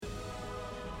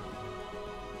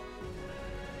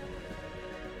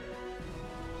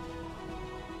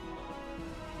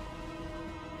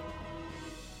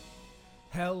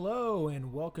Hello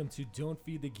and welcome to Don't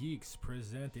Feed the Geeks,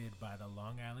 presented by the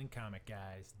Long Island Comic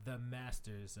Guys, the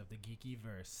masters of the geeky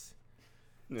verse.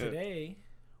 Yeah. Today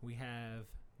we have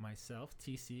myself,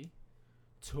 TC,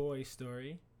 Toy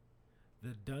Story,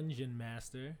 the Dungeon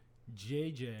Master,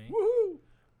 JJ, Woohoo!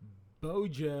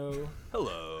 Bojo,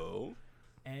 Hello.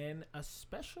 and a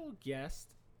special guest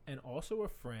and also a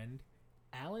friend,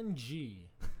 Alan G,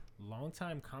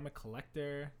 longtime comic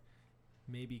collector,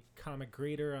 maybe comic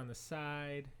grader on the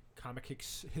side, comic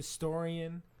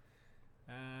historian.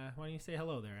 Why don't you say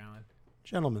hello there, Alan?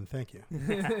 Gentlemen, thank you.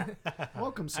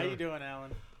 Welcome, sir. How you doing,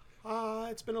 Alan?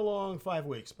 It's been a long 5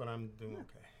 weeks, but I'm doing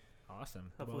okay.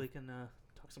 Awesome. Hopefully Well, we can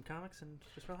talk some comics and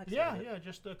just relax. Yeah, a bit. yeah,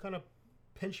 just kind of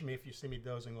pinch me if you see me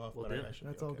dozing off. Will but do. I should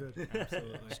That's be all okay. good.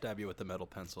 absolutely. Stab you with the metal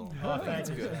pencil. Oh, thank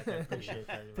you, Zach. I appreciate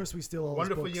that. You're First, we steal all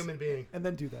wonderful his books, human being, and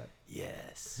then do that.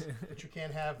 Yes. but you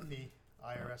can't have the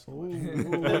IRS. Ooh,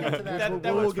 collection. we'll get to that. we'll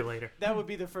That Words was for later. That would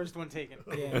be the first one taken.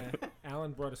 Yeah,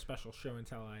 Alan brought a special show and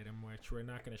tell item, which we're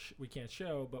not gonna, we can't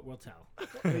show, but we'll tell.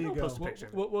 There you go. Post a We'll, picture.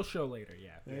 we'll show later. Yeah.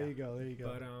 There you go. There you go.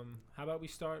 But how about we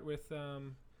start with a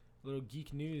little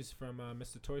geek news from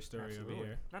Mr. Toy Story Absolutely. over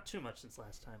here. Not too much since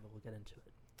last time, but we'll get into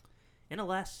it. In a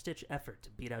last-ditch effort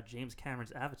to beat out James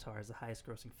Cameron's Avatar as the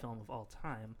highest-grossing film of all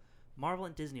time, Marvel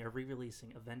and Disney are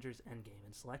re-releasing Avengers Endgame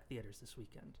in select theaters this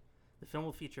weekend. The film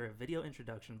will feature a video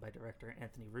introduction by director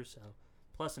Anthony Russo,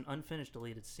 plus an unfinished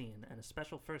deleted scene and a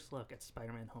special first look at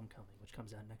Spider-Man Homecoming, which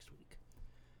comes out next week.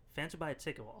 Fans who buy a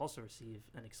ticket will also receive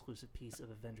an exclusive piece of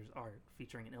Avengers art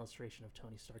featuring an illustration of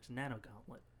Tony Stark's Nano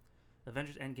Gauntlet.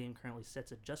 Avengers Endgame currently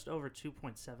sits at just over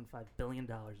 $2.75 billion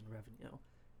in revenue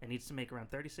and needs to make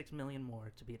around $36 million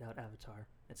more to beat out Avatar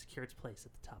and secure its place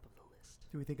at the top of the list.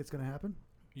 Do we think it's going to happen?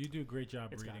 You do a great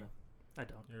job It's reading. gotta. I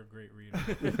don't. You're a great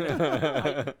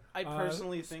reader. I Uh,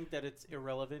 personally think that it's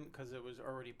irrelevant because it was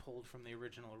already pulled from the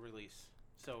original release.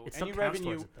 So It still any counts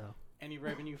revenue, towards it, though. any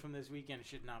revenue from this weekend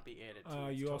should not be added to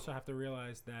its You total. also have to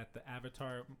realize that the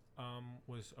Avatar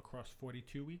was across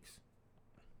 42 weeks.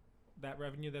 That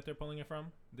revenue that they're pulling it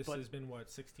from. This But- has been what,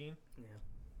 16? Yeah,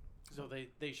 So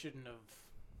they shouldn't have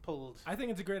pulled. I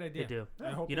think it's a great idea. they do.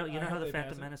 I hope You know I how hope the they pass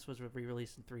Phantom it. Menace was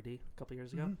re-released in 3D a couple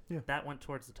years ago? Mhm, Yeah. That went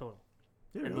towards the total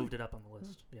Yeah, and really? moved it up on the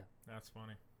list. Yeah, That's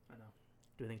funny. I know.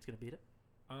 Do you think it's gonna beat it?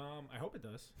 I hope it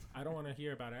does. I don't want to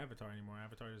hear about Avatar anymore.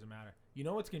 Avatar doesn't matter. You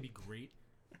know what's gonna be great?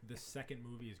 The second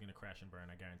movie is gonna crash and burn.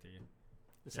 I guarantee you.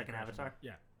 The second crash and Avatar? burn.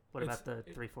 Yeah. What It's- about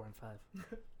the it- 3, 4, and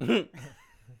 5?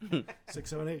 6,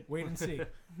 7, 8. Wait and see.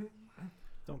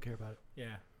 Don't care about it.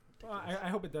 Yeah. Well, I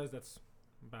hope it does. That's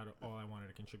about all I wanted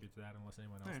to contribute to that, unless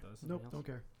anyone else Alright. does. Nope, else? don't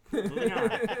care. Moving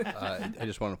on. I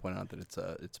just want to point out that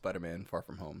it's Spider-Man Far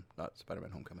From Home, not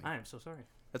Spider-Man Homecoming. I am so sorry.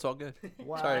 It's all good.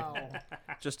 Wow. Sorry.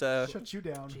 Just Shut you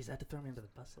down. Jeez, I had to throw me under the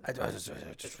bus. I Like just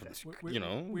We you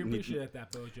know, we need- appreciate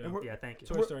that, Bojo. And we're- yeah, thank you.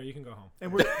 Toy Story, you can go home.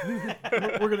 And we're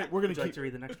gonna Would you like keep. to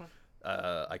read the next one?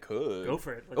 I could. Go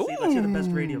for it. Let's hear the best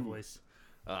radio Ooh. voice.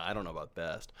 I don't know about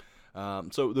best.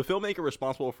 So the filmmaker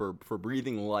responsible for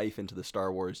breathing life into the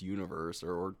Star Wars universe,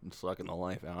 or sucking the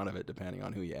life out of it, depending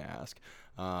on who you ask,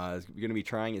 is going to be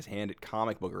trying his hand at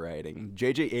comic book writing.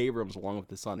 J.J. Abrams, along with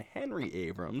his son Henry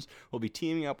Abrams, will be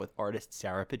teaming up with artist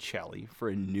Sarah Pichelli for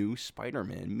a new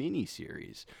Spider-Man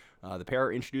miniseries. The pair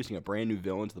are introducing a brand new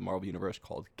villain to the Marvel Universe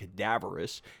called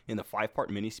Cadaverous in the 5-part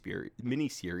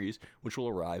miniseries, which will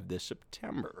arrive this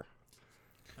September.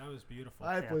 That was beautiful.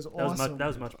 That Yeah, was that awesome. that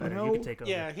was much better. You You can know, take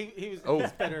over. Yeah, he was Oh.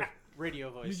 he's better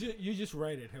radio voice. You just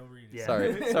write it. He'll read it.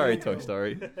 Yeah. Sorry, Toy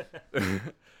Story.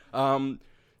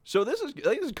 So this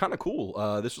is kind of cool.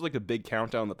 This was like the big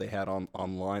countdown that they had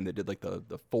online. They did like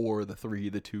the 4, the 3,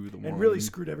 the 2, the 1. and really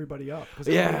screwed everybody up because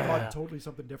Yeah. everybody thought totally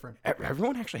something different.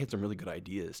 Everyone actually had some really good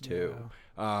ideas too.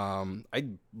 I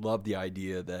love the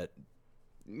idea that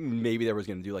maybe there was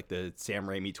going to do like the Sam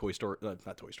Raimi Toy Story,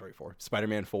 not Toy Story 4,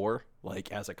 Spider-Man 4,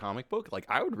 like as a comic book. Like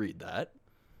I would read that.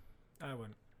 I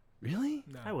wouldn't. Really?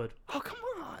 No. I would. Oh come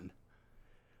on!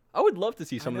 I would love to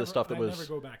see some of the stuff that I was never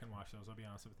go back and watch those. I'll be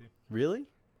honest with you. really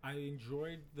I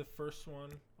enjoyed the first one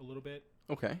a little bit,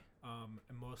 okay.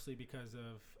 and mostly because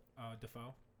of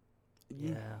Defoe.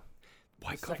 Yeah.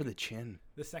 Why The cover second- the chin?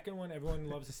 The second one, everyone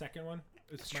loves the second one.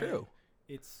 It's true.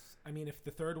 I mean, if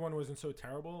the third one wasn't so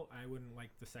terrible, I wouldn't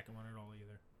like the second one at all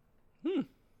either.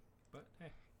 But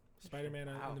hey, Spider-Man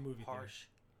in the movie harsh.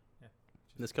 theater.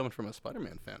 This coming from a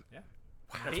Spider-Man fan. Yeah.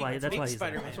 That's why. That's Big why he's there.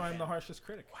 Spider-Man. That's why I'm the harshest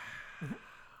critic.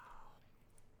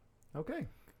 Okay,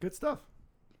 good stuff.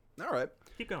 All right.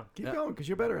 Keep going. Keep Yeah. going because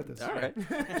you're better at this. All right.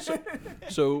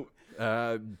 So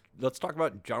let's talk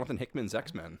about Jonathan Hickman's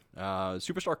X-Men.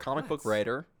 Superstar comic book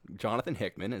writer Jonathan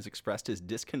Hickman has expressed his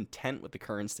discontent with the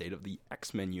current state of the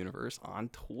X-Men universe on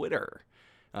Twitter.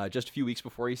 just a few weeks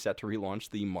before he's set to relaunch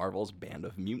the Marvel's Band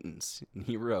of Mutants. And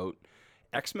he wrote,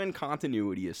 X-Men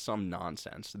continuity is some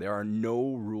nonsense. There are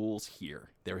no rules here.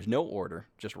 There is no order,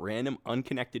 just random,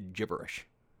 unconnected gibberish.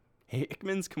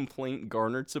 Hickman's complaint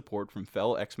garnered support from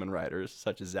fellow X-Men writers,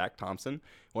 such as Zach Thompson,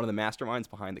 one of the masterminds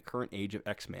behind the current Age of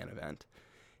X-Men event.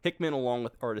 Hickman, along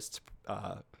with artists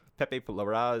Pepe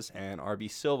Larraz and R.B.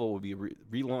 Silva, will be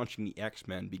relaunching the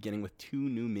X-Men, beginning with 2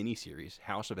 new miniseries,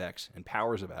 House of X and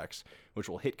Powers of X, which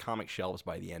will hit comic shelves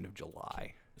by the end of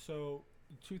July. So,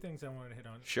 2 things I wanted to hit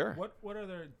on. Sure. What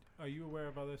other? Are you aware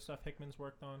of other stuff Hickman's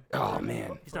worked on? Oh,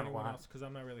 man. He's done a lot. Because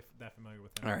I'm not really that familiar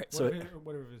with him. All right,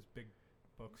 What are his big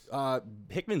books?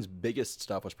 Hickman's biggest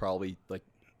stuff was probably, like,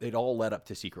 it all led up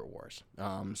to Secret Wars.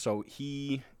 So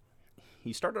he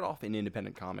started off in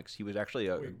independent comics. He was actually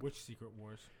Wait, which Secret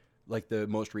Wars? like the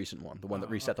most recent one, the one that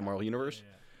reset the Marvel Universe.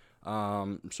 Yeah.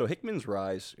 So Hickman's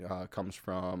rise comes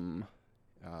from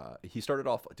he started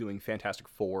off doing Fantastic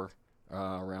Four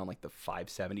around like the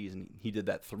 570s, and he did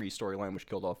that 3 storyline which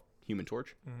killed off Human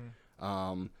Torch.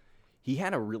 Mm-hmm. He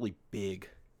had a really big,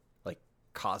 like,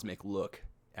 cosmic look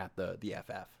at the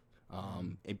FF.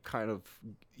 It kind of,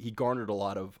 he garnered a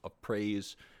lot of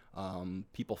praise.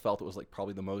 People felt it was like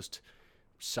probably the most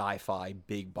sci-fi,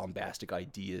 big, bombastic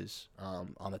ideas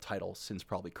on the title since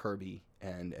probably Kirby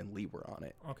and Lee were on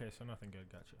it. Okay, so nothing good.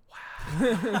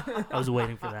 Gotcha. I was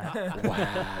waiting for that.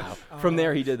 Wow. From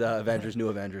there, he did New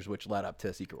Avengers, which led up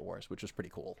to Secret Wars, which was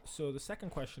pretty cool. So the second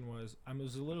question was, I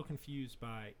was a little confused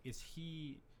by, is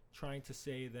he trying to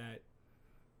say that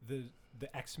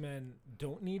the X-Men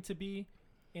don't need to be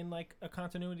in like a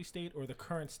continuity state, or the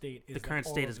current state is The current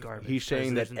all state of is this- garbage. He's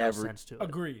saying There's that no sense to it.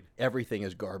 Agreed. everything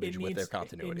is garbage with their It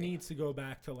continuity. needs to go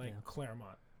back to like Yeah.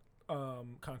 Claremont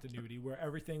continuity, where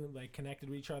everything like connected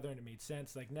with each other and it made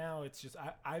sense. Like now it's just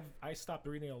I stopped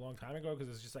reading it a long time ago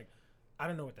because it's just like I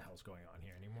don't know what the hell's going on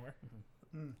here anymore.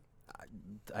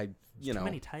 I you Too know,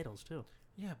 many titles too.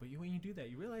 Yeah, but when you do that,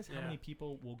 you realize how Yeah. many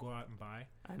people will go out and buy.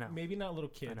 I know. Maybe not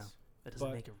little I kids. know. That doesn't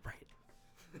but- make it right.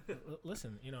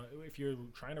 Listen, you know, if you're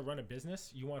trying to run a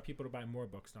business, you want people to buy more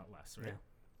books, not less, right? Yeah.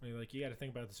 I mean, like you got to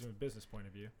think about this from a business point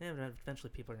of view. Yeah, but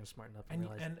eventually people are gonna smarten up and,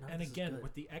 And realize. "No, and this is again, good."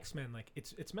 with the X-Men, like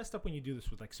it's messed up when you do this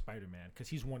with like Spider-Man, because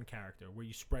he's one character where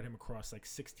you spread him across like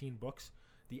 16 books.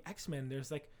 The X-Men,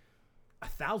 there's like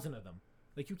 1,000 of them.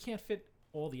 Like you can't fit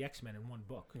all the X-Men in one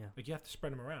book. Yeah. Like you have to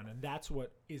spread them around, and that's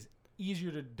what is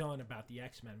easier to done about the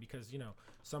X-Men, because you know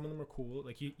some of them are cool.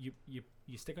 Like you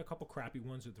stick a couple crappy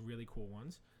ones with really cool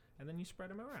ones, and then you spread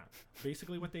them around.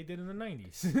 Basically, what they did in the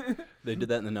 90s. they did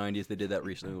that in the 90s. They did that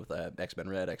recently with X-Men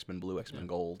Red, X-Men Blue, X-Men Yeah.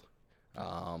 Gold.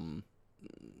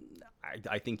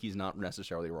 I think he's not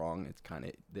necessarily wrong. It's kind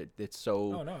of it's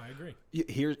so. Oh no, I agree.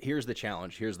 Here's the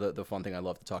challenge. Here's the fun thing I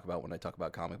love to talk about when I talk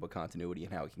about comic book continuity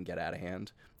and how it can get out of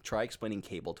hand. Try explaining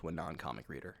Cable to a non-comic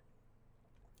reader.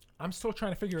 I'm still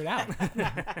trying to figure it out.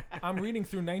 I'm reading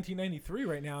through 1993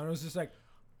 right now, and it was just like,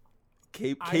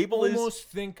 Cable I is almost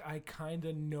think I kind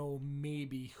of know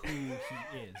maybe who he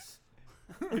is.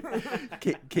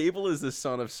 Cable is the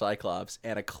son of Cyclops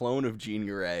and a clone of Jean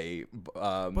Grey.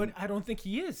 But I don't think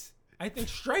he is. I think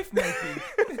Strife might be.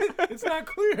 It's not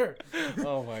clear.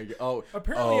 Oh my god! Oh,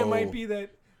 Apparently, it might be that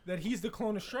he's the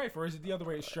clone of Strife, or is it the other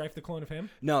way? Is Strife the clone of him?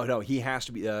 No, he has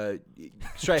to be.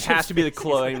 Strife has to be the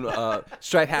clone.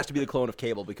 Strife has to be the clone of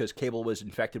Cable because Cable was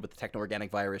infected with the techno-organic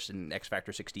virus in X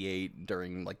Factor '68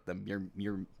 during like the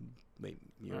your.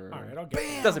 All right, I'll get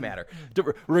it. Doesn't matter.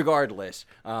 Regardless,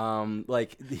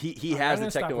 like he has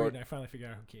the techno. techno. I finally figured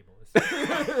out who Cable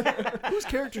is. Whose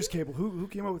character's Cable? Who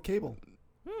came up with Cable?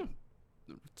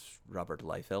 It's Robert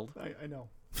Liefeld. I know.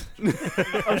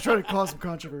 I was trying to cause some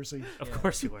controversy. Of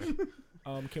course you were.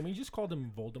 Can we just call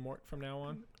him Voldemort from now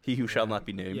on? He who shall not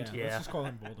be named. Yeah, Yeah. let's just call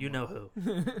him Voldemort. You know who.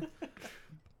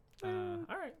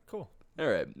 All right, cool. All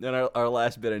right, then our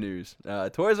last bit of news.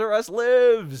 Toys R Us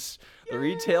lives. The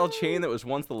retail chain that was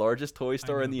once the largest toy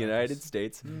store knew in the about United this.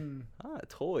 States. Mm.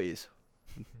 Toys.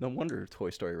 No wonder Toy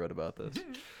Story wrote about this.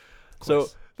 So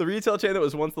the retail chain that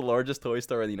was once the largest toy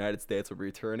store in the United States will be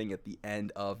returning at the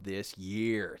end of this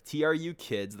year. TRU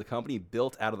Kids, the company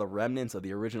built out of the remnants of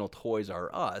the original Toys R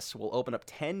Us, will open up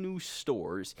 10 new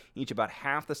stores, each about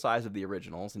half the size of the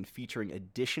originals, and featuring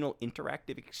additional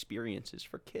interactive experiences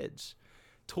for kids.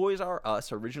 Toys R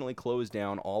Us originally closed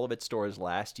down all of its stores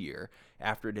last year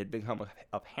after it had become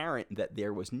apparent that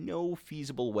there was no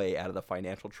feasible way out of the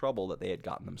financial trouble that they had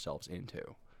gotten themselves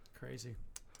into. Crazy.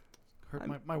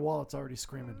 Hurt my wallet's already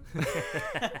screaming.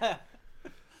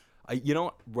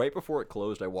 Right before it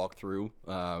closed, I walked through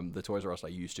the Toys R Us I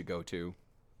used to go to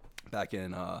back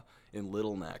in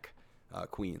Little Neck,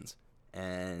 Queens,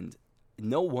 and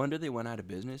no wonder they went out of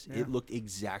business. Yeah. It looked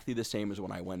exactly the same as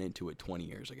when I went into it 20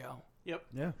 years ago. Yep.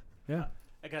 Yeah. Yeah.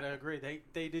 I gotta agree.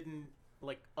 They didn't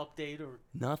like update or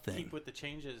Nothing. keep with the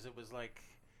changes. It was like,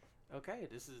 okay,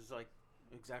 this is like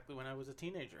exactly when I was a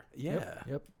teenager. Yeah.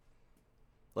 Yep.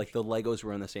 Like the Legos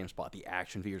were in the same spot. The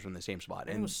action figures were in the same spot. And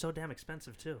it And was so damn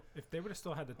expensive too. If they would have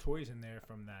still had the toys in there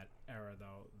from that era,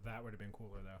 though, that would have been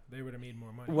cooler, though. They would have made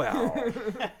more money. well,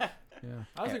 Yeah.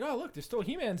 I was like, oh, look, there's still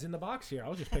He-Man's in the box here.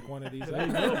 I'll just pick one of these There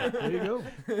you up. go. There you go.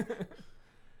 All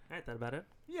right, that about it.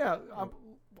 Yeah,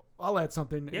 I'll add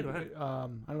something. Yeah, go ahead. I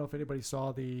don't know if anybody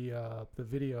saw the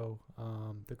video,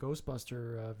 the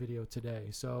Ghostbuster video today.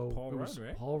 So Paul it was Rudd,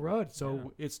 right? Paul Rudd.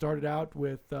 So it started out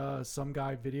with some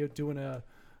guy doing a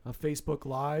Facebook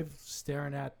Live,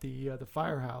 staring at the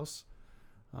firehouse.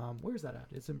 Where's that at?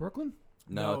 It's in Brooklyn.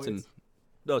 no,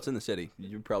 it's in the city.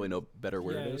 You probably know better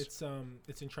where yeah, it is.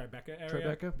 it's in Tribeca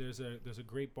area. Tribeca? There's a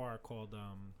great bar called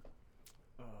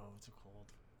What's it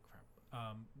called?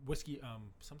 Crap. Whiskey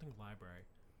something library.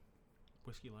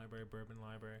 Whiskey Library, Bourbon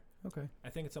Library. Okay. I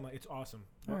think it's something. It's awesome.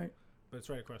 All right. But it's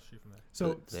right across the street from there.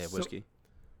 So They have whiskey.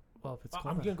 Well, if it's I'm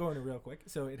called gonna go into real quick.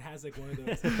 So it has like one of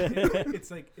those.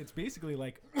 It's basically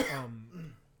like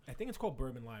I think it's called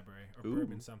Bourbon Library or Ooh.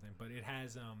 Bourbon something, but it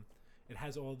has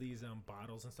all these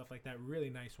bottles and stuff like that, really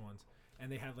nice ones,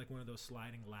 and they have like one of those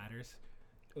sliding ladders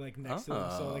like next to them,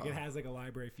 so like it has like a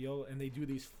library feel, and they do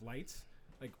these flights.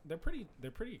 Like they're pretty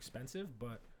expensive,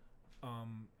 but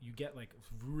you get like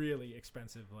really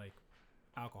expensive like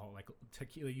alcohol, like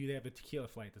tequila. You have a tequila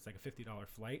flight that's like a $50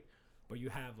 flight. But you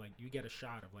get a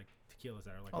shot of like tequilas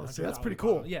that are like. Oh, $100 see, that's pretty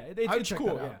bottle. cool. Yeah, I would it's check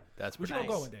cool. that out. Yeah, That's we pretty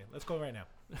should all go nice. one day. Let's go right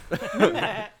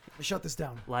now. Shut this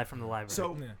down. Live from the library.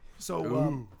 So Yeah.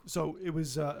 so it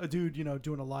was a dude,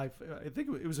 doing a live. I think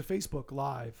it was a Facebook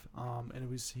Live,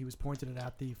 and he was pointing it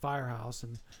at the firehouse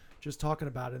and just talking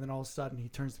about it. And then all of a sudden he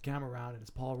turns the camera around and it's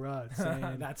Paul Rudd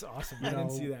saying, That's awesome. you I didn't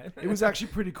know, see that. It was actually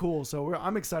pretty cool. So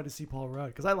I'm excited to see Paul Rudd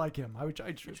because I like him.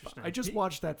 I just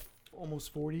watched that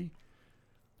almost 40.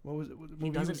 What was it? What movie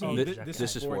doesn't was it? age This, that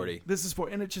this is 40. This is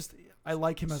 40, and it just I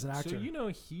like him as an actor. So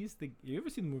he's the. You ever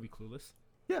seen the movie Clueless?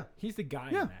 Yeah. He's the guy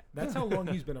Yeah. in that. That's how long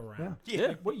he's been around. Yeah.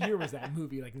 Like, what year was that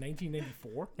movie? Like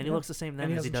 1994. and he looks the same then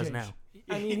And he as he does hasn't now. changed.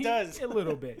 I mean, He does. a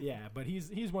little bit, yeah. But he's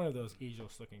one of those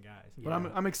ageless looking guys. But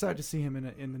I'm excited to see him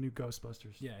in the new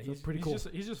Ghostbusters. Yeah, So he's pretty cool.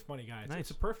 He's just a funny guy.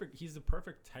 Nice. He's the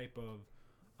perfect type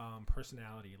of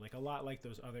personality, like a lot like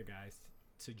those other guys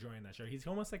to join that show. He's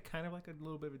almost like kind of like a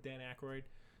little bit of a Dan Aykroyd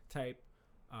type.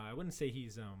 I wouldn't say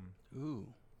he's Ooh.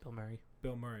 Bill Murray.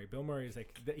 Bill Murray. Bill Murray is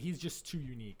like he's just too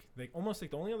unique. Like almost like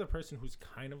the only other person who's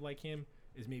kind of like him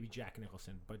is maybe Jack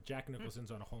Nicholson, but Jack Nicholson's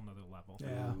on a whole nother level.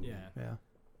 Yeah. Yeah.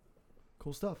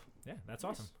 Cool stuff. Yeah, that's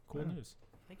awesome. Cool Yeah. news.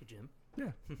 Thank you, Jim.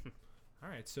 Yeah. All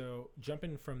right, so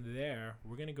jumping from there,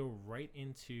 we're gonna go right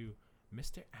into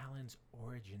Mr. Allen's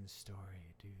origin story.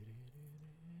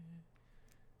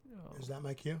 Is that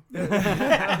my cue?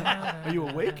 Are you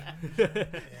awake? Yeah,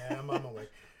 I'm awake.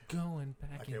 Going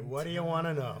back. Okay, in what do you time. want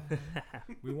to know?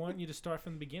 We want you to start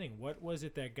from the beginning. What was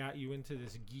it that got you into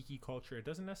this geeky culture? It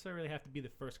doesn't necessarily have to be the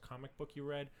first comic book you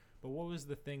read, but what was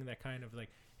the thing that kind of like,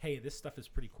 hey, this stuff is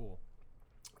pretty cool?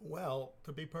 Well,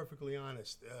 to be perfectly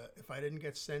honest, if I didn't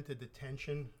get sent to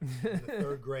detention in the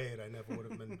third grade, I never would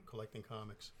have been collecting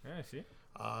comics. Yeah, I see.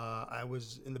 I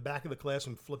was in the back of the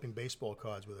classroom flipping baseball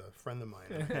cards with a friend of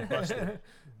mine. And I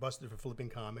busted for flipping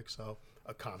comics. So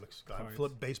comics, God, Cards.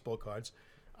 flip baseball cards.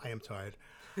 I am tired.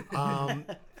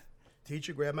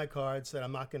 Teacher grabbed my cards, said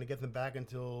I'm not going to get them back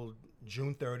until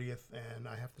June 30th, and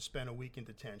I have to spend a week in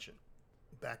detention.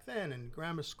 Back then in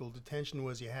grammar school, detention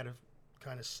was you had to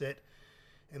kind of sit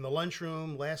in the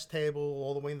lunchroom, last table,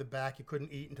 all the way in the back. You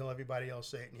couldn't eat until everybody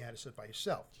else ate, and you had to sit by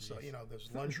yourself. Jeez. So, those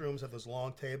lunchrooms have those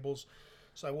long tables.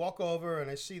 So I walk over, and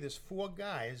I see there's 4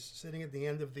 guys sitting at the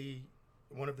end of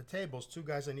one of the tables, 2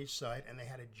 guys on each side, and they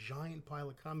had a giant pile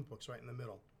of comic books right in the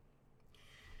middle.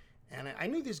 And I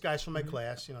knew these guys from my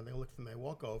class. They looked at me. I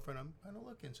walk over, and I'm kind of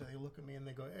looking. So they look at me, and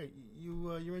they go, "Hey,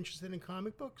 you're interested in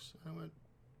comic books?" I went,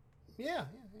 yeah,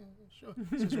 sure.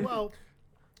 He says, well,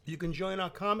 you can join our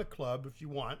comic club if you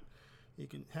want. You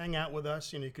can hang out with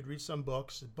us. You could read some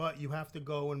books, but you have to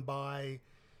go and buy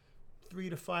 3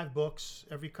 to 5 books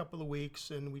every couple of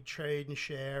weeks, and we trade and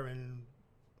share, and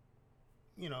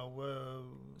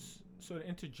So to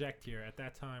interject here, at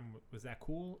that time, was that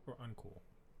cool or uncool?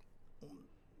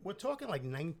 we're talking like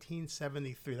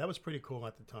 1973. That was pretty cool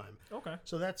at the time. Okay.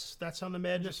 So that's on the I'm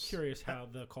madness. just curious how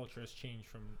the culture has changed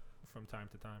from time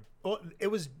to time. Well, it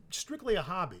was strictly a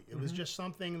hobby. It was just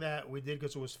something that we did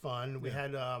because it was fun. We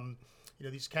had,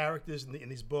 these characters in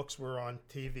these books were on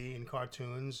TV and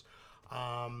cartoons.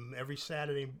 Every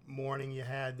Saturday morning you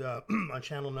had on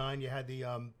Channel 9 you had the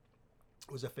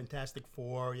it was a Fantastic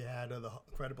Four. You had the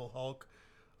Incredible Hulk.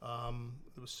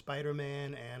 There was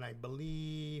Spider-Man and I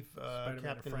believe Spider-Man and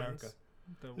Captain Friends? America.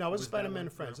 The- No, it was that Spider-Man one?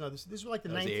 and Friends. No, this was like the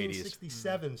That was the 80s.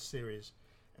 1967 series,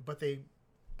 but they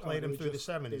Oh, played they them were through just-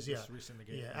 the 70s. they Yeah, just recently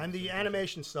gave yeah, them and the some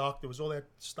animation sucked. There was all that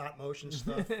stop motion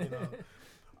stuff.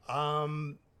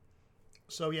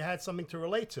 So you had something to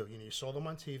relate to. You saw them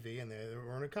on TV, and they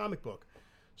were in a comic book.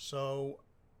 So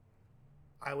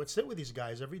I would sit with these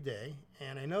guys every day,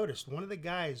 and I noticed one of the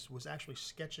guys was actually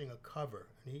sketching a cover,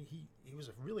 and he was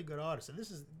a really good artist. And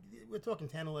we're talking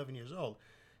 10, 11 years old.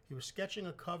 He was sketching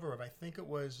a cover of, I think it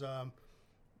was, it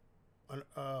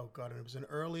was an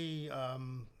early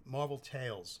Marvel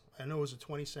Tales. I know it was a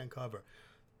 20-cent cover.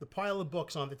 The pile of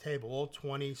books on the table, all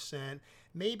 20 cent,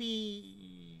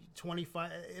 maybe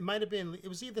 25. It might have been, it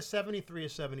was either 73 or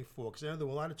 74, because I know there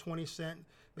were a lot of 20 cent,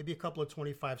 maybe a couple of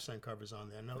 25-cent covers on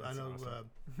there. I know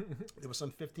there were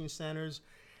some 15 centers,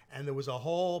 and there was a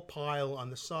whole pile on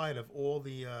the side of all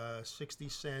the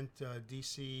 60-cent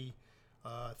DC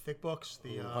thick books,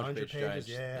 the 100 pages. Giants.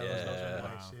 Yeah, those are Yeah.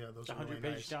 nice. Yeah, those The are really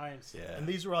 100-page nice. giants. Yeah. And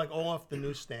these were like all off the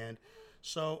newsstand.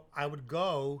 So I would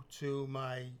go to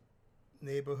my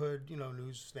neighborhood,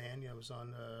 newsstand. I was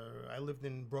on. I lived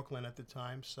in Brooklyn at the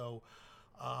time, so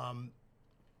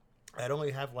I'd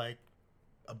only have like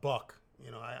a buck.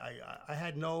 I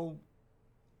had no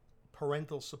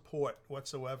parental support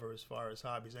whatsoever as far as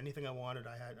hobbies. Anything I wanted,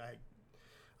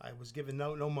 I was given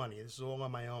no money. This is all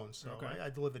on my own. So Okay. I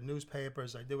delivered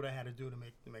newspapers. I did what I had to do to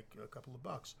make a couple of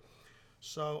bucks.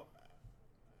 So,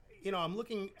 I'm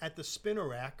looking at the spinner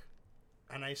rack,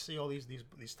 and I see all these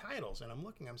titles, and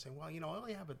I'm saying, well, I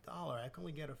only have $1. I can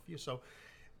only get a few. So,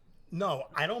 no,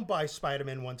 I don't buy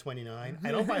Spider-Man 129.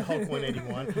 I don't buy Hulk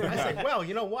 181. I say, well,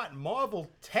 you know what? Marvel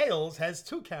Tales has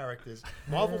 2 characters.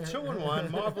 Marvel 2-in-1,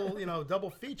 Marvel,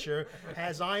 double feature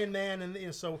has Iron Man,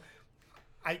 and so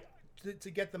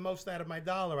to get the most out of my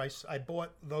 $1, I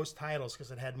bought those titles because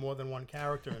it had more than one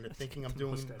character in it, thinking I'm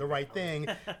doing the right thing.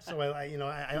 So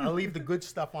I leave the good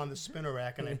stuff on the spinner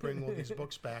rack, and I bring all these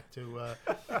books back to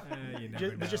You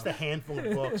never know. just a handful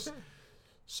of books.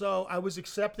 So I was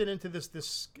accepted into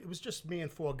this. It was just me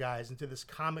and 4 guys into this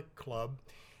comic club,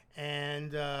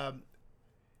 and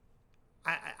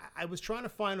I was trying to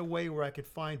find a way where I could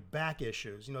find back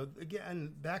issues.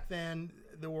 Again, back then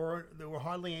there were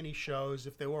hardly any shows.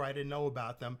 If there were, I didn't know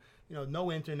about them.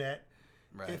 No internet.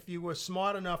 Right. If you were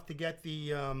smart enough to get the,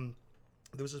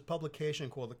 there was this publication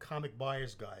called the Comic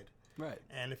Buyer's Guide. Right.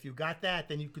 And if you got that,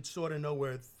 then you could sort of know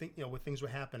where things were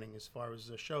happening as far as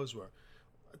shows were.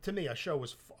 To me, a show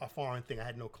was a foreign thing. I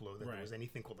had no clue that Right. there was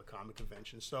anything called a comic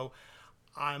convention. So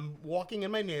I'm walking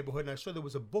in my neighborhood, and I saw there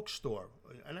was a bookstore.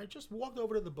 And I just walked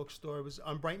over to the bookstore. It was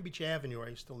on Brighton Beach Avenue, where I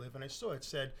used to live. And I saw it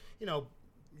said,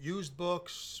 used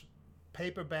books,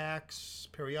 paperbacks,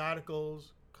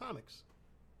 periodicals, comics.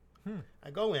 I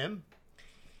go in,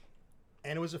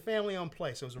 and it was a family-owned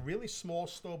place. It was a really small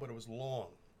store, but it was long.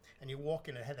 And you walk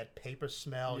in, it had that paper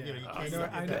smell. Yeah. You I can't know-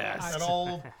 get I know- that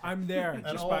old I'm there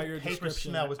that just old by your paper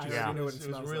description. smell was I just, already know what it it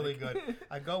was smells really like. good.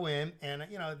 I go in, and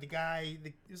the guy,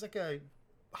 he was like a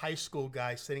high school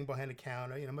guy sitting behind the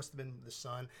counter. Must have been the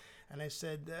son. And I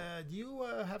said, do you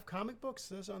have comic books?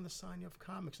 It says on the sign you have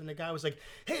comics. And the guy was like,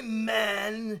 hey,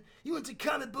 man, you into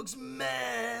comic books,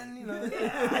 man?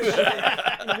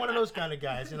 Yeah, one of those kind of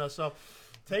guys, So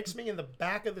takes me in the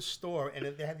back of the store, and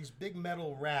they had these big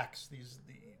metal racks,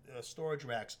 the storage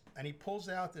racks. And he pulls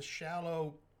out this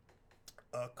shallow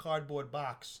cardboard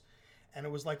box, and it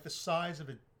was like the size of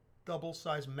a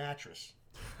double-sized mattress.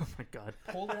 Oh my God.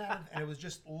 Pulled it out, and it was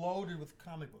just loaded with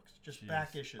comic books, just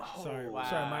back issues. Sorry, wow.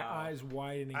 sorry, my eyes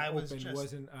widening I was open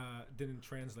just- didn't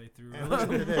translate through. And listen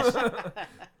to this.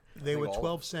 They were all-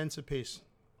 12 cents a piece.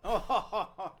 Oh, Oh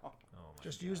my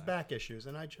Just God. used back issues,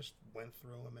 and I just went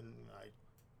through them, and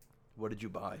What did you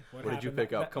buy? What What did you happened?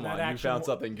 pick up? That- Come that on, you action found one-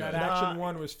 something That good. action Nah.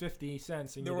 one was 50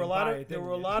 cents, and there you were a didn't lot buy of it, there didn't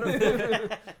were a you? lot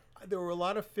of there were a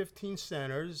lot of 15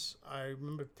 centers. I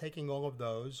remember taking all of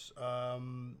those.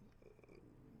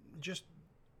 Just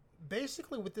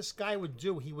basically what this guy would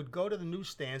do, he would go to the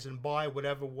newsstands and buy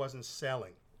whatever wasn't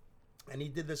selling, and he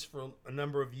did this for a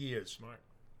number of years. Smart.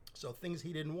 So things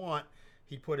he didn't want,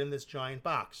 he'd put in this giant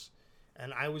box.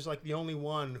 And I was like the only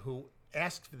one who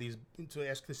asked for these,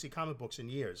 to see comic books in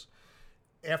years.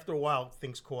 After a while,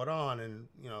 things caught on, and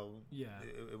Yeah.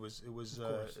 it was Of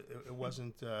course. it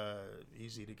wasn't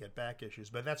easy to get back issues.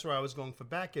 But that's where I was going for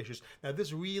back issues. Now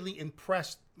this really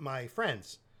impressed my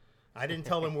friends. I didn't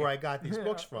tell them where I got these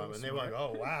books from, and they were like,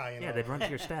 "Oh wow!" You know. Yeah, they'd run to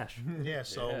your stash. Yeah.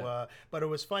 So, but it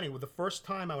was funny. With the first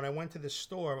time when I went to the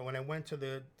store, when I went to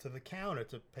the counter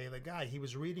to pay the guy, he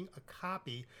was reading a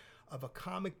copy of a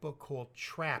comic book called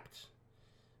Trapped.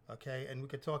 Okay, and we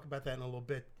could talk about that in a little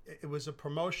bit. It was a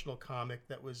promotional comic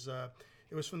that was.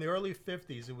 It was from the early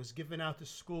 '50s. It was given out to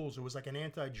schools. It was like an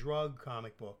anti-drug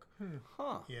comic book.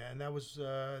 Huh. Yeah, and that was.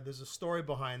 There's a story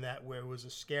behind that where it was a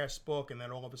scarce book, and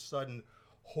then all of a sudden,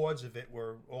 hordes of it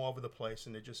were all over the place,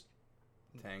 and it just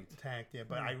tanked. Yeah,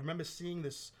 but I remember seeing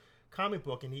this comic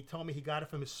book, and he told me he got it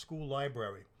from his school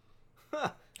library.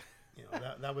 You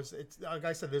know, that was. It's like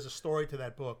I said. There's a story to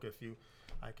that book. If you,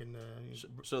 I can.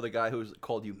 So the guy who's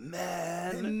called you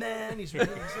man, he's reading.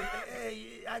 He's like, hey,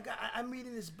 I'm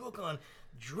reading this book on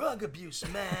drug abuse,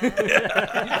 man. You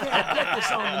can't get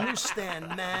this on the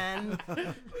newsstand, man.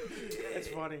 That's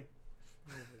funny.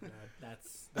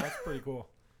 That's pretty cool.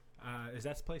 Is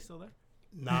that place still there?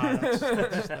 Nah,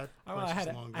 that Oh, I had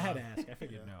to ask. I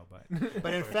figured no, but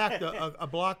But in fact, a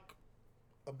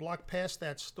block past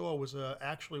that store was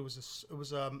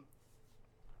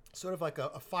sort of like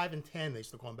a 5 and 10. They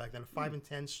used to call them back then. A 5 and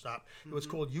 10 shop. It was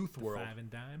called Youth World. 5 and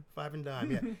dime. 5 and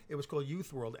dime. Yeah, it was called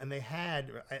Youth World, and they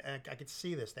had I could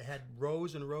see this. They had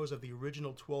rows and rows of the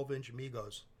original 12-inch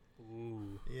Amigos.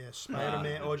 Ooh. Yeah,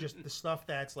 Spider-Man, or just the stuff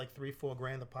that's like $3-4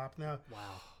 grand a pop now. Wow.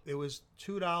 It was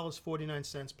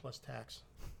 $2.49 plus tax.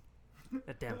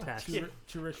 That damn tax.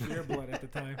 Too rich for your blood at the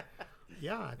time.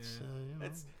 Yeah, it's you know.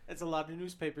 That's a lot of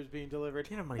newspapers being delivered. You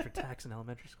didn't have money for tax in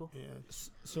elementary school. Yeah.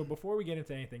 So before we get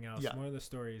into anything else, Yeah. one of the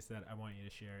stories that I want you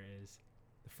to share is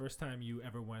the first time you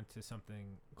ever went to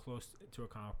something close to a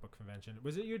comic book convention.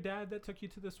 Was it your dad that took you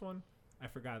to this one? I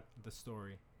forgot the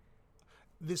story.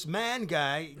 This man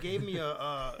guy gave me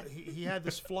he had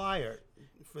this flyer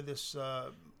for this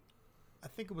I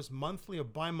think it was monthly or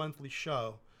bi-monthly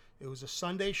show. It was a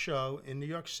Sunday show in New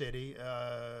York City.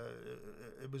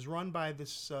 It was run by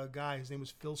this guy. His name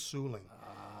was Phil Suling.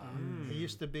 He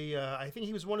used to be I think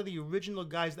he was one of the original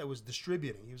guys that was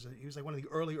distributing. He was like one of the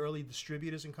early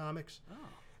distributors in comics.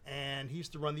 And he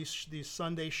used to run these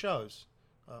Sunday shows.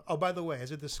 Oh, by the way,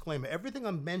 as a disclaimer, everything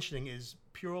I'm mentioning is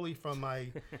purely from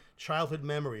my childhood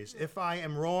memories. If I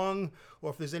am wrong or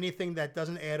if there's anything that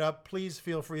doesn't add up, please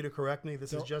feel free to correct me.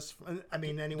 This is just, I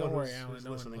mean, anyone Don't worry, who's Alan.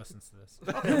 No listening. one listens to this.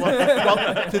 Okay,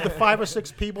 well, to the 5 or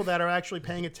 6 people that are actually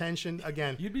paying attention,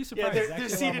 again, You'd be Yeah, surprised. they're Actually, a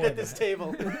lot seated more at than this that.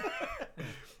 table.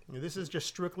 this is just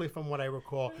strictly from what I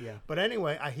recall. Yeah. But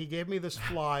anyway, he gave me this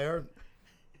flyer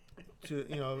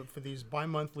to for these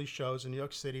bi-monthly shows in New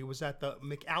York City. It was at the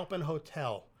McAlpin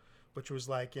Hotel, which was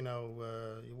like you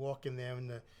walk in there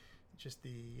and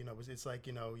it's like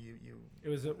you. It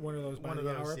was one of those by One of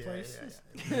the those, hour yeah, places.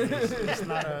 yeah.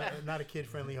 It's not a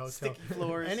kid-friendly hotel. Sticky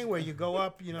floors. Anyway, you go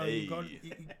up. You go.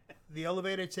 The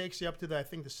elevator takes you up to the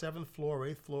 7th floor,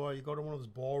 8th floor. You go to one of those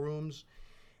ballrooms,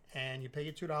 and you pay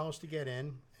your $2 to get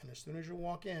in. And as soon as you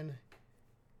walk in,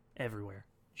 Everywhere.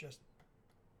 just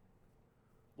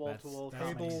Wall to wall That's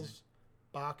tables, amazing.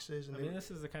 boxes, and I mean,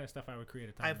 this is the kind of stuff I would create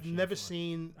a time I've machine never for.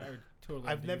 seen. I would totally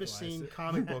I've never underutilize seen it.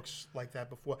 comic books like that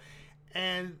before.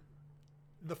 And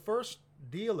the first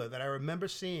dealer that I remember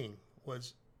seeing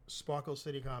was Sparkle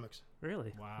City Comics.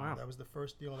 Really? Wow. That was the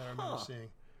first deal that I remember seeing.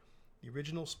 The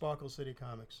original Sparkle City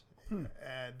Comics.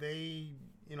 They,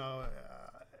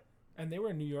 And they were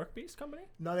a New York-based company.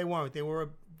 no, they weren't.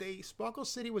 Sparkle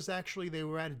City was actually, they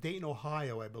were out of Dayton,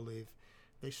 Ohio, I believe.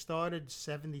 They started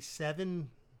 77,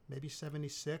 maybe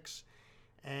 76.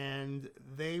 And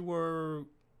they were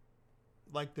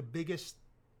like the biggest.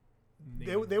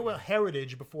 They were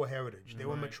Heritage before Heritage. They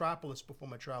were Right. Metropolis before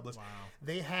Metropolis. Wow.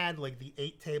 They had like the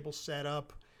 8-table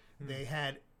setup. They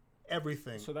had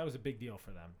everything. So that was a big deal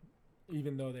for them,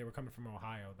 even though they were coming from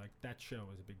Ohio. Like that show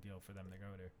was a big deal for them to go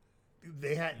to.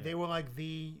 They were like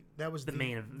the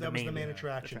main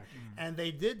attraction. And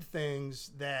they did things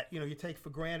that you take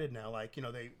for granted now. Like you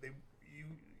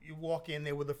walk in,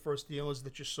 they were the first dealers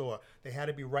that you saw. They had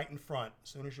to be right in front. As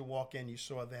soon as you walk in, you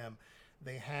saw them.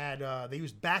 They had they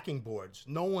used backing boards.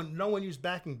 No one used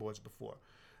backing boards before.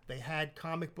 They had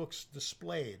comic books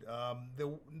displayed.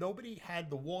 Nobody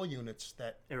had the wall units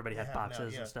that Everybody they had have now,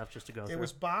 boxes yeah. and stuff just to go There through.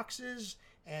 was boxes,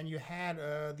 and you had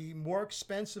the more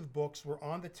expensive books were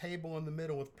on the table in the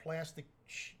middle with plastic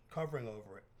covering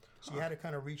over it. So you had to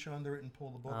kind of reach under it and pull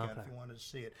the book out if you wanted to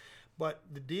see it. But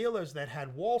the dealers that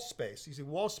had wall space, you see,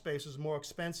 wall space was more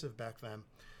expensive back then.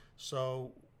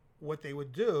 So what they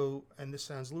would do, and this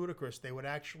sounds ludicrous, they would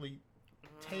actually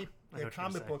tape I know their what you're gonna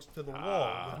comic say. books to the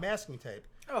wall with masking tape.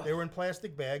 Oh. They were in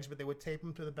plastic bags, but they would tape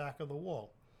them to the back of the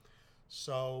wall.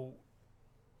 So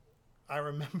I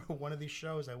remember one of these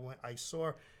shows I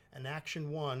saw an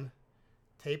Action 1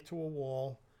 taped to a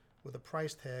wall with a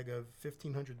price tag of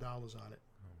 $1,500 on it. Oh my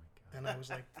god. And I was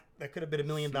like, that could have been $1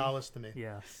 million to me.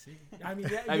 Yeah. See, I mean,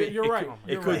 yeah, I mean, you're right.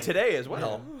 It You're could right. today as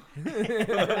well. You're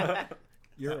That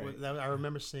right. was- I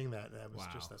remember seeing that. That was Wow.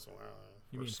 just that's.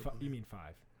 You mean Superman. you mean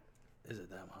 5? Is it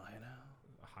that high now?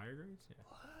 Higher grades? Yeah.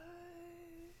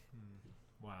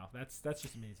 Wow, that's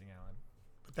just amazing, Alan.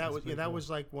 But that was that was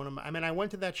like one of my. I mean, I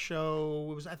went to that show.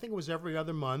 It was I think it was every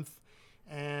other month,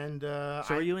 and So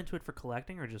were you into it for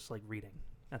collecting or just like reading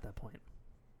at that point?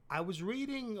 I was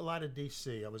reading a lot of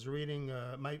DC. I was reading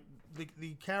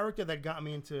the character that got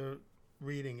me into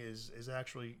reading is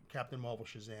actually Captain Marvel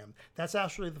Shazam. That's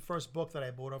actually the first book that I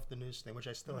bought off the newsstand, which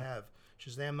I still have.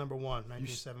 Shazam #1,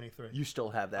 1973. You still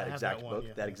have that I have exact one, book,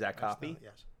 yeah. that exact I still- copy?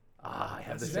 yes. Ah, I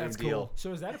have the That's same deal. cool.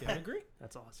 So is that a pedigree?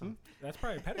 That's awesome. That's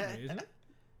probably a pedigree, isn't it?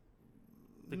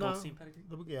 The No, Goldstein pedigree?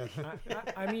 Yeah.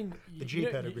 I mean, The G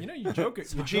pedigree. You know, you joke it.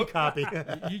 The G copy.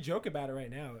 You joke about it right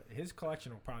now. His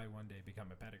collection will probably one day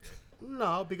become a pedigree.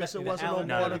 No, because it The wasn't all Alan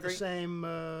part of the pedigree? same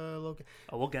location.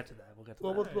 Oh, we'll get to that. We'll get to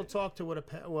Well, that. we'll talk to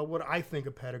what I think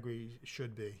a pedigree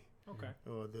should be. Okay.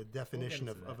 Or the definition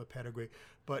into of that. a pedigree.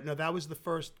 But no, that was the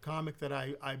first comic that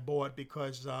I bought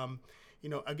because,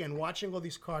 again, watching all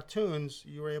these cartoons,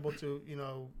 you were able to,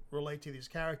 relate to these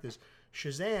characters.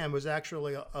 Shazam was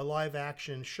actually a live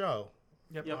action show.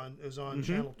 Yep. Yep. It was on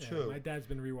Channel Yeah, 2. my dad's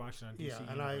been rewatching on DC. Yeah,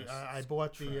 and Universe. I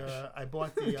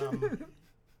bought the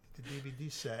the DVD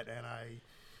set, and I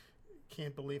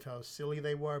can't believe how silly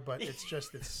they were, but it's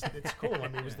cool. I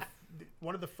mean, it was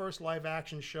one of the first live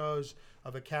action shows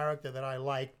of a character that I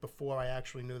liked before I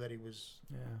actually knew that he was.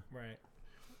 Yeah. Right.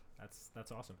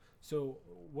 That's awesome. So,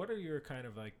 what are your kind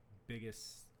of like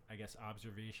biggest, I guess,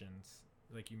 observations?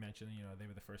 Like you mentioned, they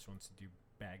were the first ones to do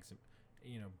bags of,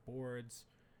 boards,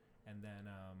 and then,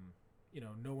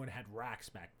 no one had racks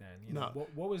back then. No.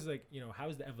 What was like,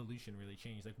 how's the evolution really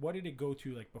changed? Like, what did it go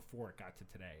to like before it got to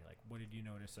today? Like, what did you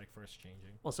notice like first changing?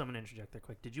 Also, I'm going to interject there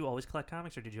quick. Did you always collect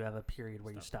comics or did you have a period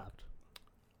where you stopped?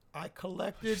 I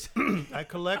collected. I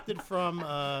collected from.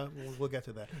 We'll get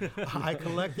to that. I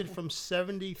collected from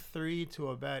 73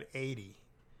 to about 80,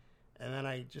 and then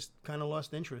I just kind of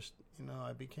lost interest.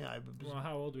 I became. Well,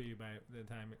 how old were you by the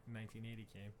time 1980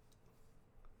 came?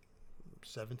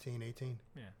 17, 18.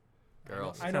 Yeah.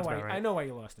 Girls. I know Sounds why. about right. I know why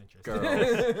you lost interest.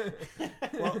 Girls.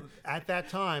 Well, at that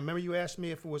time, remember you asked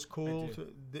me if it was cool do.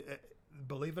 to.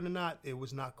 Believe it or not, it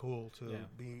was not cool to Yeah.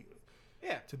 be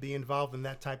Yeah. to be involved in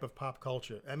that type of pop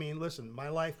culture. I mean, listen, my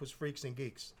life was Freaks and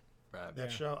Geeks. Right. That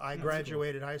Yeah. show, I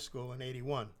graduated high school in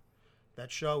 81.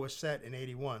 That show was set in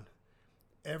 81.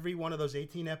 Every one of those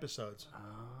 18 episodes,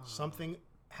 something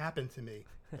happened to me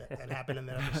that happened in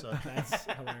that episode. That's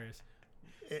hilarious.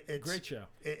 It's Great show.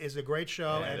 It is a great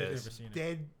show, Yeah, and it it's is. Never seen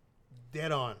it.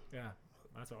 dead on. Yeah,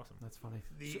 that's awesome. That's funny.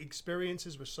 The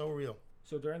experiences were so real.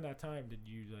 So during that time, did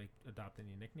you like adopt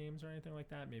any nicknames or anything like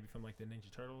that? Maybe from like the Ninja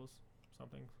Turtles,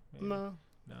 something? Maybe? No,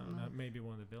 No, not maybe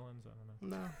one of the villains. I don't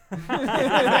know. no.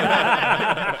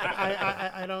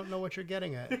 I don't know what you're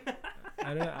getting at.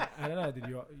 I don't know. Did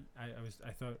you?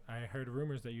 I thought I heard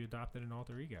rumors that you adopted an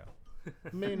alter ego.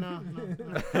 Me, no.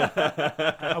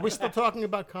 Are we still talking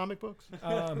about comic books?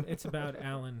 It's about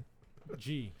Alan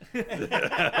G, aka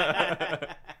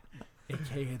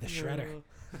the Shredder.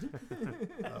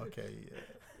 Okay.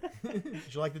 Would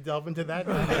you like to delve into that?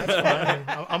 That's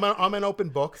fine. I'm an open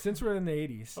book. Since we're in the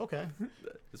 80s, Okay.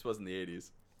 This wasn't the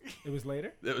 80s. it was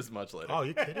later. It was much later. Oh,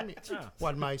 you kidding me? Oh.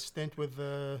 What, my stint with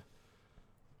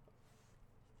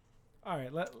All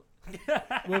right,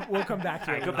 we'll come back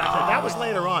to it. go later. back to that was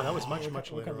later on. That was much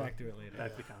We'll later come on. back to it later.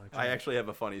 Back to comics. I actually have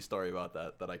a funny story about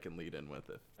that I can lead in with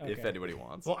if Okay. anybody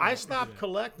wants. Well, I stopped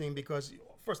collecting because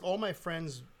first all my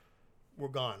friends were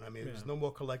gone. I mean, there was Yeah. no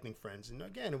more collecting friends. And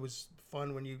again, it was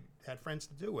fun when you had friends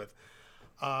to do with.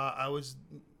 I was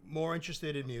more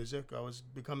interested in music. I was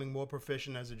becoming more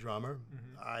proficient as a drummer.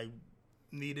 I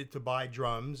needed to buy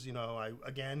drums. I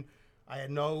had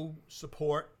no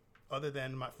support other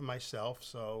than for myself,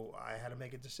 so I had to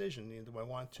make a decision. Do I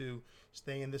want to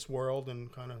stay in this world and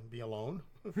kind of be alone,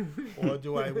 or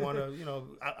do I want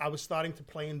to? I was starting to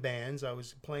play in bands. I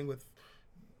was playing with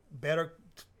better,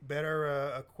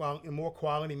 more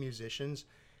quality musicians,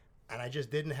 and I just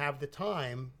didn't have the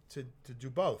time to do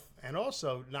both. And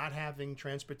also, not having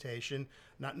transportation,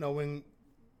 not knowing,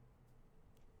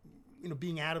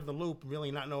 being out of the loop,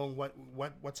 really not knowing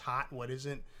what's hot, what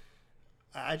isn't.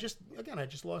 I just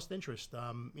lost interest.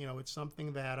 It's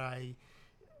something that I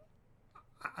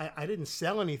didn't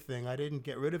sell anything. I didn't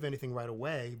get rid of anything right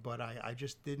away, but I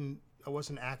just didn't. I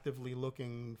wasn't actively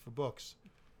looking for books.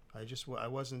 I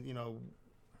wasn't.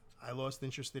 I lost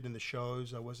interest in the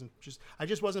shows. I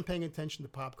just wasn't paying attention to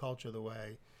pop culture the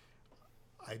way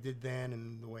I did then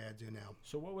and the way I do now.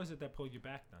 So what was it that pulled you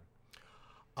back then?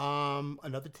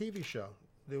 Another TV show.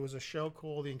 There was a show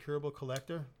called The Incurable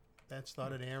Collector that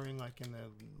started airing like in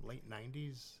the late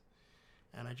 90s.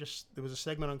 And there was a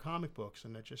segment on comic books,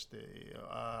 and it just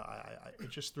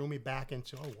threw me back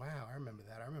into, oh, wow, I remember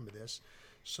that. I remember this.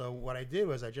 So what I did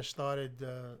was I just started,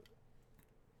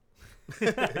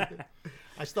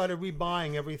 I started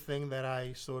rebuying everything that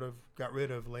I sort of got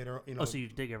rid of later. Oh, so you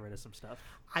did get rid of some stuff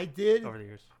I did. over the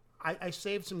years. I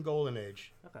saved some Golden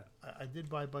Age. Okay. I did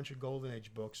buy a bunch of Golden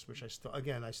Age books, which I still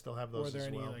have those Were there as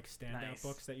any well. like standout Nice.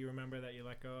 books that you remember that you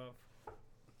let go of?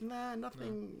 Nah,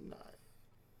 nothing. Nah.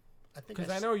 I think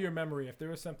Because I know your memory. If there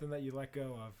was something that you let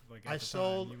go of, like at I the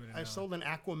sold time, you would've I known. sold an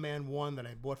Aquaman 1 that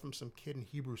I bought from some kid in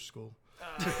Hebrew school.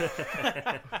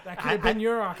 That could have been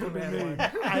your Aquaman one.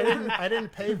 I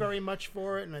didn't pay very much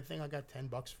for it, and I think I got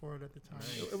 $10 for it at the time.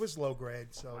 Nice. It was low grade,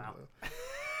 so Wow.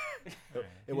 Alright.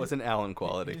 It wasn't Allen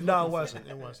quality. no, it wasn't.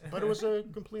 It wasn't. But it was a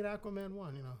complete Aquaman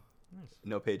 1. You know. Nice.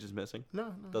 No pages missing.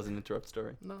 No. Doesn't interrupt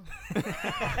story. No. Nice.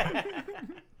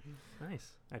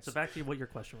 All right, so back to what your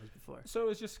question was before. So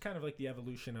it's just kind of like the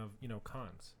evolution of,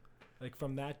 cons. Like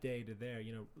from that day to there,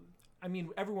 I mean,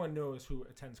 everyone knows who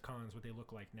attends cons what they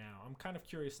look like now. I'm kind of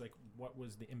curious, like, what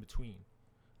was the in between?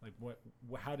 Like,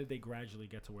 how did they gradually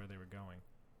get to where they were going?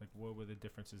 Like, what were the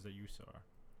differences that you saw?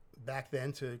 Back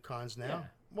then to cons now. Yeah.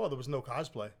 Well, there was no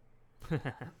cosplay.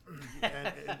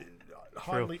 And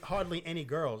hardly any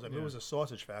girls. I mean, Yeah. it was a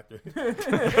sausage factory. It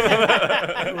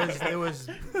was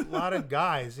a lot of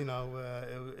guys.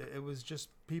 It was just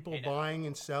people buying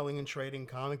and selling and trading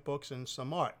comic books and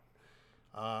some art.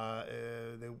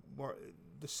 The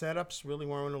setups really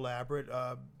weren't elaborate.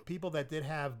 People that did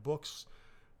have books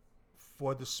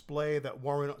for display that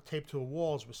weren't taped to the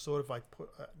walls was sort of like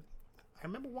I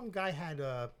remember one guy had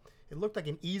it looked like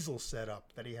an easel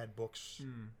setup that he had books.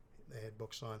 They had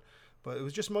books on, but it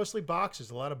was just mostly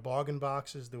boxes. A lot of bargain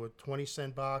boxes. There were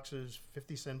 20-cent boxes,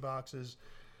 50-cent boxes.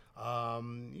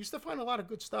 Used to find a lot of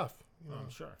good stuff. I'm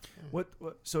sure. What?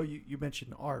 So you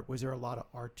mentioned art. Was there a lot of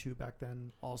art too back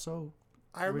then? Also,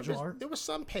 I original remember art. there were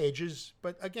some pages,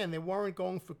 but again, they weren't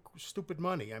going for stupid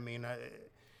money. I mean,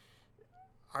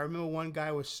 I remember one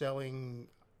guy was selling.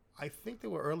 I think they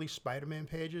were early Spider-Man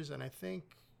pages, and I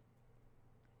think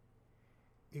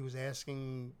he was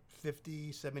asking $50,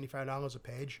 $75 a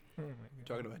page. You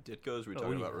talking about Ditkos? We're Oh,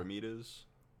 talking yeah. about Ramitas?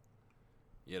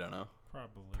 You don't know.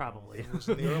 Probably. It was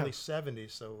in the early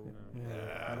 '70s, so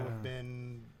Yeah. it would have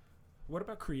been. What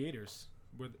about creators?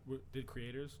 Did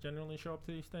creators generally show up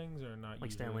to these things or not?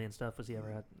 Like usually? Stan Lee and stuff. Was he ever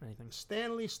at anything?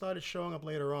 Stanley started showing up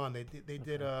later on. They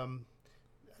did.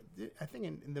 I think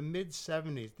in the mid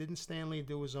 '70s, didn't Stanley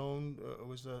do his own? It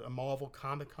was a Marvel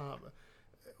Comic-Con.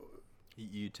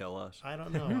 You tell us. I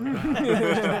don't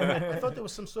know. I thought there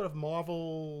was some sort of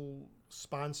Marvel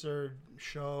sponsored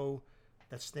show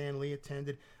that Stan Lee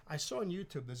attended. I saw on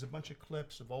YouTube there's a bunch of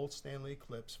clips of old Stan Lee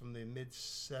clips from the mid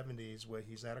 '70s where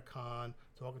he's at a con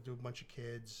talking to a bunch of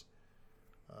kids.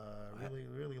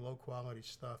 Really low quality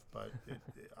stuff, but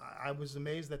I was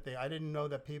amazed that I didn't know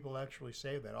that people actually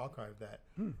saved that, archived that.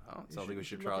 Oh, it You sounds should- like we you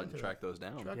should should look try into track those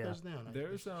down. Track Yeah. those down.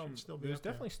 There's It should still be there's up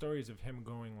there. definitely stories of him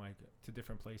going like to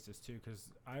different places too. Because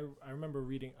I remember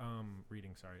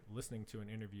listening to an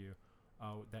interview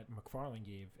that McFarlane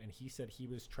gave, and he said he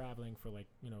was traveling for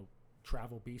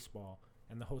travel baseball,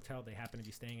 and the hotel they happened to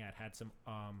be staying at had some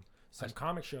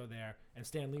comic show there, and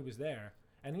Stan Lee was there,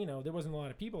 and there wasn't a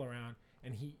lot of people around.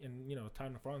 And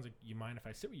Todd McFarlane's like, you mind if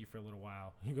I sit with you for a little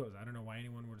while? He goes, I don't know why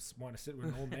anyone would want to sit with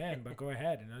an old man, but go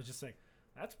ahead. And I was just like,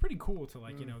 that's pretty cool to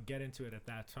get into it at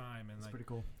that time and That's pretty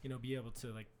cool. be able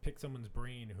to pick someone's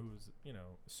brain who's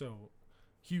so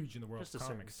huge in the world Just a of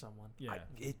certain comics. someone. Yeah.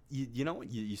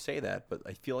 You say that, but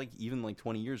I feel like even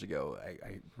 20 years ago,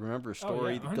 I remember a Oh,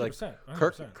 story yeah, like 100%,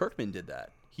 100%. Kirkman did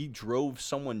that. He drove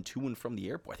someone to and from the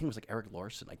airport. I think it was like Eric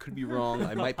Larson. I could be wrong.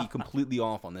 I might be completely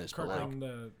off on this. But Kirkman,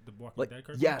 the Walking like Dead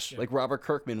Kirkman? yes, Yeah. like Robert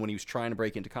Kirkman when he was trying to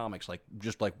break into comics,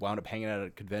 wound up hanging out at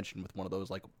a convention with one of those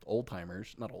not old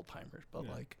timers, but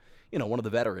Yeah. one of the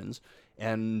veterans,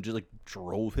 and just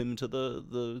drove him to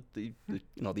the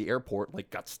airport.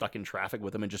 Got stuck in traffic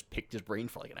with him and just picked his brain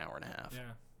for an hour and a half.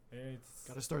 Yeah. It's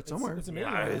Gotta start somewhere. It's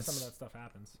amazing Yeah, how it's- some of that stuff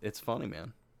happens. It's funny,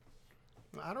 man.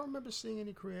 I don't remember seeing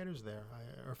any creators there,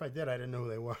 or if I did, I didn't know who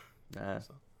they were. Nah.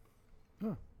 So,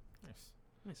 Nice.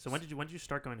 Nice. So when did you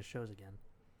start going to shows again?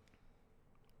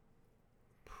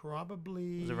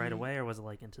 probably. Was it right away or was it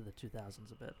into the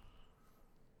 2000s a bit?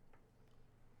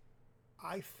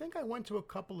 I think I went to a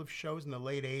couple of shows in the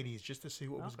late 80s just to see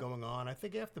what was Okay. going on. I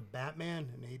think after Batman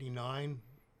in 89,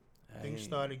 things Hey.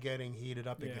 started getting heated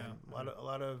up Yeah. again. A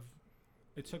lot of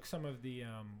It took some of the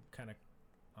kind of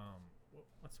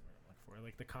what's the word I'm looking for,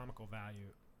 like the comical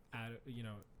value out.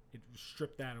 It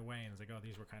stripped that away, and it's like, oh,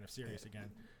 these were kind of serious again.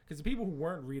 Because the people who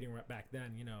weren't reading back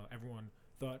then, everyone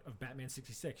thought of Batman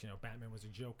 66. Batman was a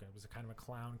joke. It was a kind of a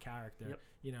clown character.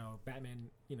 Yep. Batman,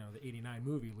 the 89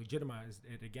 movie legitimized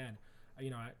it again.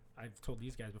 I've told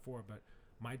these guys before, but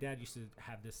my dad used to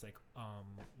have this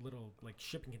little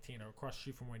shipping container across the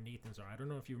street from where Nathan's are. I don't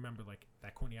know if you remember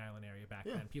that Coney Island area back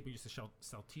Yeah. then. People used to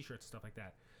sell T-shirts and stuff like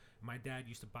that. My dad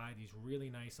used to buy these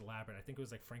really nice, elaborate, I think it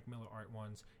was like Frank Miller art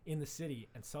ones, in the city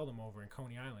and sell them over in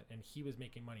Coney Island, and he was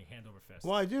making money hand over fist.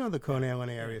 well, I do know the Coney Island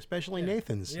area, especially Yeah.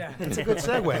 Nathan's. Yeah. It's a good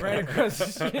segue. Right across the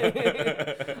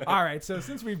street. All right, so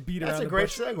since we've beat That's around a the great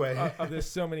bush segue. of this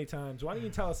so many times, why don't you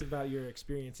tell us about your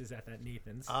experiences at that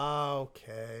Nathan's?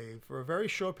 Okay. For a very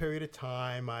short period of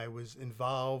time, I was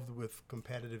involved with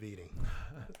competitive eating.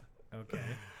 Okay.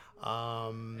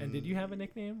 Um, And did you have a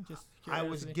nickname? Just I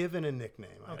was curiosity? given a nickname.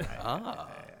 Ah.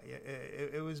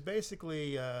 It was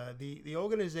basically the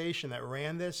organization that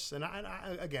ran this, and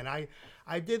I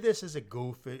did this as a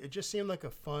goof. It just seemed like a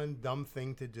fun, dumb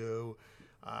thing to do.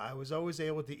 I was always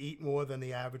able to eat more than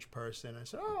the average person. I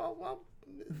said, "Oh well,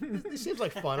 this seems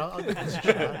like fun. I'll give this a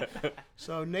shot."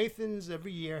 So Nathan's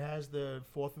every year has the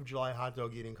 4th of July hot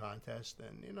dog eating contest,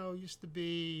 and used to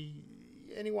be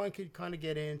anyone could kind of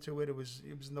get into it. It was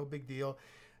no big deal.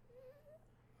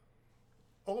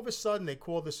 All of a sudden, they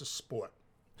call this a sport.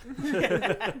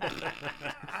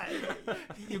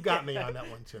 You got me on that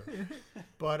one too.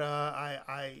 But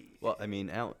Well, I mean,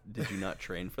 Al, did you not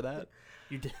train for that?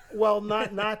 You did. well,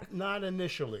 not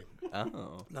initially.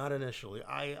 Oh. Not initially.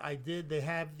 I did. They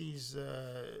have these.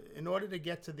 In order to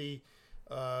get to the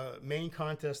main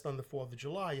contest on the 4th of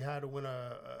July, you had to win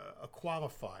a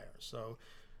qualifier. So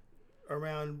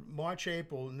around March,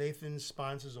 April, Nathan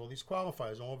sponsors all these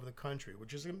qualifiers all over the country,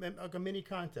 which is like a mini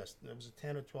contest. It was a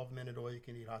 10 or 12-minute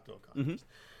all-you-can-eat hot dog contest.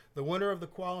 The winner of the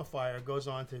qualifier goes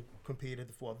on to compete at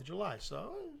the 4th of July.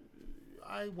 So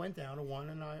I went down and won,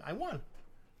 and I won.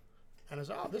 And I was,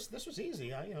 oh, this was easy.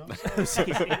 So,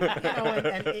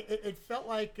 and it felt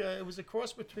like it was a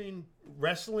cross between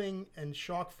wrestling and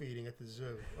shark feeding at the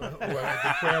zoo, or at the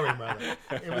aquarium, rather.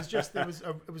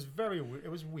 It was very weird. It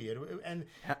was weird. And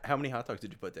How many hot dogs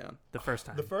did you put down? The first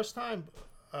time. the first time,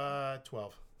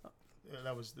 12.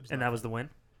 That was and that was the win?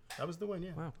 that was the win.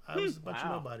 Yeah, Wow. I was a bunch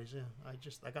Wow. of nobodies. Yeah,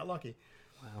 I got lucky.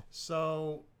 Wow.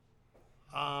 So,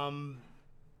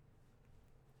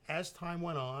 as time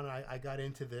went on, I got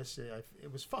into this. It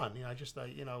was fun.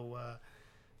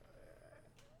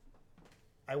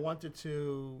 I wanted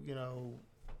to,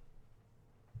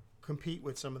 compete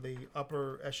with some of the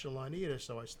upper echelon eaters,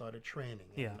 so I started training.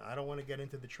 Yeah. And I don't want to get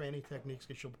into the training techniques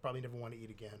because you'll probably never want to eat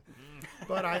again.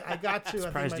 But I got to.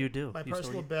 Surprised I think you do. My You still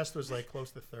personal eat. best was like close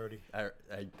to 30. I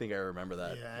think I remember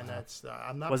that. Yeah, and that's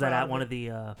I'm not. Was that proud at one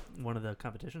it. of the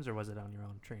competitions, or was it on your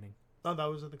own training? No, that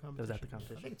was at the competition. was at the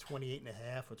competition. I think 28 and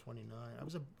a half or 29.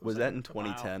 Was that in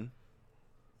 2010?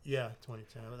 Yeah,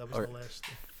 2010. That was Or- the last.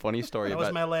 Funny story That was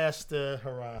about my last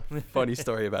hurrah. funny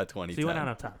story about 2010. So you went out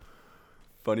on top.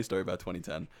 Funny story about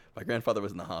 2010. My grandfather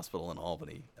was in the hospital in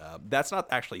Albany. That's not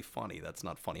actually funny. That's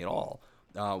not funny at all.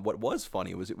 What was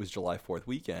funny was it was July 4th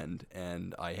weekend,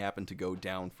 and I happened to go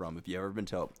down from, if you've ever been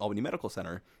to Albany Medical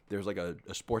Center, there's like a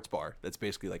sports bar that's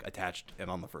basically like attached and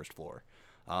on the first floor.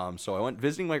 So I went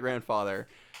visiting my grandfather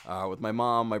with my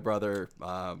mom, my brother,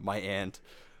 my aunt.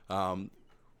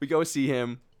 We go see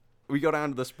him. We go down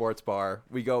to the sports bar.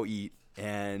 We go eat,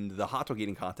 and the hot dog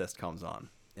eating contest comes on.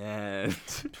 And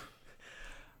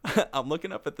I'm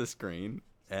looking up at the screen,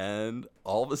 and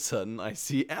all of a sudden I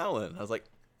see Alan. I was like,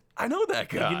 I know that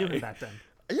guy. You knew him back then.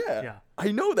 Yeah, Yeah.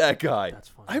 I know that guy. That's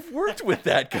funny. I've worked with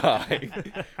that guy.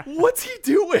 What's he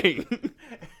doing?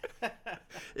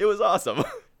 It was awesome.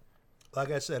 Like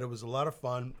I said, it was a lot of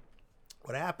fun.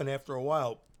 What happened after a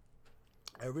while,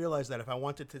 I realized that if I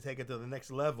wanted to take it to the next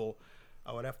level,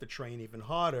 I would have to train even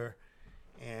harder.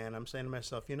 And I'm saying to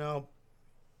myself, do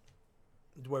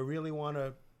I really want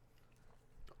to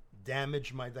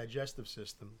damage my digestive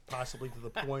system, possibly to the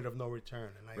point of no return?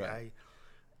 And Right.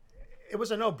 it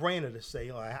was a no-brainer to say,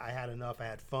 I had enough, I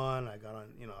had fun, I got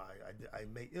on, I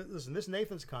made, listen, this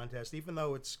Nathan's contest, even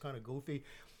though it's kind of goofy,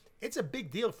 it's a big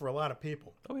deal for a lot of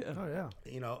people. Oh yeah. Oh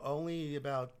yeah. Only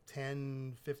about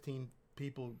 10, 15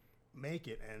 people make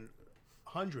it, and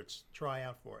hundreds try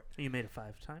out for it. So you made it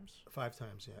 5 times? 5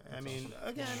 times, yeah. I mean,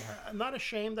 again, I'm not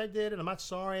ashamed I did it. I'm not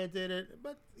sorry I did it.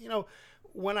 But,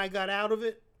 when I got out of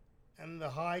it, and the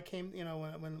high came. You know,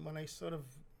 when I sort of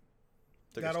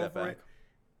Took got a step over back. it.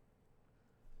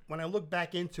 When I look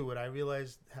back into it, I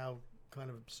realized how kind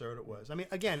of absurd it was. I mean,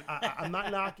 again, I'm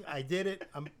not knocking. I did it.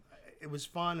 It was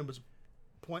fun. It was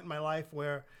a point in my life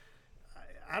where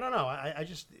I don't know.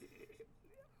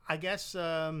 I guess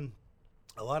a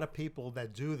lot of people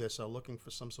that do this are looking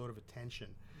for some sort of attention.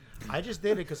 I just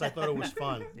did it because I thought it was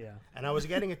fun. Yeah. And I was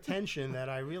getting attention that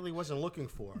I really wasn't looking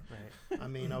for. Right. I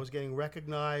mean, I was getting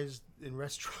recognized in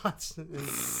restaurants. And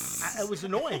it was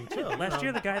annoying, too. Last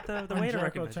year, the guy at the waiter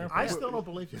Jericho recognized you. Turnpike. I still don't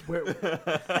believe you.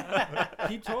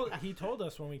 He told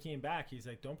us when we came back. He's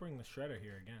like, "Don't bring the shredder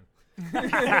here again."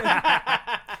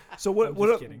 So what? I'm What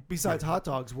just kidding. besides hot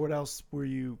dogs? What else were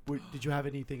you? Did you have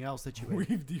anything else that you ate?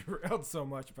 We've derailed so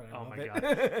much, but I Oh love my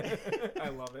it. I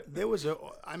love it. There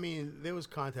was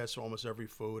contests for almost every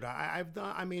food. I've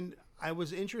done. I mean, I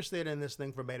was interested in this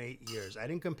thing for about 8 years. I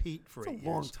didn't compete for That's 8 a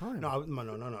long years. time. No,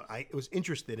 no. I was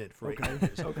interested in it for Okay. 8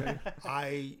 years. Okay.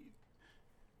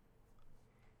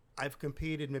 I've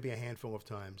competed maybe a handful of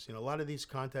times. You know, a lot of these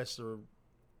contests are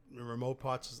in remote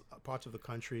parts of the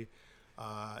country.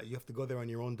 You have to go there on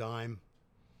your own dime.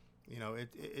 You know, there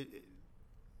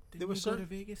was you go to certain.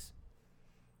 Vegas?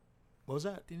 What was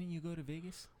that? Didn't you go to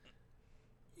Vegas?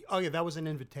 Oh yeah, that was an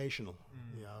invitational.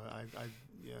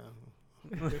 Yeah,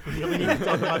 You really need to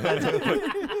talk about that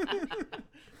too.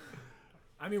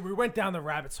 I mean, we went down the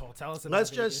rabbit's hole. Tell us about Let's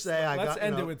Vegas. just say Let's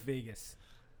end you it know, with Vegas.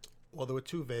 Well, there were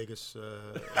 2 Vegas.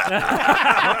 Well,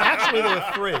 actually, there were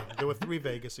 3. There were 3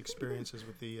 Vegas experiences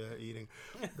with the eating.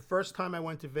 The first time I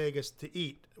went to Vegas to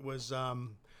eat was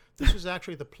this was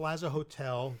actually the Plaza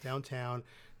Hotel downtown.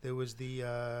 There was the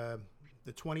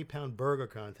 20-pound burger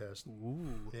contest. Ooh.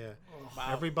 Yeah, Wow.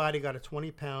 everybody got a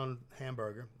 20-pound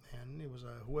hamburger, and it was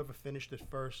whoever finished it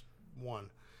first won.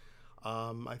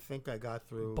 I think I got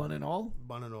through Bun and all.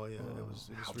 Bun and all. Yeah, it was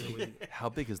How really. big, how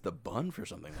big is the bun for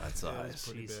something that Yeah, it was size?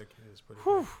 pretty Jeez. big. It was pretty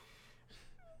big.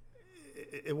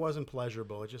 It wasn't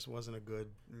pleasurable. It just wasn't a good.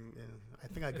 I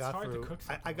think I It's got hard to through. cook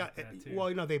I something got like that, too. well,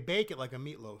 you know, they bake it like a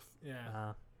meatloaf,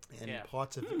 Yeah. and Yeah.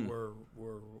 parts of it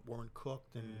weren't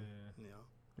cooked, and Yeah. you know.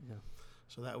 Yeah.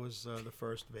 So that was the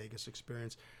first Vegas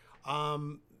experience.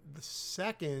 The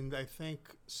second, I think,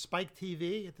 Spike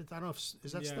TV. I don't know if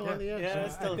is that Yeah. still on the air? Yeah, So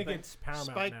it's still I a think thing. it's Paramount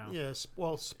Spike. now. Yes.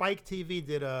 Well, Spike TV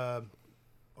did a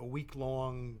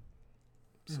week-long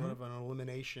sort of an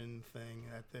elimination thing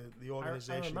at the I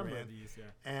organization remember ran. these. Yeah.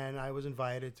 And I was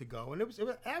invited to go, and it was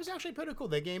actually pretty cool.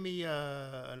 They gave me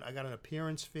I got an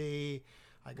appearance fee.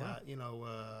 I got you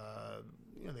know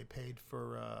they paid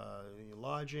for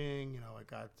lodging. You know, I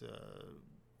got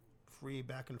free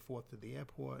back and forth to the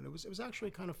airport. And it was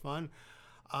actually kind of fun.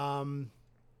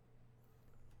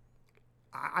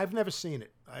 I've never seen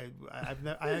it. I've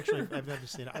never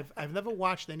seen it. I've never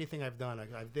watched anything I've done.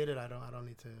 I did it. I don't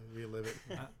need to relive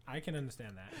it. I can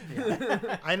understand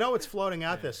that. I know it's floating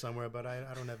out there somewhere, but I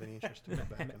don't have any interest to go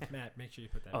back. and- Matt, make sure you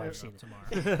put that Oh, up I've seen it. tomorrow.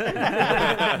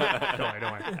 Don't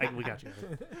worry. We got you.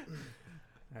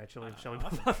 All right, shall we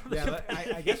move on? Yeah,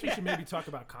 I guess we should maybe talk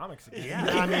about comics again.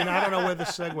 Yeah. I mean, I don't know where the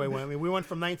segue went. I mean, we went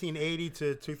from 1980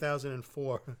 to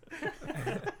 2004.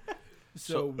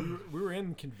 So we were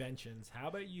in conventions. How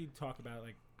about you talk about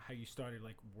like how you started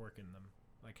like working them,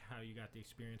 like how you got the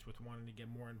experience with wanting to get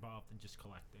more involved in just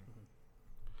collecting.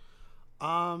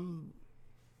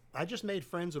 I just made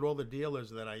friends with all the dealers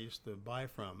that I used to buy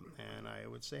from, and I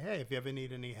would say, hey, if you ever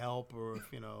need any help or if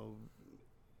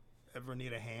ever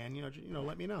need a hand,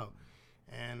 let me know.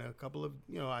 And a couple of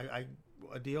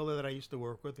a dealer that I used to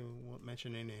work with, who won't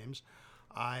mention any names,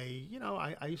 I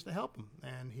used to help him,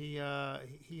 and he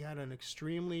had an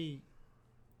extremely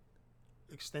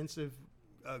extensive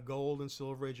gold and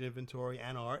silver age inventory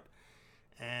and art,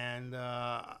 and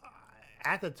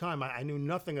at the time I knew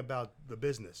nothing about the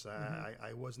business.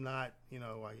 I was not,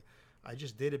 I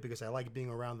just did it because I like being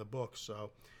around the books.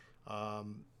 So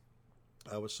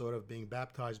I was sort of being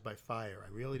baptized by fire.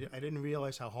 I didn't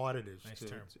realize how hard it is Nice to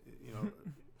term.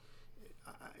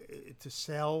 to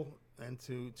sell and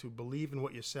to believe in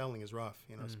what you're selling is rough,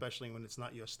 especially when it's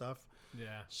not your stuff.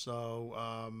 Yeah. So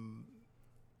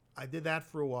I did that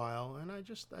for a while, and I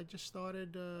just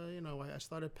started, I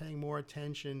started paying more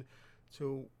attention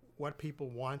to what people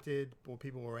wanted, what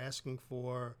people were asking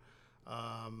for.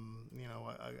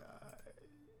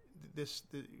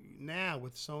 Now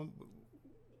with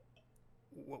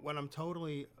what I'm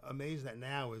totally amazed at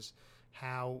now is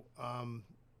how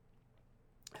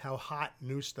hot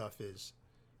new stuff is,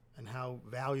 and how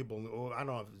valuable, or I don't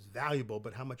know if it's valuable,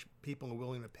 but how much people are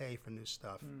willing to pay for new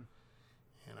stuff.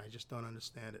 And I just don't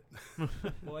understand it.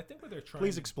 Well, I think what they're trying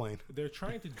Please explain. they're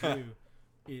trying to do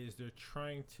is they're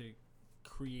trying to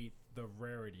create the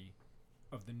rarity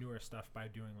of the newer stuff by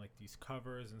doing like these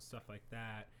covers and stuff like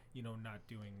that. Not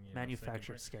doing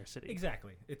Manufactured scarcity.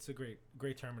 Exactly. It's a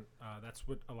great term. That's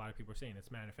what a lot of people are saying.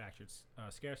 It's manufactured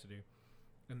scarcity,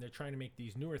 and they're trying to make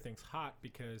these newer things hot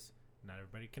because not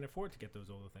everybody can afford to get those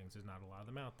older things. There's not a lot of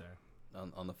them out there.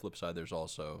 On the flip side, there's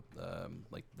also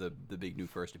like the big new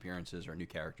first appearances or new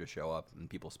characters show up, and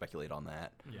people speculate on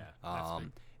that. Yeah. That's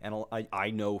big. And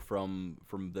I know from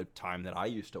the time that I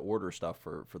used to order stuff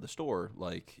for the store,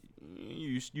 like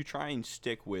you try and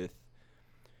stick with.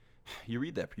 You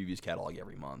read that previews catalog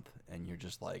every month, and you're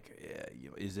just like,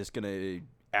 is this gonna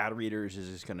add readers?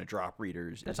 Is this gonna drop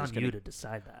readers? That's on you to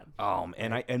decide that.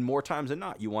 And more times than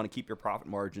not, you want to keep your profit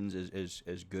margins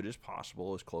as good as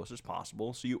possible, as close as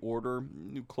possible. So you order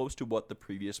close to what the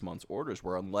previous month's orders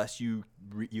were, unless you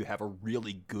have a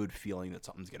really good feeling that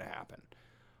something's gonna happen.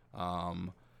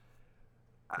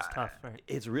 It's tough, right?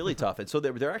 It's really tough, and so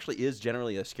there actually is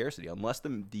generally a scarcity unless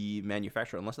the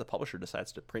manufacturer, unless the publisher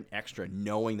decides to print extra,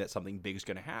 knowing that something big is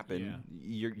going to happen.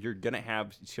 Yeah. You're going to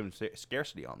have some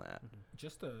scarcity on that. Mm-hmm.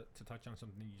 Just to touch on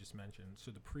something you just mentioned, so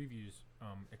the previews,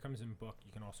 it comes in book.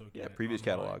 You can also get it previews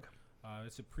online. catalog.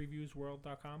 It's at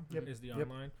previewsworld.com is the Yep.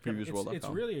 online. Previewsworld.com. It's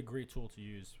really a great tool to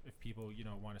use if people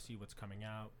want to see what's coming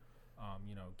out.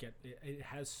 It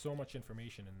has so much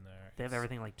information in there. They have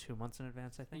everything like 2 months in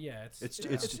advance, I think. Yeah, It's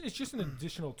just an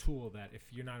additional tool that if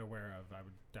you're not aware of, I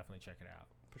would definitely check it out.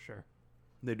 For sure.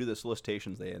 They do the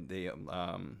solicitations. They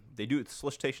do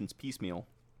solicitations piecemeal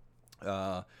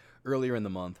earlier in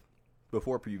the month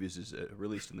before previews is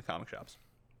released in the comic shops.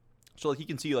 So like you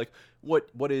can see like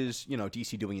what is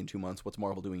DC doing in 2 months, what's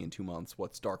Marvel doing in 2 months,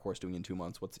 what's Dark Horse doing in 2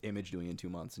 months, what's Image doing in 2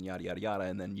 months, and yada yada yada,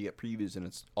 and then you get previews and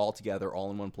it's all together, all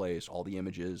in one place, all the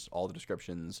images, all the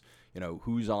descriptions,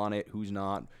 who's on it, who's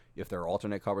not, if there are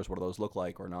alternate covers, what do those look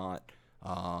like or not.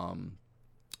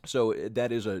 So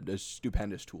that is a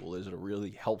stupendous tool. Is it a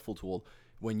really helpful tool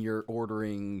when you're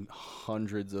ordering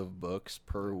hundreds of books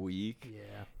per week?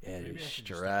 Yeah, it is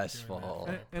stressful.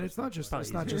 And it's not just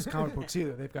comic books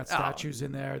either. They've got statues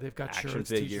in there. They've got action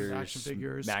shirts, figures, t-shirts, action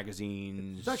figures,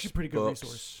 magazines. It's actually a pretty good books.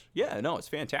 resource. Yeah, no, it's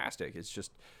fantastic. It's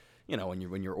just when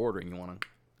you're ordering, you want to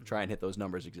try and hit those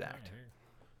numbers exact.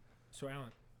 So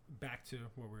Alan, back to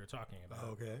what we were talking about.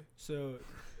 Okay. So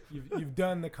you've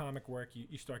done the comic work.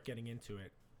 You start getting into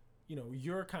it.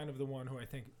 You're kind of the one who I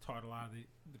think taught a lot of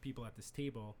the people at this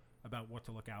table about what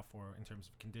to look out for in terms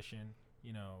of condition.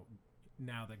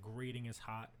 Now that grading is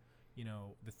hot,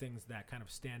 the things that kind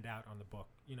of stand out on the book.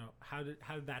 How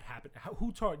did that happen?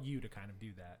 Who taught you to kind of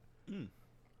do that?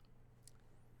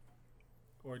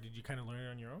 Or did you kind of learn it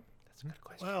on your own? That's a good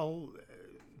question. Well,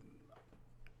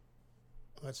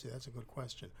 let's see. That's a good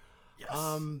question. Yes.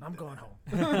 I'm going home.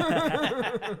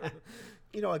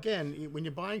 Again, when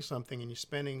you're buying something and you're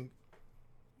spending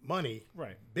money,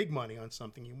 Right. big money on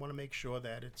something, you want to make sure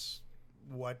that it's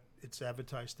what it's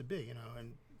advertised to be,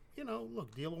 and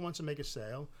look, dealer wants to make a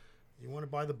sale. You want to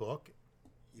buy the book.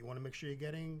 You want to make sure you're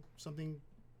getting something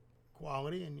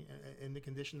quality and in the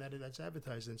condition that's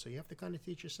advertised in. So you have to kind of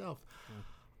teach yourself.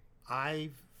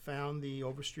 I've found the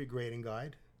Overstreet Grading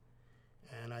Guide,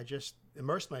 and I just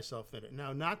immersed myself in it.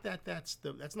 Now, not that's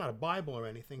not a Bible or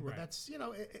anything, but Right. that's it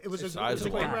was It's a size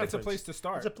of great a Bible. It's a reference. place to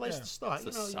start. It's a place to start.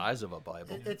 It's the size of a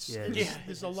Bible.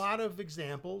 There's a lot of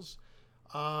examples.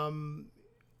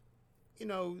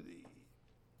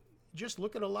 Just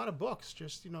look at a lot of books.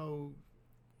 Just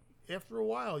after a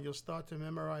while, you'll start to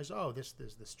memorize. Oh, there's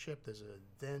this chip. There's a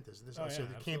dent. There's this. Oh, So yeah,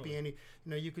 there can't be any.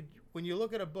 You could when you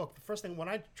look at a book. The first thing when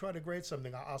I try to grade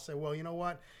something, I'll say, well, you know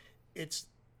what,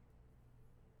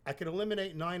 I could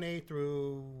eliminate 9A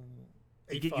through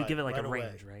 8.5. You give it like right a away.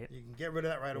 range, right? You can get rid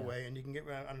of that right away, and you can get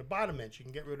rid on the bottom edge. You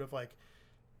can get rid of like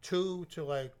 2 to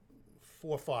like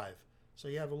 4 or 5. So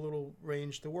you have a little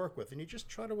range to work with, and you just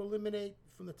try to eliminate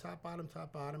from the top bottom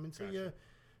until you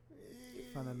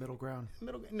Find that middle ground.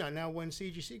 Now when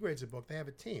CGC grades a book, they have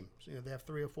a team. So they have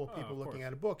 3 or 4 people of looking course.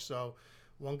 at a book. So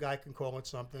one guy can call it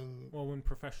something. Well, when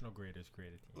professional graders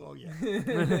grade a team. Oh yeah.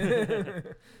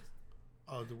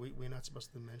 Oh, we're not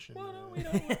supposed to mention. Well, no, we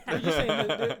don't. I'm just saying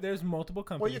that there's multiple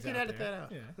Well, companies. you can out edit there.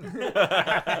 that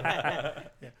out. Yeah.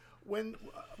 Yeah. When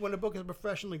a book is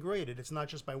professionally graded, it's not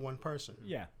just by one person.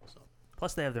 Yeah. So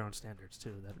Plus, they have their own standards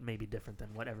too that may be different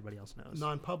than what everybody else knows.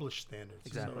 non-published standards.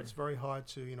 Exactly. So it's very hard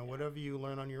to whatever you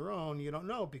learn on your own, you don't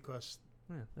know because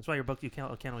Yeah, that's why your book you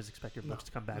can't always expect your books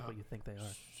to come back no. what you think they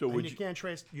are. So and you can't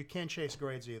chase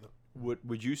grades either.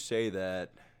 would you say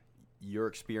that your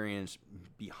experience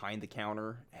behind the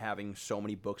counter, having so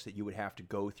many books that you would have to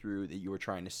go through, that you were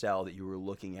trying to sell, that you were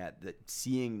looking at, that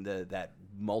seeing that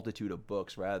multitude of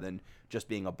books rather than just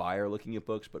being a buyer looking at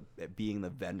books, but being the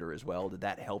vendor as well, did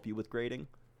that help you with grading?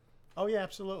 Oh yeah,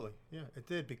 absolutely. Yeah, it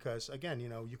did, because again,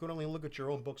 you can only look at your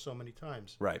own book so many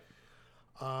times. Right.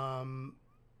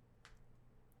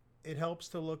 It helps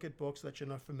to look at books that you're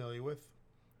not familiar with.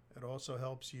 It also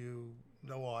helps you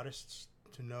know artists,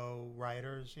 to know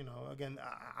writers. Again,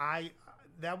 I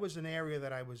that was an area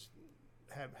that I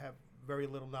have very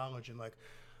little knowledge in. Like,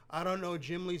 I don't know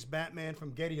Jim Lee's Batman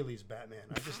from Geddy Lee's Batman.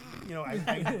 I just,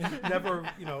 I never,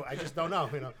 I just don't know.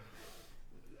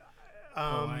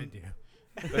 I do.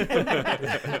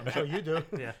 I'm sure you do.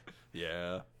 Yeah.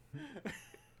 Yeah.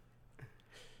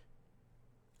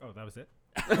 Oh, that was it?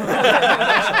 Wow,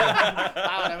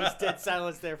 that was dead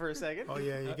silence there for a second. Oh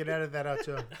yeah, you can edit that out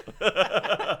too.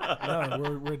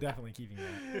 No, we're definitely keeping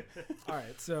that. All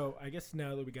right, so I guess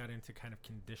now that we got into kind of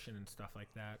condition and stuff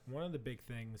like that, one of the big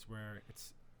things where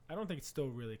I don't think it's still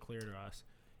really clear to us,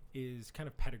 is kind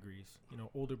of pedigrees.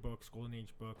 Older books, golden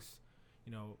age books.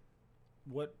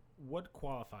 What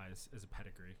qualifies as a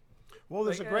pedigree? Well,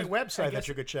 there's Like, a great I website guess- that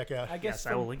you could check out. I guess Yes,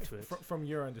 I will link to it. From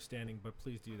your understanding, but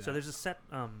please do that. So there's a set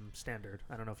standard.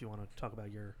 I don't know if you want to talk about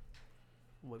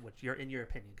what your in your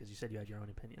opinion, because you said you had your own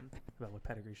opinion about what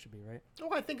pedigree should be, right? Oh,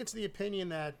 I think it's the opinion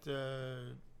that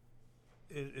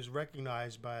is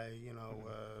recognized by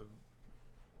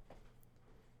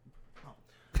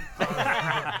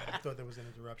I thought there was an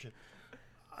interruption.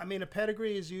 I mean, a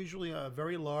pedigree is usually a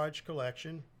very large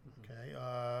collection, okay,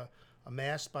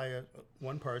 amassed by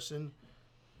one person,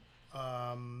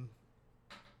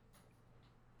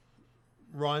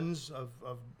 runs of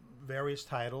various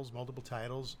titles, multiple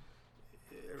titles,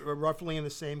 roughly in the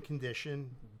same condition,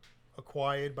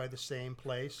 acquired by the same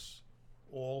place,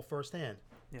 all firsthand.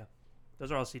 Yeah,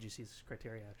 those are all CGC's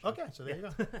criteria, actually. Okay, so there you go.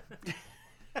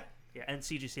 Yeah, and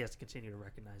CGC has to continue to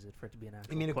recognize it for it to be an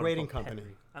actual. You mean a quote-unquote grading company?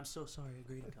 pedigree. I'm so sorry, a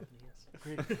grading company. Yes, a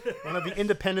grading. One of the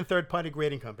independent third-party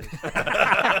grading companies. Very good.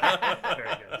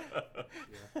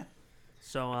 Yeah.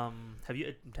 So, have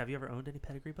you ever owned any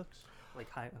pedigree books, like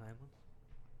high ones?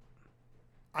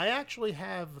 I actually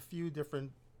have a few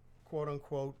different,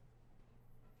 quote-unquote,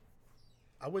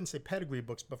 I wouldn't say pedigree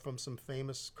books, but from some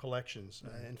famous collections.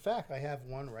 In fact, I have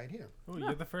one right here. Oh,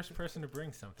 you're the first person to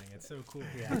bring something. It's so cool.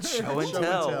 Yeah. Show and Show and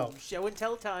tell. tell. Show and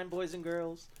tell time, boys and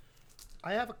girls.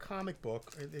 I have a comic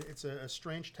book. It's a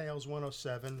Strange Tales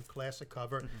 107 classic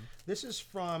cover. This is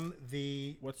from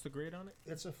the. What's the grade on it?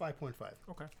 It's a 5.5.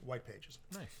 Okay. White pages.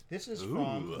 Nice. This is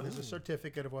from. There's a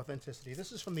certificate of authenticity.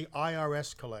 This is from the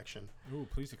IRS collection. Ooh,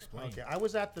 please explain. Okay, I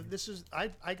was at the. This is. I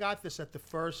got this at the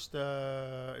first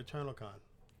Eternal Con.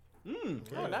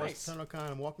 Oh, nice. Eternal Con.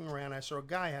 I'm walking around. I saw a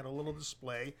guy had a little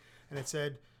display, and it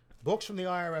said, "Books from the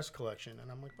IRS collection."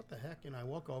 And I'm like, "What the heck?" And I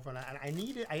walk over, and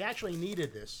I actually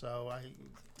needed this, so I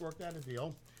worked out a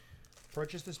deal,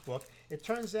 purchased this book. It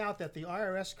turns out that the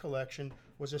IRS collection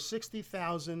was a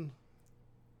 60,000.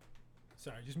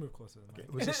 Sorry, just move closer to the mic.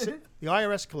 It was the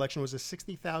IRS collection was a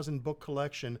 60,000 book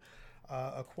collection.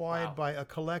 Acquired by a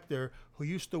collector who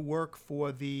used to work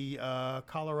for the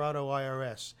Colorado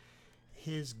IRS.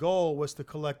 His goal was to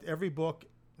collect every book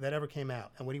that ever came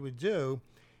out, and what he would do,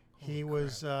 he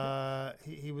was a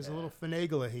little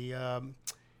finagler. He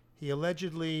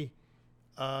allegedly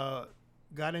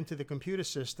got into the computer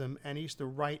system and he used to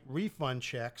write refund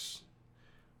checks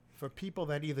for people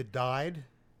that either died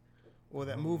or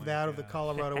that moved out of the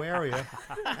Colorado area,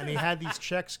 and he had these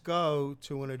checks go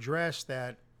to an address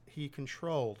that he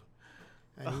controlled,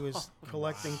 and he was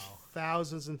collecting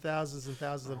thousands and thousands and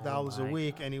thousands of dollars a my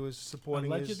week, and he was supporting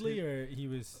Allegedly, or he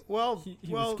was. well, He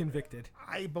was convicted.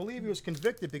 I believe he was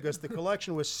convicted because the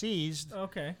collection was seized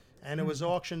Okay. and it was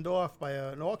auctioned off by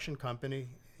an auction company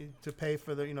to pay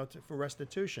for the for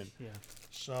restitution. Yeah.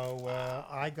 So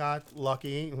I got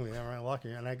lucky,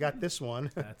 and I got this one.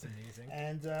 That's amazing.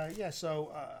 And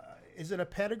so is it a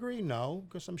pedigree? No,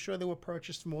 because I'm sure they were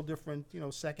purchased from all different,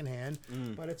 secondhand.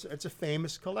 But it's a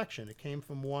famous collection. It came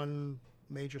from one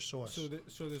major source.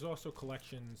 So there's also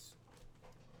collections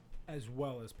as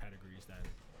well as pedigrees then.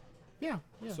 Yeah.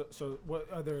 So what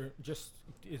other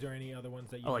is there any other ones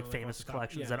that you Oh, know, like off famous the top?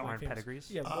 collections Yeah, that like aren't famous- pedigrees?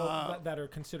 Yeah, well, that are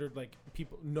considered like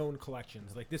known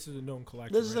collections. Like this is a known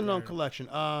collection. This is a right known there. collection.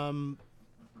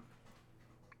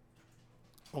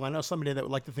 Well, I know somebody that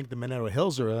would like to think the Minero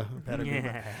Hills are a pedigree.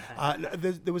 Yeah.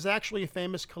 There was actually a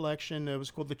famous collection. It was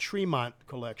called the Tremont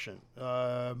Collection.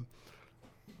 There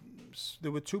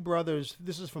were two brothers.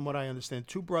 This is from what I understand.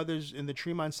 Two brothers in the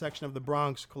Tremont section of the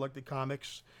Bronx collected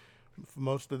comics for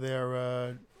most of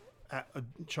their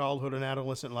childhood and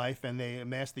adolescent life, and they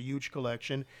amassed a huge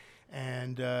collection.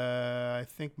 And I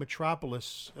think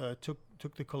Metropolis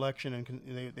took the collection,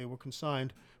 and they were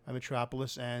consigned by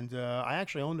Metropolis. And I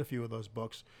actually owned a few of those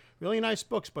books. Really nice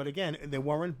books, but again, they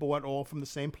weren't bought all from the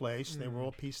same place. They were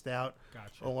all pieced out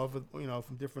Gotcha. all over,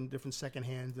 from different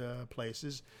secondhand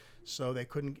places. So they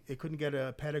couldn't get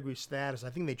a pedigree status. I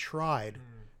think they tried,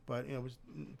 but it was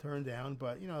turned down.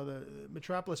 But the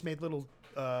Metropolis made little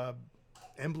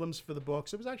emblems for the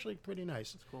books. It was actually pretty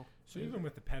nice. That's cool. So even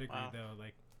with the pedigree, though,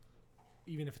 like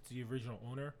even if it's the original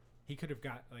owner, he could have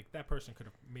got that person could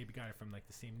have maybe got it from like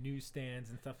the same newsstands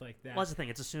and stuff like that. Well, that's the thing.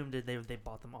 It's assumed that they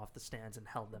bought them off the stands and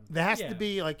held them. There has Yeah. to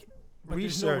be like But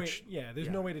research. There's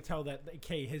no way to tell that.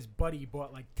 Okay, his buddy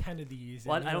bought like 10 of these.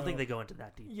 Well, and, I don't think they go into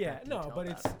that deep. Yeah, that no, detail but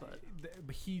about it's it, but-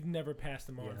 but he never passed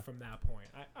them on Yeah. from that point.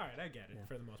 All right, I get it Yeah.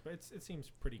 for the most part. It seems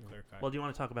pretty clear cut. Well, do you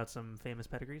want to talk about some famous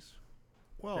pedigrees?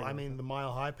 Well, Very I well. mean, the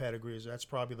Mile High pedigrees, that's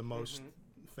probably the most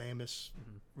famous,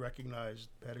 Mhm. recognized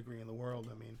pedigree in the world.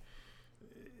 I mean,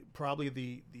 probably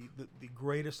the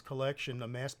greatest collection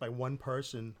amassed by one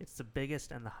person. It's the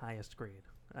biggest and the highest grade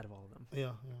out of all of them.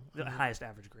 Yeah. The I mean, highest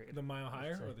average grade. the Mile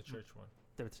Higher say. or the church one?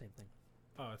 They're the same thing.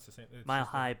 Oh, it's the same. It's Mile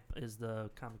just the- High is the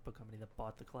comic book company that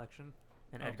bought the collection,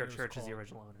 and Oh, Edgar but it was Church is the called-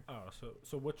 original owner. Oh,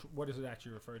 so what is it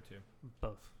actually referred to?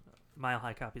 Both. Mile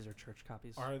High copies are church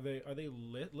copies. Are they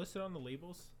listed on the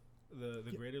labels? The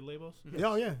graded labels? Mhm.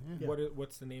 Yeah, yeah. Yeah.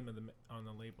 What's the name of on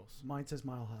the labels? Mine says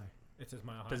Mile High. It says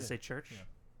Mile High. Does it say church? Yeah.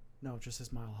 No, it just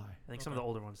says Mile High. I think some of Okay. the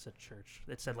older ones said church.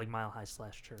 It said like Mile High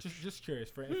 / church. Just curious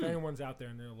if anyone's out there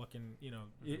and they're looking,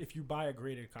 if you buy a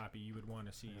graded copy, you would want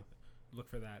to see, look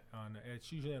for that on.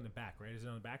 It's usually on the back, right? Is it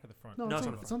on the back or the front? No, No, it's, it's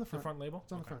on, on the it's on the The front. front label.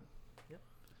 It's on the Okay. front. Yep.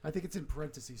 I think it's in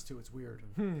parentheses too. It's weird.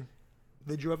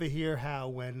 Did you ever hear how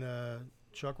when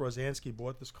Chuck Rosansky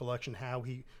bought this collection,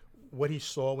 what he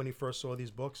saw when he first saw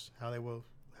these books, how they were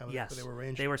Yes, they were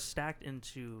arranged? they were stacked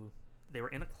into. They were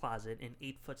in a closet in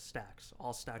 8-foot stacks,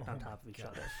 all stacked on top of each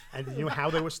other. And you know how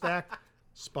they were stacked?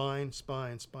 Spine,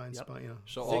 spine. Yep.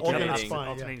 So All alternating, Alternating spine, yeah.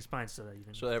 alternating spines, so that you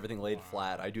can. so everything laid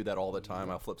flat. I do that all the time.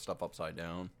 I'll flip stuff upside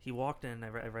down. He walked in. I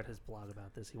read his blog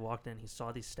about this. He walked in. He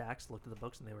saw these stacks, looked at the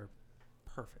books, and they were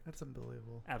perfect. That's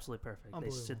unbelievable. Absolutely perfect.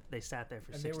 Unbelievable. They sat there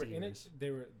for And 60 they were in years.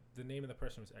 it. The name of the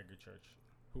person was Edgar Church,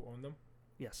 who owned them.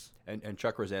 Yes. And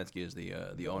Chuck Rosansky is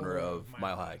the owner of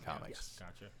Mile High Comics. Yes.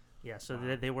 Gotcha. Yeah. So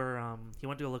Wow. they were. He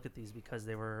went to go look at these because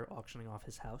they were auctioning off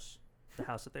his house, the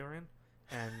house that they were in,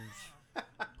 and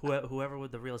whoever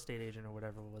with the real estate agent or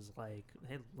whatever was like,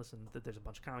 "Hey, listen, there's a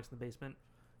bunch of comics in the basement.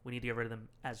 We need to get rid of them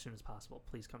as soon as possible.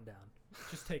 Please come down."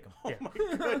 Just take them.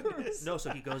 Yeah. No, so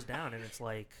he goes down and it's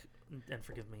like, and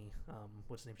forgive me,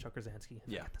 what's his name, Chuck Rosansky? I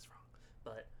Yeah. got this wrong,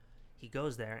 but he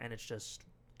goes there and it's just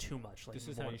too much. Like This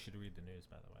is more- how you should read the news,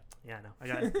 by the way. Yeah, I know. I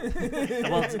got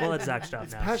it. Well, it's Zach's job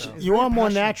It's now. passion- So. it's You very are more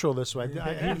passionate. natural this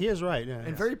way. He is right. Yeah.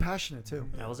 And very passionate too.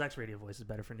 Yeah, well, Zach's radio voice is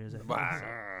better for news. Anyway,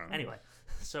 so. Anyway,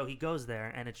 so he goes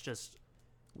there and it's just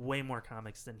way more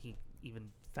comics than he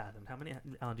even fathomed. How many?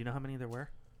 Alan, do you know how many there were?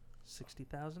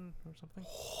 60,000 or something?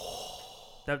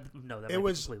 That might be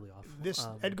was completely off. This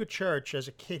Edgar Church, as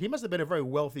a kid, he must have been a very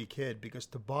wealthy kid because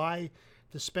to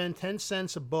spend 10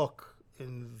 cents a book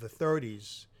in the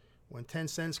 30s, when 10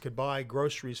 cents could buy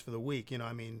groceries for the week,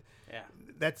 I mean, Yeah.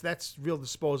 that's real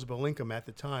disposable income at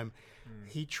the time.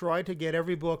 He tried to get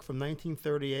every book from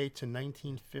 1938 to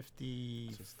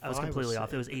 1955. I was completely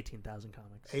off. It was 18,000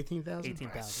 comics. 18,000?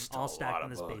 18,000. All stacked in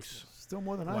this basement. Still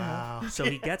more than I have. Wow. So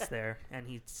he gets there and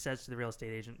he says to the real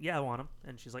estate agent, "Yeah, I want them."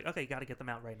 And she's like, "Okay, you got to get them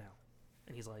out right now."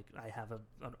 And he's like, "I have an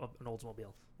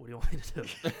Oldsmobile. What do you want me to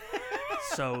do?"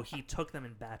 So he took them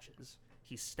in batches.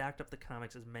 He stacked up the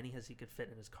comics, as many as he could fit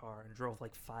in his car, and drove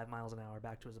like 5 miles an hour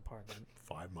back to his apartment.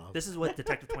 5 miles. This is what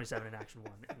Detective 27 in action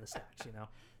won in the stacks,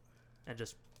 and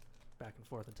just back and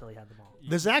forth until he had them all.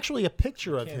 There's actually a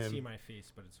picture You of can't him. see my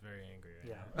face, but it's very angry right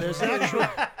Yeah.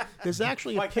 now. There's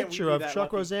actually Why a can't we picture be of that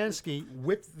Chuck lucky? Rosansky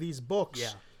with these books,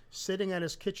 Yeah. sitting at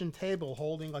his kitchen table,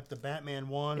 holding like the Batman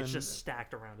one. It's and just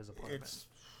stacked around his apartment. it's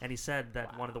And he said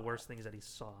that one of the worst things that he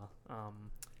saw,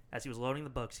 as he was loading the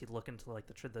books, he'd look into like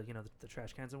the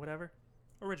trash cans or whatever,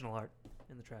 original art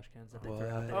in the trash cans that they threw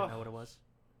out. They didn't know what it was.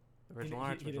 Original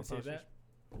art. he didn't original say posters. that?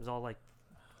 It was all like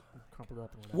crumpled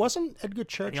up and whatever. wasn't Edgar And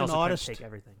Church he an also couldn't artist? take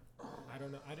everything. I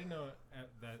don't know. I didn't know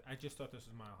that. I just thought this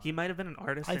was Mile High. He might have been an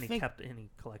artist, I and he think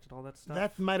collected all that stuff.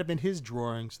 That might have been his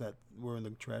drawings that were in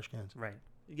the trash cans. Right.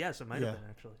 Yes, it might Yeah. have been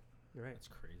actually. You're right. That's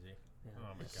crazy. Yeah.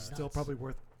 Oh my It's god. still probably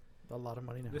worth a lot of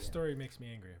money now. This story makes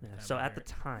me angry. every Yeah. time So I at hear the it.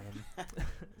 time,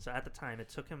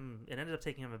 it ended up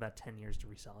taking him about 10 years to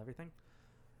resell everything,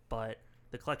 but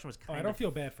The collection was Oh, kind I of don't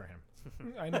feel bad for him.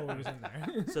 I know what was in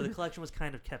there. so the collection was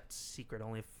kind of kept secret.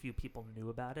 Only a few people knew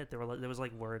about it. There was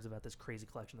like words about this crazy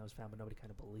collection that was found, but nobody kind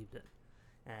of believed it.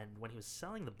 And when he was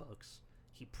selling the books,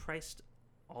 he priced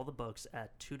all the books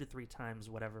at 2 to 3 times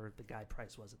whatever the guide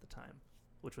price was at the time,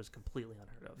 which was completely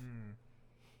unheard of.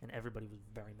 And everybody was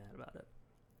very mad about it.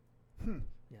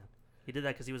 Yeah, he did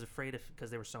that because he was afraid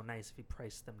because they were so nice, if he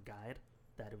priced them guide,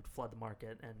 that it would flood the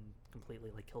market and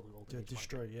completely like kill the golden age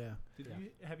Destroy, market.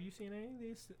 yeah. Have you seen any of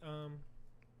these?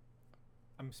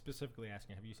 I'm specifically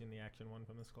asking, have you seen the action one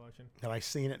from this collection? Have I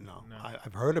seen it? No. No.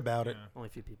 I've heard about it. Yeah. Only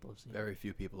a few people have seen it. Very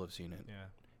few people have seen it.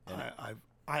 Yeah.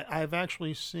 I've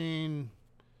actually seen.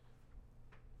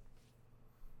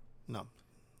 No,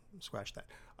 scratch that.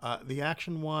 The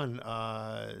action one.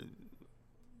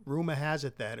 Rumor has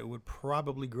it that it would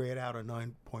probably grade out a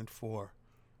 9.4.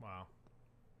 Wow.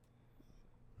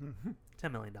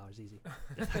 $10 million easy.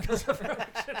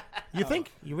 You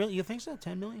think? You think so?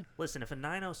 10 million? Listen, if a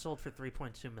 9.0 sold for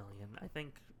 3.2 million, I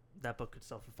think that book could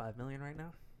sell for 5 million right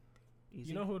now. Easy.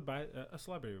 You know who would buy it? A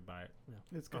celebrity would buy it.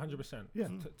 It's good. 100%. Yeah.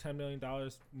 $10 million,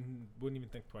 wouldn't even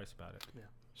think twice about it. Yeah.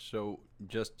 So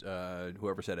just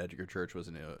whoever said Edgar Church was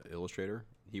an illustrator,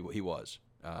 he was.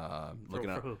 Looking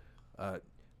for up who?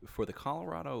 for the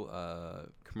Colorado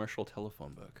commercial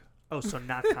telephone book. Oh, so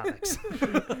not comics.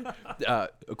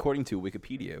 According to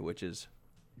Wikipedia, which is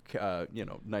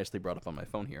nicely brought up on my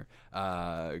phone here,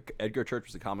 Edgar Church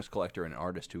was a comics collector and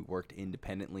artist who worked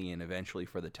independently and eventually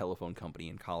for the telephone company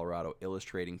in Colorado,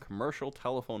 illustrating commercial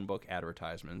telephone book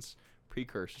advertisements,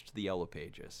 precursors to the Yellow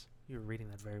Pages. You were reading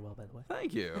that very well, by the way.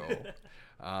 Thank you.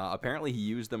 Apparently, he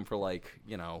used them for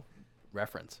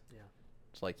reference. Yeah.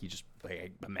 It's like he just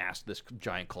amassed this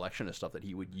giant collection of stuff that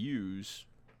he would use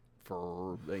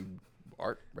for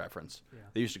art reference. Yeah.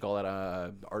 They used to call that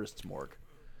artist's morgue.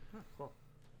 Huh, cool.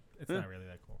 It's not really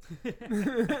that cool.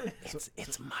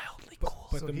 It's mildly cool.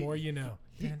 But So the he- more you know.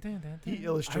 he I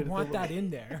illustrated the want little- that in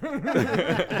there.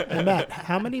 And Matt,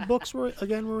 how many books were in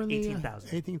the 18,000.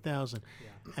 18,000.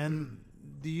 Yeah. And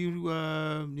do you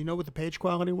know what the page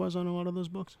quality was on a lot of those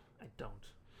books? I don't.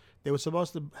 They were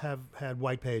supposed to have had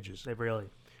white pages. They really.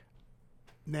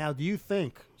 Now, do you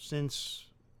think since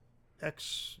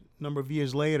X number of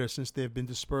years later, since they've been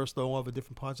dispersed all over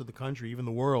different parts of the country, even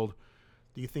the world,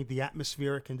 do you think the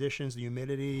atmospheric conditions, the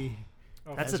humidity,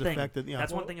 That's has the thing. affected? Yeah.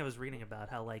 That's Well- one thing I was reading about,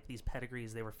 how like these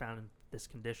pedigrees, they were found in this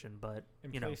condition, but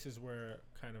in you know, places where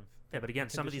kind of. yeah. But again,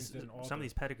 some of conditions these didn't some of alter.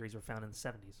 these pedigrees were found in the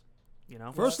 70s. You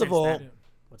know. First of Since all- then,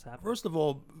 what's happening? First of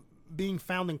all, being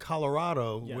found in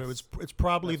Colorado, where Yes. it's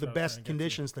probably That's the what I was best trying to get to.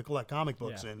 conditions to collect comic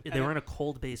books Yeah. in. Yeah, they were in a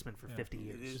cold basement for Yeah. 50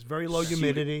 years. It's very low Cedar-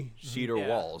 humidity. Cedar Yeah.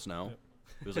 walls, no?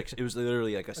 Yep. It was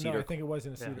literally like a No, cedar. I think it was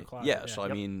in a Yeah. cedar closet. yeah, so I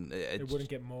Yep. mean, it it's wouldn't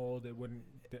get mold. It wouldn't.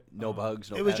 no bugs,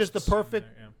 no It was just the pests.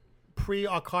 perfect Yeah.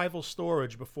 pre-archival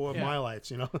storage before Yeah. Mylights,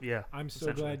 you know. Yeah. I'm so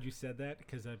essentially. glad you said that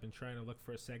because I've been trying to look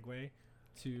for a segue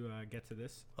to get to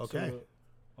this. Okay. So,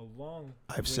 along.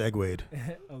 I've with, segued.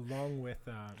 along with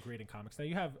grading comics. Now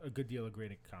you have a good deal of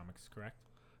grading comics, correct?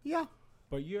 Yeah,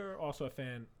 But you're also a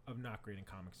fan of not grading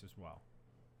comics as well,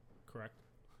 correct?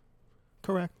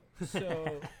 correct.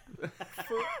 So,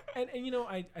 and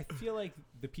I feel like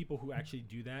the people who actually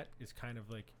do that is kind of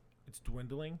like it's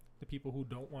dwindling. The people who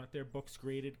don't want their books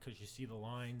graded because you see the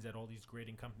lines at all these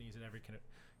grading companies at every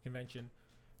convention.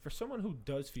 For someone who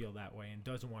does feel that way and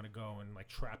doesn't want to go and like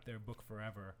trap their book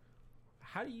forever,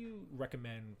 how do you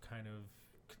recommend kind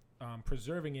of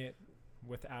preserving it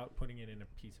without putting it in a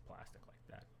piece of plastic like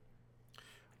that?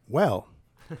 Well,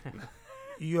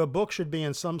 your book should be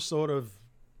in some sort of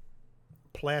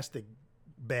plastic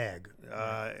bag.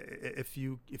 If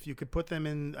you could put them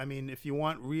in, I mean, if you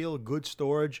want real good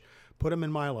storage, put them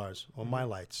in Mylars or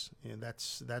Mylights. And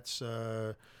that's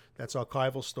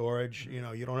archival storage. You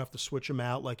know, you don't have to switch them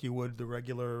out like you would the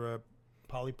regular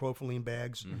polypropylene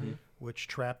bags, which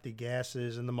trap the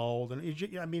gases and the mold. And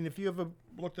I mean, if you ever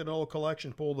looked at an old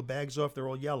collection, pull the bags off, they're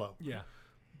all yellow. Yeah.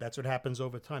 That's what happens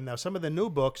over time. Now, some of the new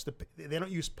books, they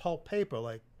don't use pulp paper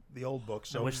like the old books.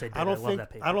 So I wish they did. I I don't love think that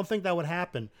paper. I don't think that would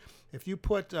happen. If you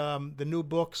put the new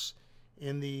books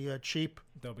in the cheap,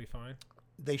 They'll be fine.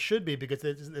 they should be because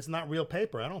it's not real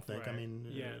paper. I don't think. I Right. mean,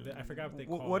 Yeah, I forgot what they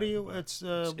wh- call what do it, you? but- It's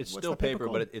It's what's still the paper paper,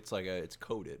 called? but it's like it's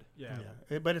coated. Yeah.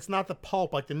 Yeah, but it's not the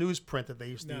pulp like the newsprint that they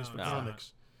used to No, use for it's not.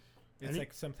 comics. It's And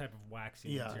like some type of waxy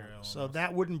Yeah, material. so almost.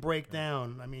 that wouldn't break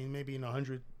down. I mean, maybe in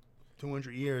 100,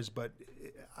 200 years, but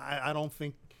I don't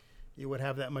think you would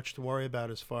have that much to worry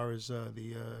about as far as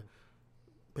the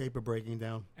paper breaking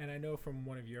down. And I know from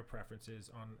one of your preferences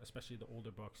on, especially the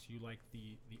older books, you like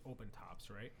the open tops,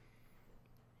 right?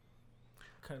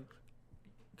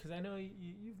 because I know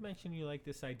you've mentioned you like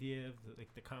this idea of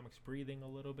the comics breathing a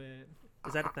little bit.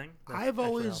 Is that a thing? That I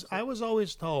actually was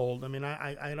always told. I mean,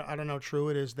 I don't know how true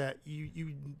it is that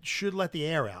you should let the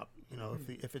air out. You know,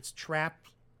 if it's trapped.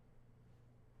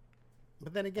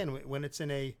 But then again, when it's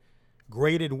in a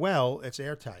graded well, it's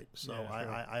airtight. So Yeah,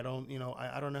 sure. I don't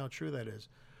I don't know how true that is.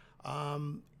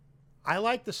 I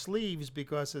like the sleeves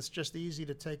because it's just easy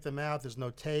to take them out. There's no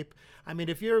tape. I mean,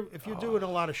 if you're doing a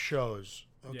lot of shows,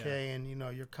 okay, and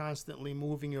you're constantly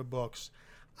moving your books,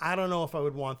 I don't know if I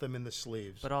would want them in the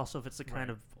sleeves. But also, if it's the kind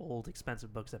of old,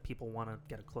 expensive books that people want to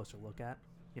get a closer look at,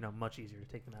 much easier to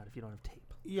take them out if you don't have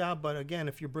tape. Yeah, but again,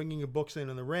 if you're bringing your books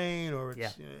in the rain, or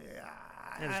it's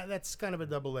that's kind of a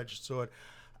double-edged sword.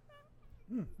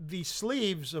 The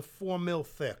sleeves are 4 mil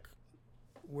thick,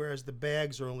 whereas the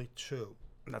bags are only 2.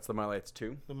 That's the Mylights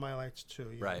too. The Mylights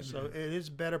 2, yeah. Right. So it is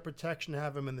better protection to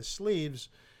have them in the sleeves.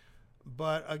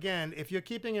 But again, if you're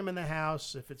keeping them in the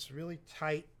house, if it's really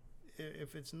tight,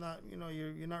 if it's not,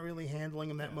 you're not really handling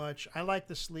them that much. I like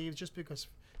the sleeves just because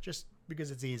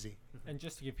it's easy. And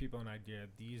just to give people an idea,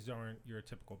 these aren't your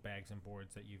typical bags and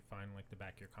boards that you find like the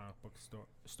back of your comic book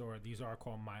store. These are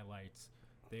called Mylights.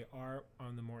 They are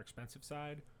on the more expensive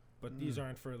side, but these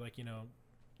aren't for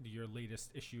your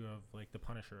latest issue of like the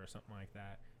Punisher or something like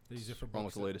that. These are for What's wrong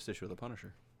with books the latest issue of the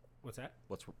Punisher? What's that?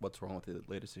 What's wrong with the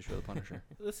latest issue of the Punisher?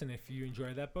 Listen, if you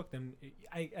enjoy that book, then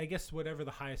I guess whatever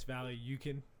the highest value you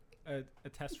can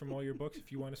attest from all your books, if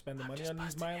you want to spend the money on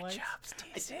these Mylights.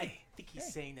 I think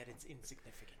he's saying that it's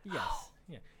insignificant. Yes.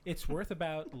 Yeah. It's worth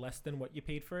about less than what you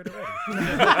paid for it already.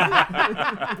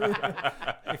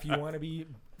 If you want to be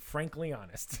frankly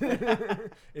honest.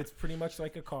 It's pretty much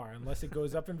like a car. Unless it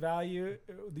goes up in value,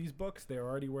 these books, they're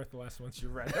already worth less once you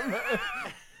read them.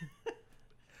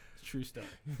 True story.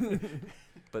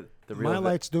 But the real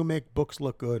Mylights do make books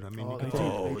look good. I mean, Oh, you they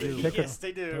can do. take, Yes,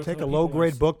 they do. Those take a little low people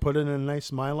grade are book, put it in a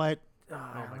nice Mylite. Oh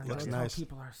my my God. Looks God. nice.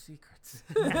 People are secrets.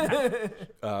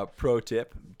 pro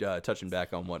tip, touching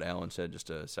back on what Alan said just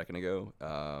a second ago,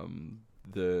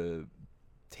 the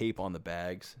tape on the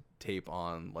bags, tape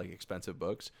on like expensive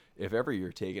books. If ever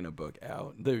you're taking a book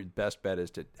out, the best bet is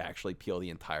to actually peel the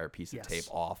entire piece of Yes. tape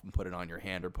off and put it on your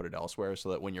hand or put it elsewhere so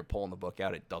that when you're pulling the book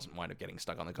out, it doesn't wind up getting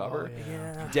stuck on the cover.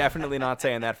 Yeah. Definitely not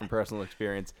saying that from personal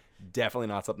experience. Definitely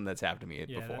not something that's happened to me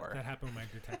Yeah, before. that happened with my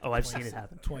detective. Oh, I've seen it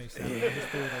happen. 27. I just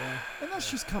threw it away. And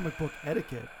that's just comic book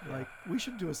etiquette. Like, we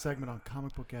should do a segment on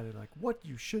comic book etiquette, like what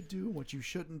you should do, what you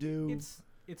shouldn't do.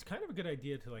 It's kind of a good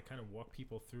idea to like kind of walk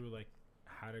people through like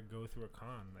how to go through a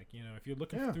con. Like, if you're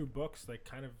looking Yeah. through books, like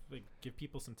kind of like give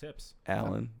people some tips.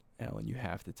 Alan, you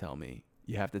have to tell me.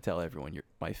 You have to tell everyone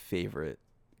my favorite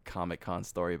Comic Con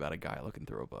story about a guy looking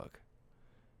through a book.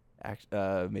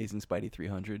 Amazing Spidey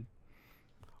 300.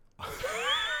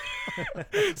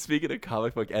 Speaking of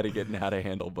comic book etiquette and how to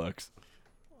handle books.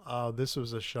 This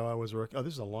was a show I was working. Oh,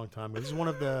 this is a long time ago. This is one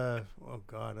of the. Oh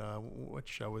God, what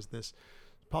show was this?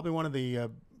 Probably one of the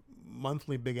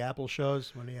monthly Big Apple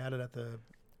shows when he had it at the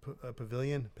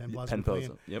Pavilion, Penn Plaza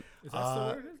Pavilion. Yep. Is that still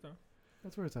where it is though?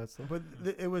 That's where it's at still. But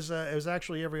it was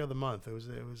actually every other month. It was.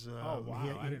 Oh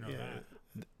wow, I didn't know that.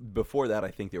 Before that, I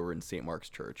think they were in St. Mark's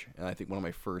Church, and I think one of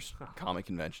my first comic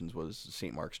conventions was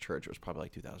St. Mark's Church. It was probably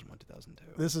like 2001, 2002.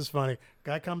 This is funny.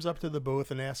 Guy comes up to the booth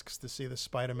and asks to see the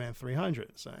Spider-Man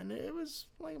 300. So, and it was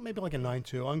like maybe like a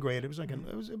 9.2, ungraded. It was like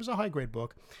it was a high grade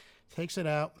book. Takes it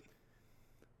out,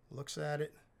 looks at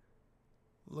it,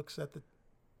 looks at the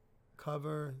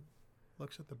cover,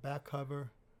 looks at the back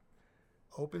cover,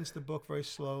 opens the book very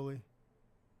slowly,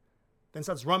 then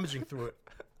starts rummaging through it.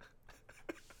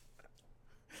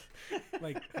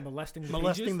 Like molesting the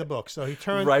Molesting pages? the book. So he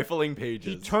turned Rifling he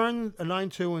pages. turned a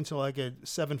 9.2 into like a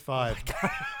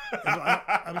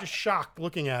 7.5. I'm just shocked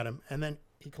looking at him. And then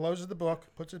he closes the book,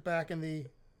 puts it back in the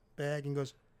bag, and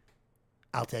goes,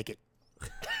 "I'll take it."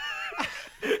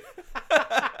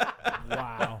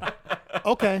 Wow.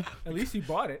 Okay. At least he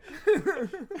bought it.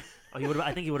 Oh, he would.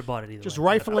 I think he would have bought it either. Just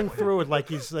way. rifling through it like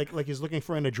he's looking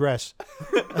for an address.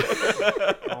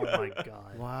 Oh my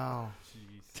god. Wow.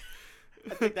 Jeez.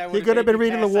 I think that He would've could have made been me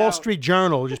reading the pass Wall out. Street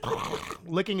Journal, just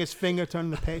licking his finger,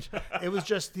 turning the page. It was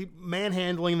just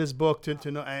manhandling this book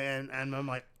to know, and I'm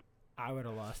like, I would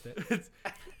have lost it.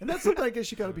 And that's something I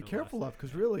guess you got to be careful of,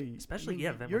 because really, Especially, I mean,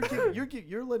 yeah, them you're, when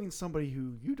you're letting somebody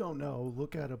who you don't know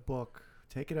look at a book,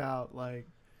 take it out, like,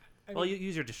 I Well, mean, you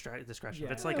use your discretion. If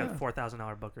Yeah. it's like Yeah. a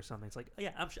 $4,000 book or something, it's like,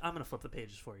 yeah, I'm gonna flip the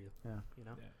pages for you. yeah. You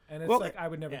know. yeah. And it's Well, like I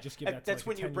would never Yeah. just give that to That's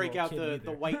like, when a you break 10-year-old out kid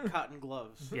the either. white cotton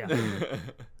gloves. Yeah.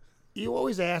 you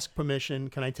always ask permission.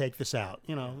 Can I take this out?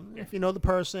 If you know the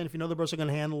person, if you know the person can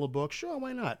handle the book, sure,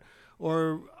 why not?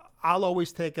 Or I'll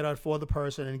always take it out for the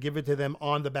person and give it to them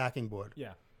on the backing board.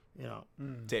 Yeah. You know,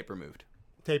 Tape removed.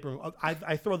 tape.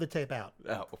 I throw the tape out.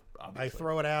 Oh, I obviously.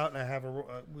 throw it out, and I have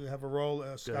we have a roll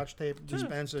Scotch tape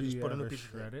dispenser. Do Just you put it in a ever piece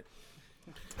shred it?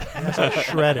 Yes, I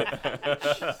shred it.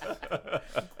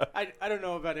 I don't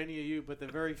know about any of you, but the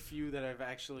very few that I've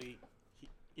actually,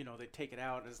 they take it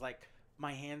out is like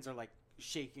my hands are like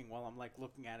shaking while I'm like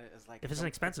looking at it. It's like If it's an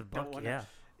expensive book, yeah.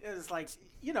 It's like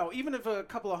even if a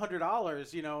couple of $100,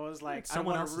 it's like It's I don't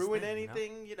someone want to else's ruin thing,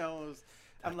 anything.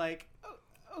 I'm like,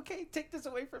 oh, okay, take this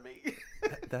away from me.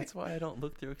 That's why I don't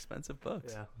look through expensive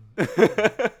books. Yeah.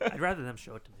 I'd rather them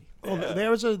show it to me. Well,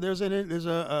 there's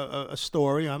a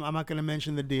story. I'm not going to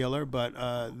mention the dealer, but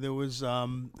there was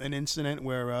an incident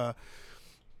where a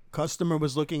customer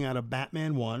was looking at a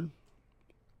Batman 1,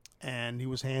 and he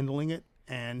was handling it,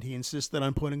 and he insisted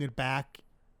on putting it back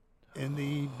in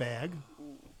the bag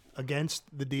against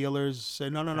the dealer's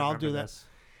said, no, I'll do that. This.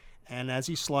 And as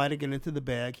he slided it into the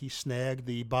bag, he snagged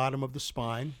the bottom of the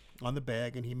spine on the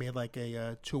bag, and he made like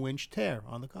a 2-inch tear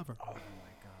on the cover. Oh my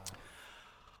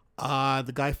god.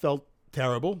 The guy felt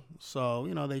terrible, so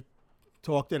they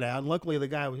talked it out. And luckily, the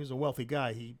guy was a wealthy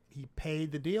guy. He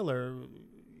paid the dealer.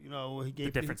 He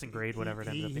gave The difference in grade, whatever it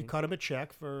ended up He being. cut him a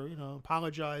check for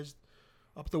apologized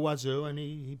up the wazoo, and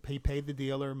he paid the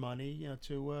dealer money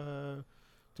to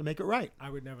make it right. I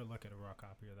would never look at a raw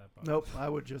copy of that book. Nope, I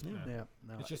would just no.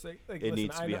 It's just like It listen,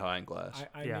 needs to I be know- high in glass.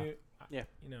 I Yeah. knew, Yeah.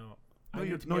 Know I your-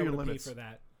 knew to know be your able to limits. pay for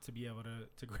that to be able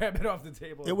to grab it off the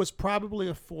table. It was probably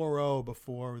a 4.0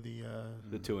 before the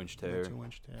The 2-inch the tear.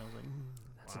 2-inch tear. I was like,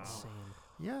 That's insane.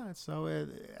 yeah. So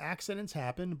accidents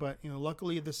happen, but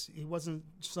luckily he wasn't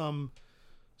some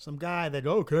guy that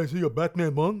can I see your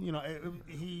Batman one?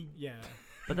 He yeah.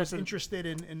 But was that's interested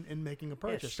in making a yeah,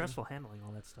 purchase. it's stressful handling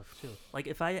all that stuff too. Like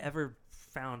if I ever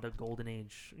found a golden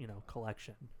age,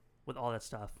 collection with all that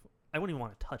stuff, I wouldn't even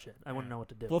want to touch it. I wouldn't know what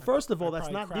to do. Well, first of all, I'd that's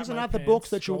probably not. crap These are my not the pants, books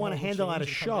that you go want to home, handle at a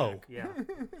change, and come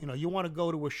show. back. yeah. You want to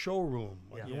go to a showroom.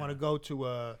 Like Yeah. you want to go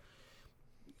to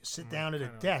sit down at a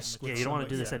kinda desk. like Yeah, with you don't want to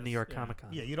somebody- do this at New York Yeah. Comic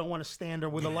Con. Yeah, you don't want to stand there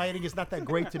where the lighting is not that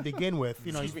great to begin with.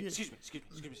 Excuse me, you- excuse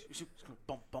me.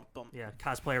 Bump, bump, bump. Yeah,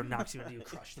 cosplayer knocks you into you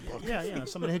crush the book. Yeah,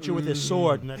 somebody hit you with his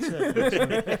sword, and that's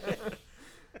it.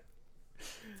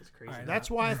 It's crazy. All right, That's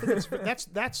why I think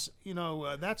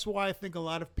that's why I think a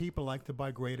lot of people like to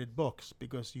buy graded books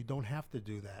because you don't have to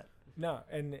do that. No,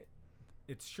 and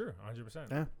it's true, 100%.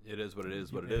 Yeah, It is what it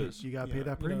is. What it you- is. You got to Yeah. pay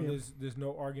that You know, premium. there's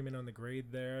no argument on the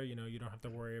grade there. You don't have to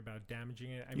worry about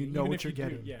damaging it. I You mean, know even what if you're you do-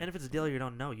 getting. yeah. And if it's a deal you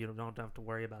don't know, you don't have to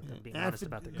worry about them being And honest if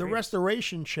about the the grades.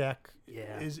 restoration check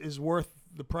Yeah. is worth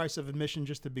the price of admission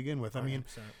just to begin with. I mean,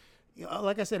 100%.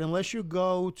 like I said, unless you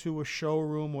go to a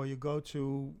showroom or you go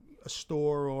to a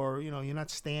store or you're not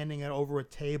standing over a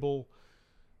table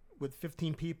with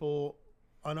 15 people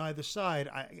on either side,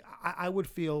 I would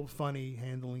feel funny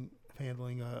handling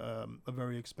a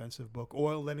very expensive book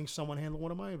or letting someone handle one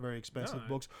of my very expensive No,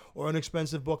 books or an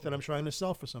expensive book that I'm trying to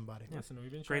sell for somebody. Listen, we've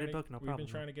been Graded trying book, no we've problem.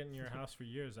 been trying to get in your house for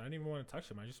years. I don't even want to touch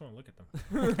them. I just want to look at them.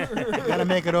 You gotta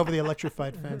make it over the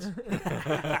electrified fence.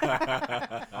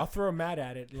 I'll throw Matt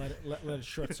at it. Let it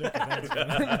short circuit. That's good.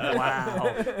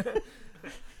 Wow.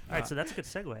 All right, so that's a good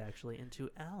segue actually into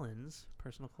Alan's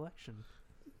personal collection.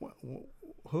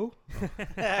 Who?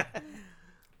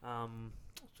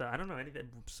 So I don't know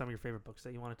some of your favorite books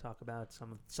that you want to talk about.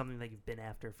 Something that you've been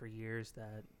after for years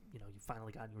that you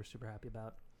finally got and you were super happy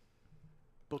about.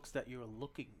 Books that you're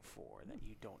looking for that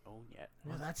you don't own yet.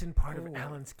 Well, that's in part of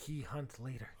Alan's key hunt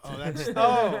later. Oh, that's.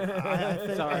 Oh,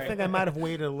 I sorry. think I might have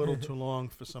waited a little too long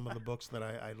for some of the books that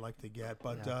I'd like to get,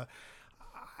 but Yeah.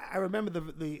 I remember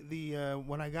the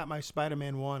when I got my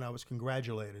Spider-Man 1, I was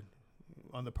congratulated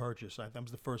on the purchase. That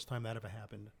was the first time that ever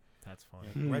happened. That's funny.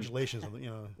 Yeah, congratulations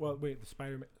on Well, wait, the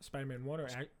Spider-Man 1 or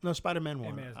no Spider-Man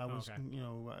 1. Amazing. I was Okay.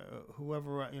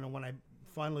 whoever when I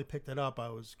finally picked it up, I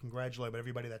was congratulated by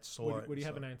everybody that saw what, it. what do you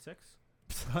have, so- a 9.6?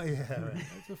 Oh yeah, right.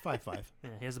 It's a 5.5. Yeah,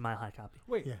 here's a mile high copy.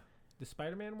 Wait, Yeah. the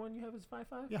Spider-Man one you have is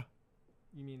 5.5? Yeah.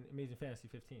 You mean Amazing Fantasy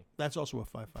 15? That's also a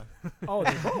 5.5. Oh,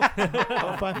 they both.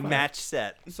 5.5. Match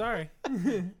set. Sorry.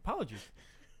 Apologies.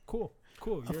 Cool. A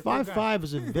You're a good 5.5 guy.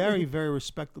 is a very, very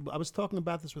respectable. I was talking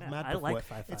about this with Yeah, Matt I before. like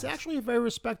 5.5s. It's actually a very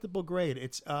respectable grade.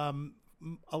 It's a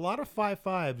lot of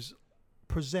 5.5s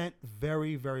present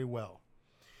very, very well,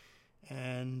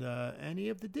 and any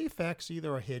of the defects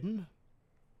either are hidden,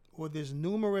 or there's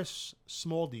numerous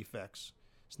small defects.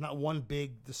 It's not one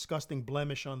big disgusting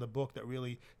blemish on the book that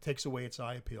really takes away its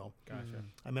eye appeal. Gotcha.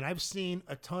 I mean, I've seen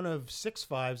a ton of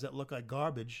 6.5s that look like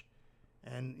garbage,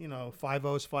 and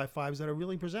 5.0s, 5.5s that are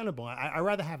really presentable. I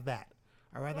rather have that.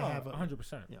 I rather have a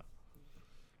 100%. Yeah.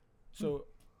 So,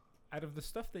 out of the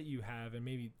stuff that you have, and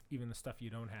maybe even the stuff you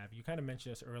don't have, you kind of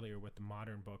mentioned this earlier with the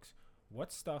modern books.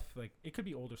 What stuff, like, it could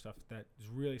be older stuff that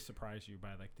really surprised you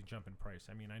by, like, the jump in price?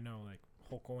 I mean, I know, like,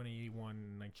 Hulk 181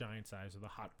 and, like, Giant Size are the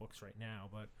hot books right now,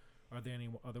 but are there any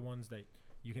other ones that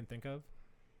you can think of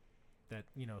that,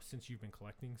 you know, since you've been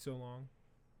collecting so long?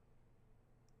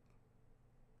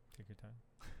 Take your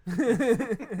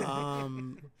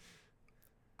time.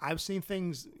 I've seen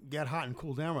things get hot and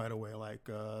cool down right away, like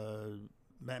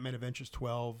Batman Adventures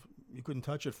 12. You couldn't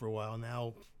touch it for a while.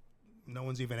 Now, no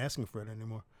one's even asking for it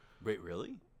anymore. Wait,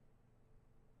 really?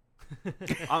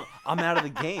 I'm out of the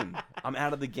game. I'm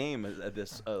out of the game at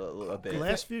this a bit. The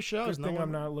last few shows, Good thing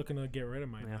I'm not looking to get rid of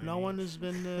mine. no one has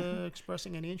been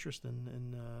expressing any interest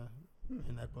in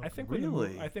that book. I think Really?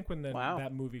 when Wow.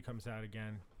 that movie comes out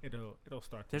again, it'll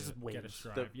start to There's get a waves.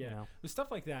 stride. You Yeah, know. with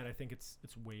stuff like that, I think it's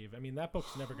wave. I mean, that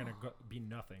book's never gonna be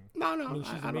nothing. no, I mean,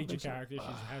 she's I a don't major think so. character.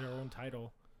 She's had her own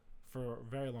title for a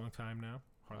very long time now.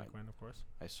 Harley Right. Quinn, of course.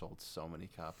 I sold so many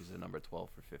copies of number 12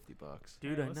 for $50.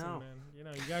 Dude, Hey, I listen, know. man. You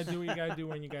know, you gotta do what you gotta do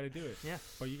when you gotta do it. Yeah.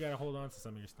 But you gotta hold on to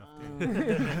some of your stuff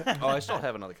too. Oh, I still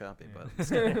have another copy, Yeah. but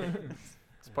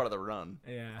it's part of the run.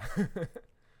 Yeah.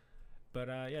 But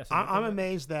yeah. So I'm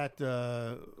amazed that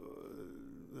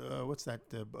what's that?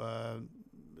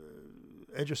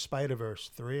 Edge of Spider-Verse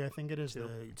 3, I think it is. Two.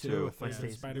 Two. I think Gwen it is.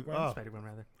 Stacy. Spider-Gwen? Oh, Spider-Gwen,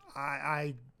 rather.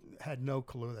 I had no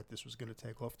clue that this was going to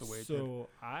take off the way it did. So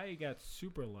I got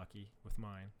super lucky with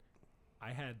mine.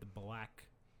 I had the black.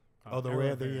 Oh, the Arrow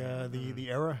rare, variant. the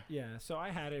era. Yeah, so I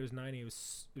had it. It was 90. It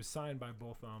was signed by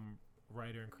both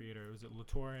writer and creator. Was it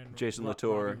Latour and Jason Robbie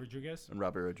Latour. Rodriguez? And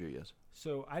Robert Rodriguez.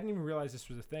 So I didn't even realize this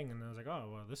was a thing, and I was like, oh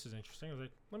well, this is interesting. I was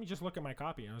like, let me just look at my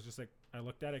copy. And I was just like, I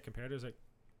looked at it, compared it. I was like,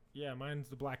 yeah, mine's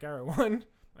the Black Arrow one.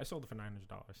 I sold it for $900.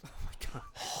 Oh my god.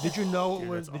 Did you know Dude, it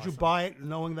was? that's Did you awesome. buy it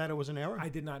knowing that it was an error? I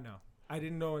did not know. I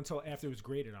didn't know until after it was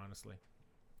graded. Honestly,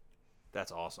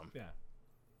 That's awesome. yeah.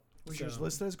 Was So- yours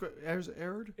listed as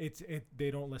aired?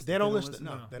 They don't list. They it. don't list it.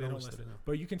 No, they they don't don't list it. No.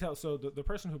 But you can tell. So the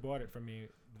person who bought it from me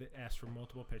asked for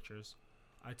multiple pictures.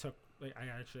 I took. Like, I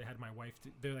actually had my wife.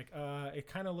 They're like, it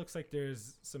kind of looks like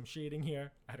there's some shading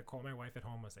here. I had to call my wife at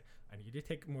home. I was like, I need you to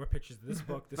take more pictures of this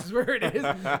book. This is where it is.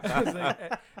 I was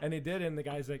like, and it did. And the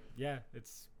guy's like, yeah,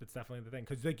 it's definitely the thing,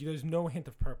 because like there's no hint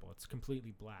of purple. It's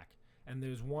completely black. And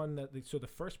there's one that so the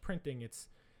first printing, it's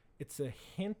a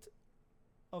hint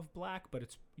of black,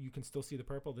 but you can still see the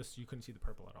purple. This you couldn't see the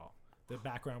purple at all. The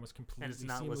background was completely And it's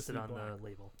not listed seamlessly on black. the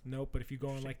label. Nope, but if you go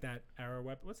on like that Arrow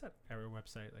what's that Arrow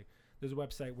website? Like, there's a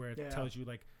website where it Yeah. tells you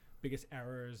like biggest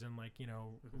errors and like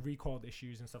recalled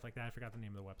issues and stuff like that. I forgot the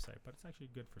name of the website, but it's actually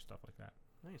good for stuff like that.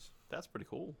 Nice. That's pretty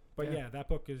cool. But Yeah. yeah, that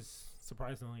book is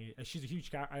surprisingly. She's a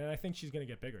huge character, and I think she's gonna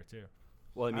get bigger too.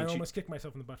 Well, I I mean, almost kicked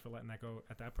myself in the butt for letting that go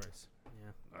at that price.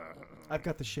 Yeah. I've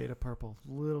got the shade of purple,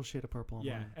 little shade of purple on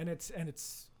Yeah, mine. and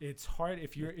it's hard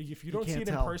if you don't see can't it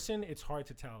in tell. person. It's hard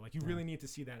to tell. Like you Yeah. really need to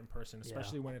see that in person, Yeah.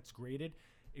 especially when it's graded.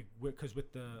 Because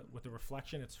with the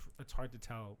reflection, it's hard to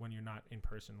tell when you're not in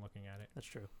person looking at it. That's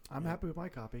true. I'm happy with my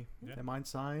copy. Yeah. And mine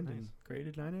signed Nice. and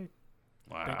graded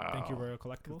 9.8. Thank you, Royal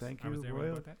Collectibles. Thank I was you, there when you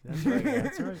Royal. bought that. That's right.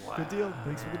 That's right. Good deal.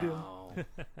 Thanks for the deal.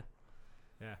 Wow.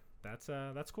 Yeah,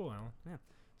 that's cool, Alan.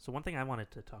 So one thing I wanted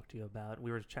to talk to you about,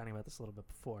 we were chatting about this a little bit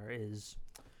before, is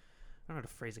I don't know how to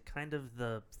phrase it, kind of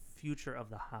the future of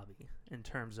the hobby in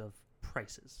terms of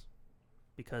prices,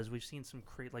 because we've seen some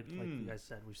like you guys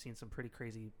said, we've seen some pretty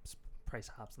crazy price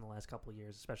hops in the last couple of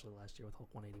years, especially last year with Hulk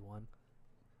 181.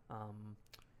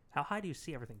 How high do you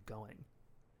see everything going,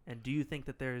 and do you think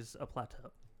that there's a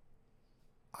plateau?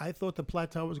 I thought the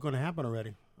plateau was going to happen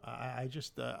already. I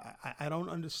just I don't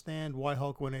understand why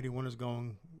Hulk 181 is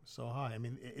going so high. I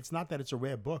mean, it's not that it's a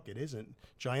rare book. It isn't.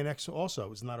 Giant X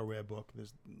also is not a rare book.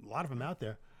 There's a lot of them out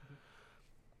there.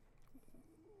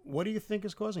 What do you think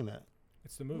is causing that?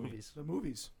 It's the movies. The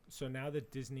movies. So now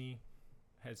that Disney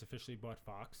has officially bought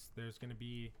Fox, there's going to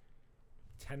be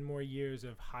 10 more years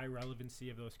of high relevancy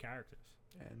of those characters.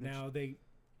 And Now they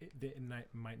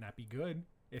might not be good.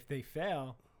 If they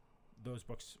fail, those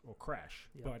books will crash.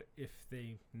 Yeah. But if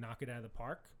they knock it out of the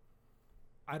park,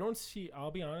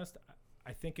 I'll be honest,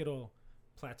 I think it'll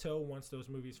plateau once those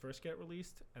movies first get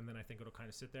released, and then I think it'll kind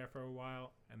of sit there for a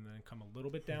while and then come a little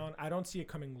bit down. I don't see it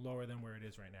coming lower than where it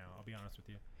is right now, I'll be honest with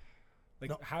you. Like,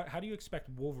 No. how do you expect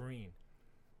Wolverine?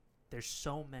 There's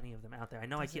so many of them out there. I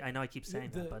know I keep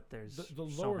saying that, but there's the so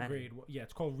lower many. grade. Yeah,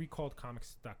 it's called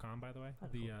recalledcomics.com, by the way. Oh,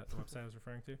 The cool. the website I was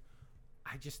referring to.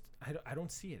 I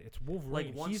don't see it. It's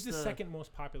Wolverine. once He's the the- second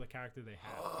most popular character they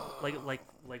have.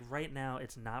 Like right now,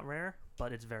 it's not rare,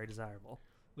 but it's very desirable.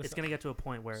 It's Listen, gonna get to a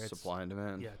point where it's Supply and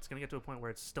demand. yeah, it's gonna get to a point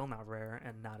where it's still not rare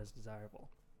and not as desirable.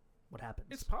 what happens.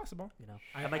 It's possible. You know,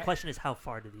 I- and my I- question is, how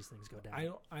far do these things go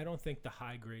down? I don't think the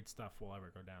high grade stuff will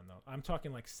ever go down though. I'm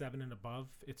talking like 7 and above.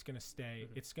 It's gonna stay.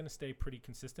 Mhm. It's gonna stay pretty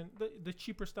consistent. The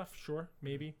cheaper stuff, sure,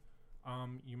 maybe.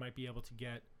 You might be able to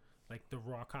get like the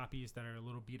raw copies that are a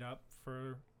little beat up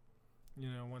for,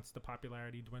 once the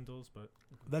popularity dwindles. But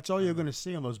That's all you're going to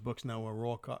see on those books now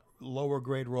are lower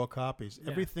grade raw copies.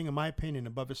 Yeah. Everything, in my opinion,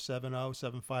 above a 7.0,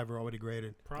 7.5 are already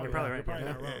graded. probably, probably you're right, probably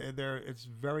yeah. not wrong. It's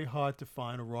very hard to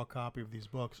find a raw copy of these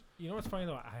books. You know what's funny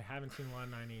though? I haven't seen a lot of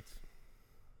 9/8s.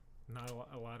 Not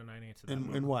a lot of 9/8s.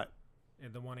 In what?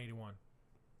 In the 181.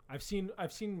 I've seen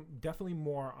definitely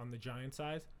more on the giant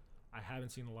size. I haven't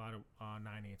seen a lot of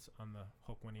 9/8s on the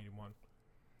Hulk 181.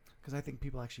 Because I think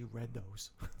people actually read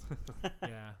those.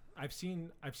 Yeah, I've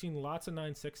seen lots of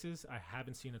 9/6s. I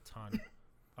haven't seen a ton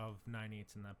of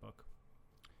 9/8s in that book.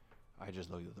 I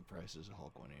just looked at the prices of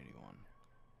Hulk 181.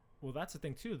 Well, that's the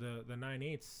thing too. The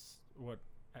 9/8s,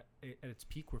 at its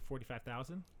peak were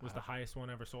 45,000. Was the highest one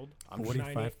ever sold. I'm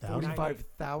 45,000?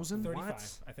 45,000?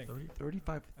 35, I think.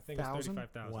 35,000? I think it was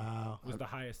 35,000. Wow. Was the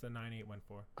highest the 9/8 went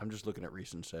for. I'm just looking at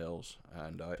recent sales,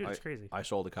 and Dude, it's crazy. I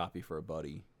sold a copy for a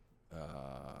buddy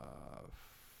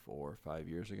 4 or 5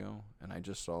 years ago, and I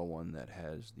just saw one that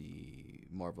has the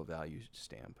Marvel Value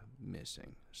stamp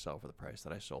missing. Sell for the price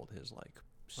that I sold his, like,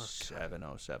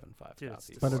 7075 Dude, it's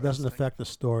copies. But it for. doesn't affect the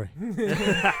story.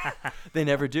 They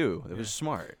never do. It was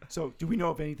smart. So, do we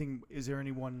know if anything? Is there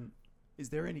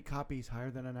any copies higher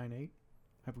than a 9.8?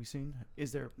 Have we seen?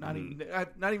 Is there not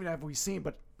even have we seen,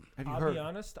 but have you I'll heard? be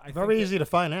honest. I Very think easy to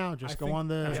find out. Just I go think- on I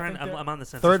the I'm think that- on the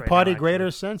census third-party right now, grader I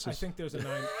census. think there's a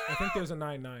 9. I think there's a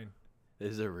 9.9.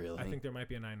 Is it really? I think there might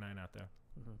be a 9.9 out there.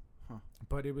 Mhm.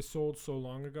 But it was sold so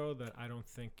long ago that I don't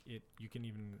think you can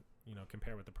even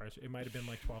compare with the price. It might have been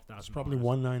like 12,000. It's probably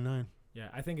 199. Yeah,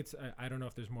 I think it's. I don't know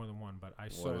if there's more than one, but I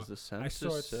what saw does the I saw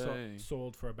it census say?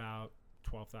 sold for about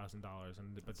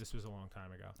 $12,000, but this was a long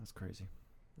time ago. That's crazy.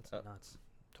 That's nuts.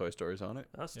 Toy Story's on it.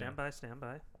 Oh, stand by.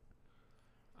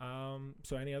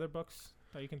 So any other books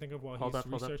that you can think of while Hold he's up,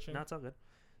 hold up. researching? No, it's all good.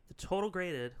 The total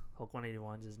graded Hulk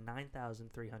 181s is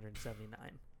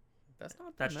 9,379. That's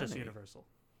not. That's that just many. Universal.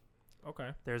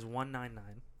 Okay, There's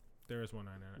 199, there is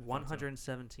 199.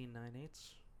 117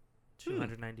 9/8s,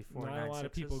 294 Not a lot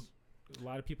of 9/6s, people. A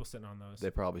lot of people sitting on those.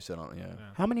 They probably sit on. Yeah. Yeah.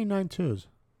 How many 9.2s?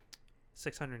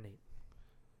 608.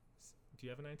 Do you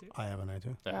have a 9.2? I have a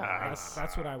 9.2.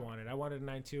 That's what I wanted. I wanted a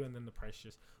 9.2, and then the price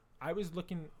just. I was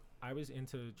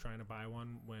into trying to buy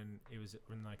one when it was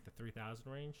in like the 3,000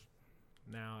 range.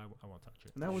 Now I won't touch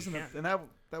it. And that wasn't. Yeah.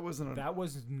 That wasn't. That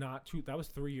was not too. That was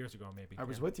 3 years ago, maybe. I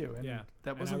was with you, and Yeah.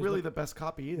 that And I wasn't was really look- the best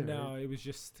copy either. No, it was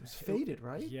just. it was faded,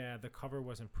 right? Yeah, the cover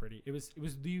wasn't pretty. It was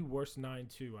the worst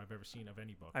 9.2 I've ever seen of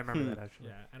any book. I remember that actually.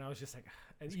 Yeah, and I was just like,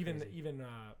 and That's even crazy.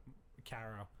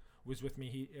 Caro was with me.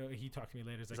 He talked to me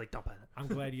later. He's He's like, like, don't buy that. I'm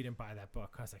glad you didn't buy that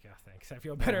book. I was like, oh, thanks. I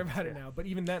feel better about it Yeah. now. But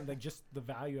even then, like, just the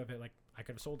value of it, like, I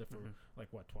could have sold it for Mhm.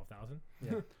 like what, 12,000,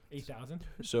 Yeah. 8,000.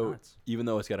 So Nuts. even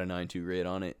though it's got a 9.2 grade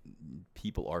on it,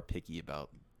 people are picky about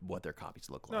what their copies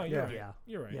look No, like. you're Yeah. right. Yeah.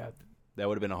 You're right. Yeah, That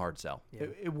would have been a hard sell. Yeah.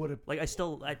 it would have. Like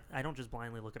I don't just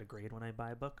blindly look at a grade when I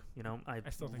buy a book. I I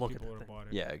still think look at people the would have thing. bought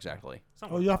it. Yeah, exactly.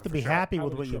 Someone Well, you would have buy to it be for sure. happy I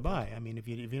with would've what you tripled. buy. I mean, if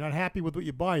you're not happy with what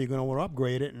you buy, you're going to want to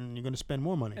upgrade it, and you're going to spend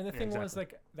more money. And the Yeah, thing was,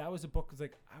 exactly. like, that was a book. Was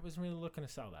like, I wasn't really looking to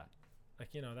sell that.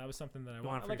 Like, that was something that I You want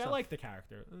want. it for Like, I yourself. like the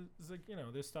character. It's like,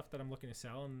 there's stuff that I'm looking to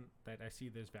sell and that I see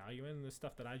there's value in. And there's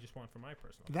stuff that I just want for my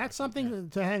personal. That's collection. something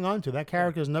to hang on to. That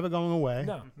character is never going away.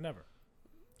 No, never.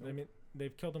 I mean,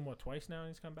 they've killed him twice now, and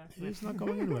he's come back. He's not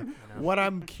going anywhere. I know. What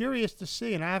I'm curious to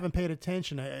see, and I haven't paid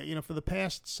attention, for the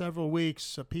past several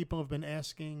weeks, people have been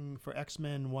asking for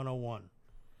X-Men 101,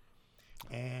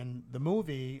 and the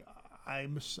movie,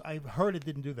 I've heard it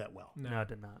didn't do that well. No, it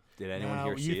did not. Did anyone Now,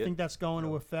 here see you it? think that's going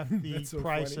to affect the That's so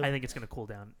price funny. of? I think it's gonna cool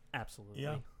down. Absolutely.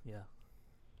 Yeah. Yeah.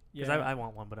 Yeah, Because I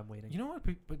want one, but I'm waiting. You know what?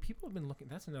 But people have been looking.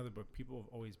 That's another book people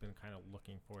have always been kind of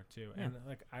looking for too. Yeah. And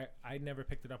like I never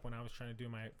picked it up when I was trying to do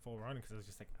my full run because I was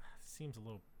just like, it seems a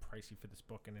little pricey for this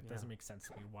book, and it Yeah. doesn't make sense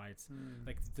to me why it's Hmm.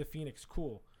 like the Phoenix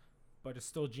cool, but it's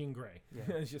still Jean Grey. Yeah.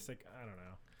 It's just like I don't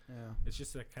know. Yeah. It's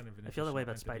just a kind of an. I feel that way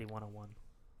about interesting Spidey 101.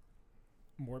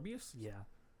 entity. Morbius. Yeah.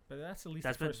 But that's at least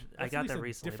That's the been- first. I That's got at least that a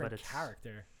recently, but different it's-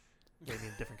 character. Maybe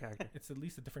a different character. It's at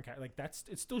least a different character. Like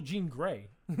it's still Jean Grey.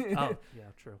 Oh,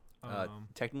 yeah, true.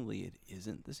 Technically, it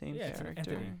isn't the same yeah, it's an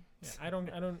character. entity. Yeah, I don't.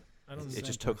 It think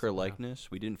just took so. her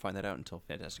likeness. We didn't find that out until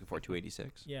Fantastic Four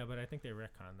 286. Yeah, but I think they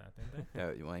retconned that, didn't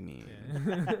they? I mean,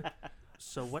 Yeah.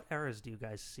 So, what eras do you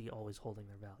guys see always holding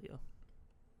their value,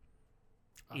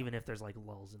 even if there's like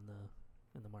lulls in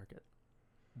the market?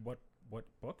 What What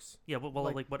books? Yeah, well,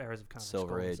 Like like what eras of comics?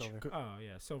 Silver Gold and Age. Silver. Oh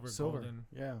yeah, silver, Silver. golden.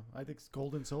 Yeah, I think it's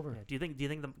gold and silver. Yeah. Do you think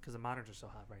because the moderns are so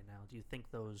hot right now? Do you think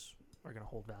those are going to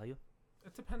hold value?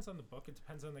 It depends on the book. It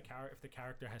depends on the character. If the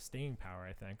character has staying power,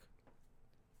 I think.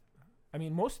 I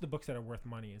mean, most of the books that are worth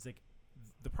money is like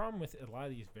the problem with a lot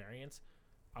of these variants.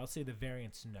 I'll say the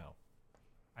variants no.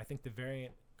 I think the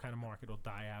variant kind of market will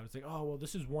die out. It's like, oh well,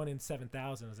 this is 1 in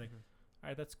 7,000. It's like, all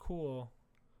right, that's cool.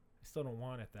 I still don't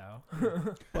want it though.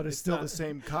 But it's It's still not- the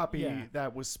same copy Yeah.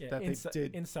 that was Yeah, that they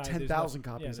did inside 10,000 there's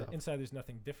copies yeah, of. inside there's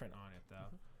nothing different on it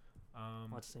though.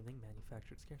 Well, it's the same thing,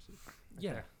 manufactured scarcity. right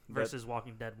Yeah. there. Versus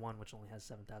Walking Dead 1, which only has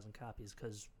 7,000 copies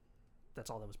because that's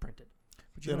all that was printed.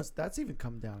 But you know, that's even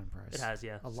come down in price. It has,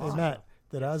 yeah. A Say, lot. Matt,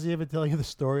 did Ozzy ever tell you the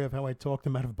story of how I talked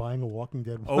him out of buying a Walking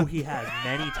Dead? Oh, he has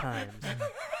many times.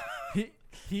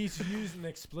 He's used an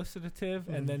explicitive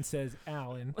and then says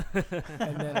Alan,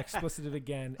 and then explicitive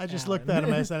again. I just Alan. looked at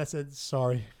him and I said,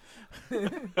 sorry.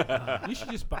 You should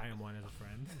just buy him one as a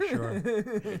friend. Sure.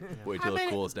 Wait I till mean,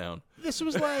 it cools down. This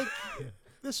was like,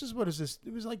 what is this?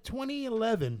 It was like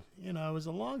 2011. You know, it was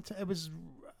a long time. It was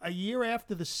a year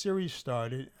after the series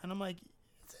started. And I'm like,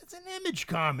 it's an Image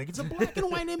comic. It's a black and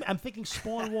white image. I'm thinking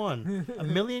Spawn 1.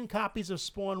 1 million copies of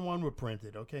Spawn 1 were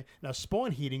printed, okay? Now,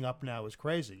 Spawn heating up now is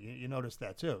crazy. You noticed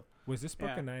that, too. Was this book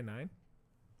Yeah. a 9.9?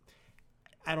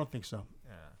 I don't think so.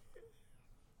 Yeah.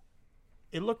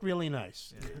 It looked really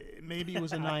nice. Maybe it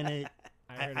was a 9.8.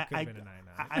 I heard it could have been a 9.9.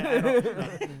 I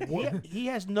don't, he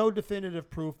has no definitive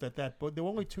proof that book. There were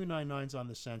only 2 9.9s on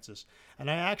the census, and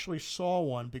I actually saw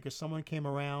one because someone came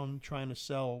around trying to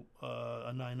sell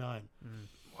a 9.9.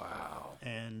 Wow.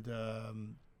 And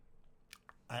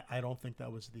I don't think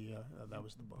that was the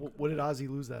book. What did Ozzy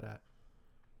lose that at?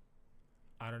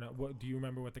 I don't know. What do you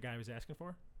remember? What the guy was asking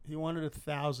for? He wanted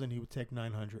 1,000. He would take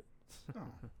 900.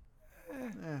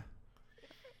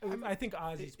 I think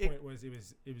Ozzy's point was it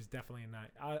was definitely a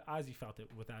 9. Ozzy felt it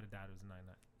without a doubt. It was a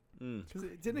 9.9. Because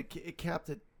it capped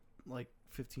at like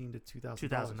 $15 to $2,000.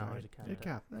 $2,000 right? it capped It at,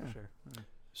 capped. for Yeah. sure.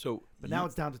 So, But now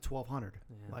it's down to 1,200.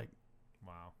 Yeah. Like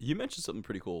Wow. you mentioned something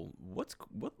pretty cool. What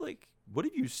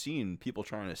have you seen people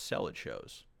trying to sell at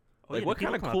shows? Oh, Like, yeah, what do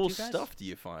kind of people come up cool to you guys? stuff do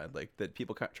you find like that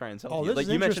people try and sell? Oh, to you? this Like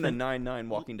is you mentioned a interesting. 9.9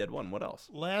 Walking Dead one. What else?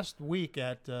 Last week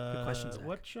at question, Zach.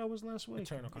 what show was last week?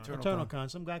 Eternal Con. Eternal Con.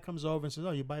 Some guy comes over and says,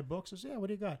 "Oh, you buy books?" I said, "Yeah, what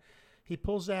do you got?" He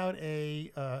pulls out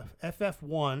a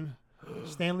FF1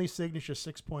 Stanley Signature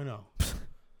 6.0.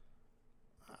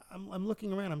 I'm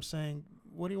looking around. I'm saying,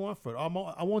 "What do you want for it?"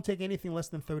 I won't take anything less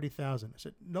than 30,000. I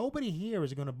said, "Nobody here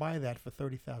is going to buy that for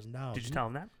 $30,000." Did you tell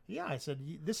him that? Yeah, I said,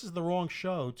 "This is the wrong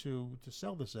show to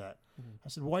sell this at." I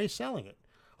said, "Why are you selling it?"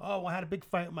 "Oh, I had a big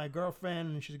fight with my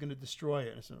girlfriend, and she's going to destroy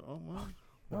it." I said, "Oh well."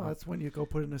 well, that's when you go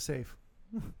put it in a safe.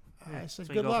 I said, So you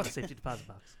 "Good go luck." for the safety deposit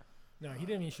box. No, he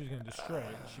didn't mean she was going to destroy it.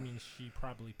 She means she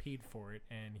probably paid for it,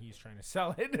 and he's trying to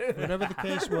sell it. Whatever the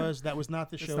case was, that was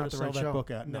not the It's show not to the sell right that show. book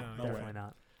at. No, No, no way. Definitely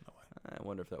not. I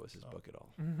wonder if that was his book at all.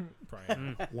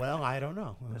 Probably. Well, I don't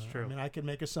know. That's true. I mean, I could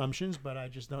make assumptions, but I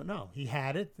just don't know. He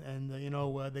had it, and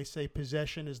they say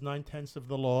possession is 9/10 of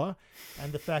the law,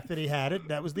 and the fact that he had it,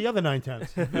 that was the other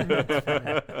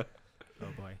 9/10. Oh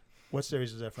boy. What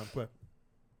series is that from? Quick.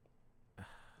 I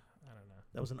don't know.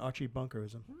 That was an Archie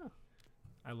Bunkerism.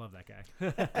 I love that guy.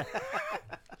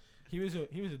 He was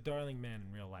a darling man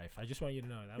in real life. I just want you to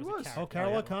know that He was. was. A character. Oh,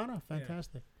 Carol Yeah. O'Connor,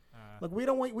 fantastic. Look, we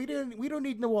don't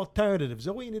need no alternatives.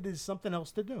 All we need is something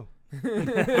else to do. My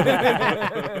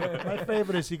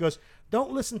favorite is he goes,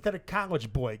 "Don't listen to the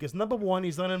college boy, because number one,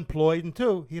 he's unemployed, and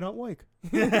two, he don't work."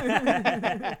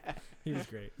 He was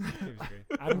great. He was great.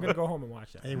 I'm gonna go home and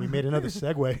watch that. Hey, we made another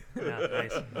segue. Yeah,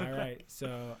 nice. All right,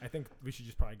 so I think we should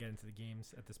just probably get into the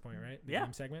games at this point, right? The Yeah.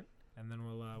 game segment, and then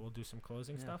we'll do some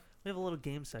closing Yeah. stuff. We have a little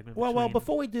game segment. Well, between-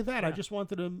 before we do that, I Yeah. just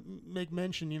wanted to make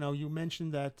mention. You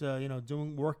mentioned that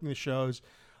working the shows.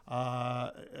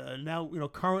 Now,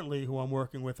 currently, who I'm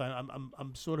working with,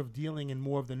 I'm sort of dealing in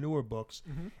more of the newer books,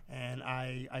 and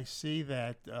I see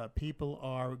that people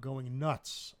are going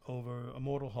nuts over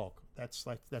Immortal Hulk. That's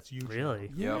huge. Really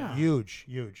Yeah. Huge.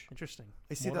 interesting.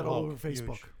 I see that Mortal all Hulk, over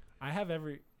Facebook. huge. I have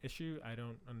every issue. I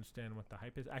don't understand what the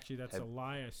hype is. Actually, that's Have- a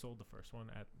lie. I sold the first one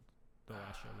at the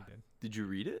last show we did. Did you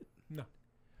read it? No.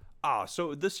 Ah,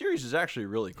 so the series is actually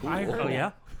really cool. I heard Oh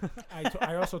yeah.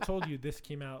 I also told you this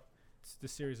came out. The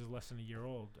series is less than a year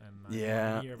old, and I'm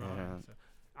Yeah, a year behind. So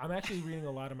I'm actually reading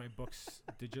a lot of my books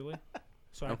digitally,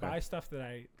 so I Okay. buy stuff that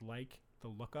I like the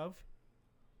look of,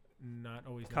 not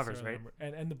always Covers, necessarily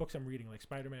right? And the books I'm reading, like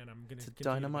Spider-Man, I'm gonna. It's a continue to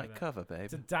buy dynamite that. cover, babe.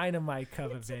 It's a dynamite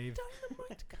cover, babe.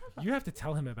 You have to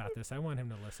tell him about this. I want him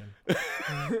to listen.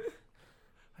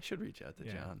 I should reach out to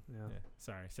Yeah. John. Yeah. Yeah.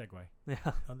 Sorry, segue. Yeah.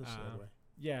 Other Uh, segue.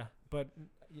 Yeah, but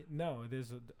no,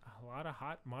 there's a lot of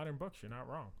hot modern books. You're not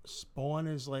wrong. Spawn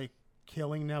is like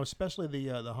killing now, especially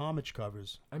the homage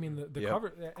covers. I mean, the Yep.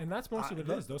 cover, and that's mostly what it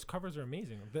look- is. Those covers are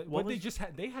amazing. What What they was- just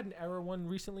had, they had an error one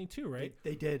recently too, right?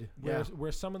 They did. Where, Yeah.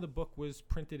 where some of the book was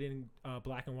printed in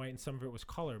black and white and some of it was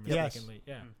color Yes. mistakenly.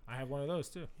 Yeah, Hmm. I have one of those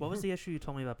too. What was the issue you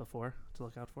told me about before to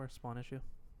look out for? Spawn issue?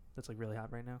 That's like really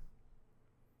hot right now.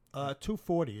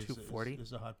 240 is 240?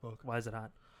 is a hot book. Why is it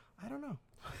hot? I don't know.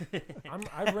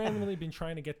 I've randomly been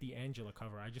trying to get the Angela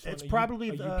cover. I just It's want probably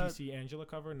a the- UPC Angela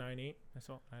cover 9/8. That's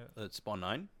all. Spawn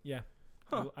 9? Yeah.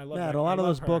 Huh. I love Yeah, that. a I lot of love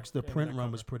those her. books, the Yeah, print that run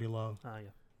cover. was pretty low. Oh yeah,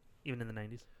 even in the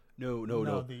 90s. No.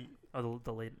 The Oh,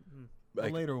 the late.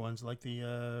 Like, later ones, like the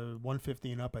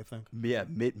 150 and up, I think. yeah,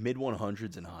 mid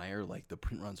 100s and higher, like the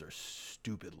print runs are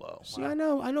stupid low. See, I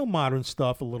know modern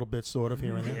stuff a little bit, sort of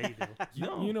here and there. Yeah, you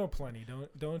do. You know plenty.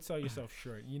 Don't sell yourself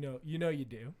short. You know you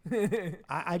do.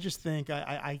 I just think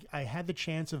I had the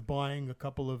chance of buying a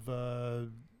couple of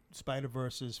Spider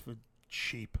Verses for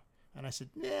cheap, and I said,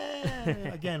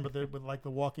 nah. Again, with like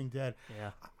The Walking Dead.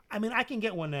 Yeah. I mean, I can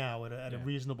get one now at a Yeah.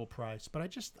 reasonable price, but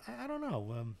I don't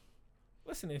know.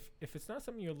 Listen, if it's not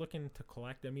something you're looking to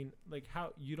collect, I mean, like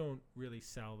how you don't really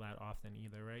sell that often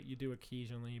either, right? You do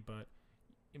occasionally, but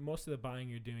most of the buying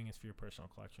you're doing is for your personal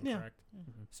collection, Yeah. correct?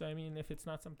 Mhm. So I mean, if it's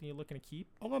not something you're looking to keep,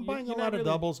 Oh, I'm you- buying a you're lot not of really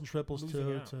doubles and triples losing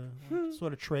too, out. to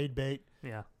sort of trade bait.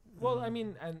 Yeah. Well, I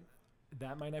mean, and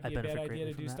that might not I be a bad benefit idea greatly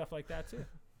to from do that. stuff like that too.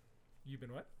 You've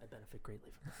been what? I benefit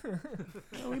greatly from that.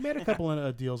 Yeah, we made a couple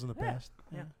of deals in the Yeah, past.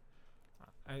 yeah.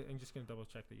 I'm just gonna double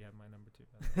check that you have my number too.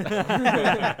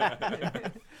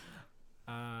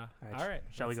 All right.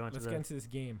 Shall we go into let's the- get into this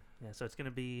game. Yeah. So it's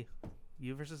gonna be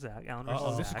you versus Zach. Alan Uh-oh. versus Oh,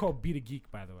 Zach. this is called Beat a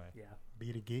Geek, by the way. Yeah.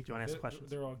 Beat a geek. Do you want to ask the questions?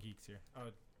 They're all geeks here. Oh,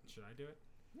 should I do it?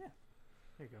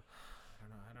 There you go. I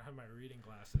don't know. I don't have my reading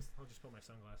glasses. I'll just put my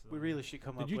sunglasses on. We really should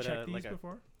come Did up you with check these like a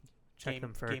before? Check game,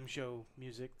 them for game show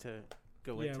music to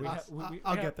go Yeah, into. we, I'll- ha- we,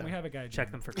 I'll have, get there. we have a guy.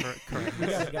 check doing them it. for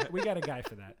correct. we got a guy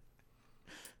for that.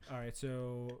 All right,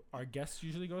 so our guest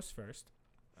usually goes first,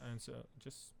 and so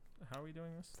just how are we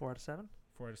doing this? 4 out of 7.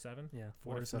 4 out of 7. Yeah.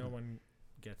 What 4 to if no 7. one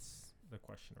gets the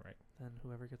question right? Then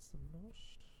whoever gets the most.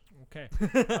 Okay.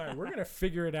 All right, we're gonna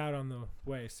figure it out on the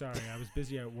way. Sorry, I was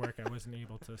busy at work. I wasn't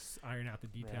able to iron out the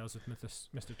details with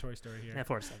Mr. Toy Story here. Yeah,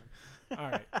 4 out of 7.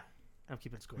 All right, I'm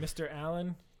keeping score. Mr.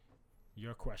 Allen,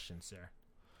 your question, sir.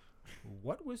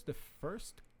 What was the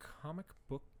first comic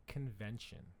book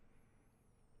convention?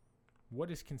 What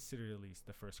is considered at least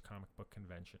the first comic book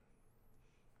convention?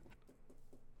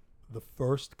 The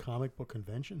first comic book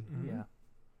convention. Yeah.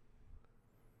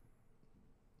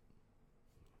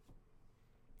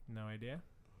 No idea.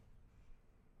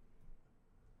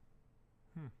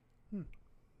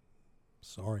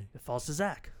 Sorry. It falls to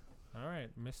Zach. All right,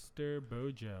 Mr.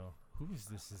 Bojo. Who is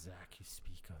this Zach you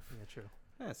speak of? Yeah,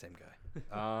 true. Same guy.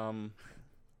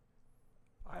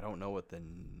 I don't know what the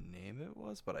name it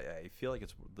was, but I feel like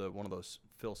it's one of those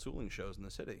Phil Seuling shows in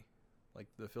the city, like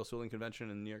the Phil Seuling convention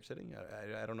in New York City.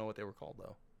 I don't know what they were called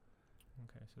though.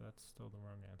 Okay, so that's still the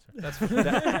wrong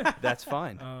answer. That's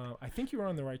fine. I think you were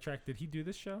on the right track. Did he do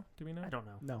this show? Do we know? I don't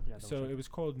know. No. Yeah, So it was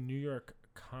called New York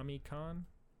Comic Con,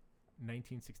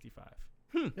 1965.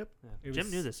 yeah. it Jim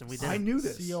was knew this, and we I didn't. knew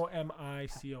this.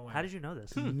 COMICON. How did you know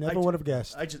this? Never I would have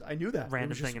guessed. I knew that. Random it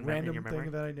was just thing in random your memory?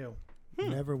 thing that I knew.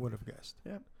 Never would have guessed.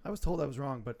 Yeah, I was told I was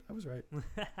wrong, but I was right.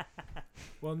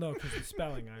 Well, no, because the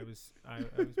spelling, I was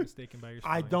mistaken by your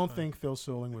spelling. I It's don't fine. think Phil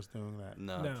Seuling was doing that.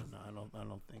 No. No. No, I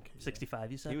don't think.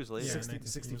 65, you said? He was later. Yeah, 60,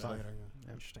 1965. 65. Later,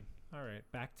 yeah. Interesting. All right,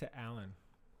 back to Alan.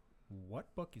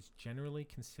 What book is generally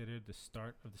considered the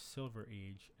start of the Silver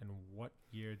Age, and what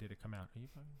year did it come out? Are you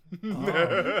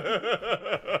fucking-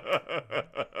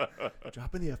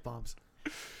 Dropping the F bombs.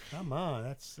 Come on,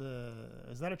 that's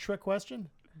is that a trick question?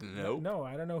 Nope. No,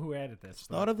 I don't know who added this.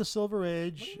 Start of the Silver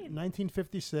Age, What do you mean?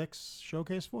 1956,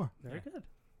 Showcase 4. Very Yeah. good.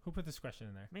 Who put this question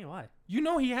in there? Me, why? You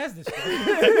know he has this.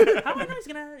 How am I know he's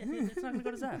gonna? It's not gonna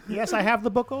go to Zach. Yes, I have the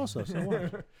book also. So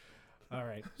what? All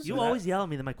right. You so always yell at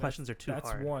me that my questions are too that's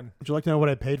hard. one. Would you like to know what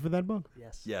I paid for that book?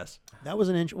 Yes. Yes. That was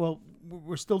an well,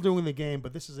 we're still doing the game,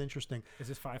 but this is interesting. Is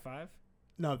this 5-5?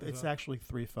 No, Is it's that- actually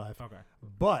 3-5. Okay.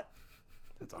 But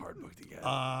That's a hard book to get.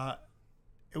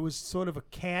 it was sort of a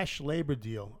cash labor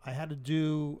deal. I had to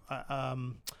do I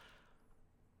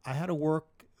had to work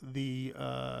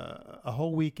a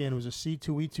whole weekend. It was a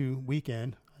C2E2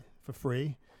 weekend for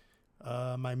free.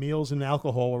 My meals and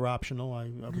alcohol were optional. I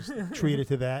was treated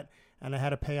to that, and I had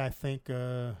to pay, I think,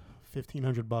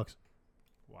 $1,500.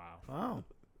 Wow. Wow,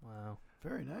 Wow.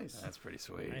 very nice. That's pretty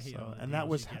sweet. I hate So, all the and that deals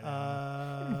was you get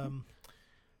out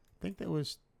I think that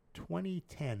was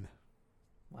 2010.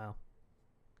 Wow.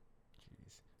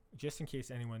 Jeez. just in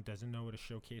case anyone doesn't know what a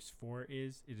Showcase 4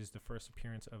 is, it is the first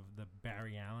appearance of the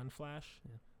Barry Allen Flash.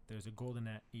 Yeah. There's a Golden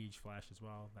Age Flash as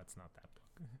well. That's not that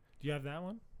book. Do you have that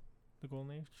one? The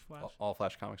Golden Age Flash? All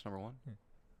Flash Comics #1.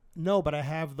 No, but I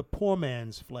have the Poor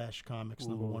Man's Flash Comics Ooh.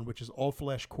 #1, which is All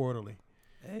Flash Quarterly.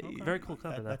 Hey. Okay. Very cool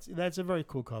cover. That's a very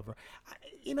cool cover.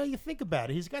 You think about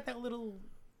it. He's got that little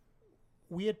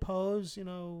weird pose.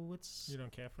 It's You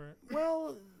don't care for it?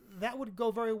 well, that would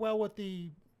go very well with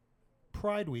the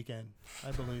Pride weekend,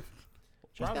 I believe.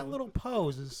 Just that Probably. little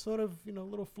pose is sort of a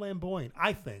little flamboyant.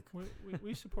 I think.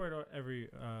 We support every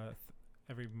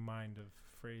mind of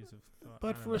phrase of thought.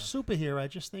 But for a superhero, I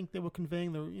just think they were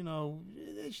conveying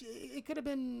it could have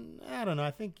been, I don't know.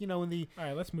 I think, in the All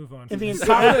right, let's move on. in from the, this.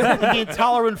 intolerant, in the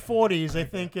intolerant 40s, I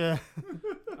think.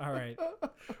 All right.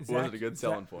 Wasn't a good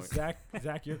selling point.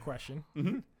 Zach, your question.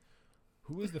 Mhm.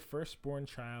 Who is the firstborn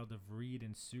child of Reed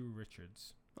and Sue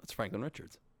Richards? That's Franklin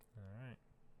Richards. All right.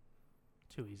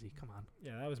 Too easy. Come on.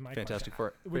 Yeah, that was my Fantastic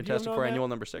question. Four. Would you Fantastic know Four that? Annual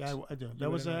 #6. Yeah, I do. You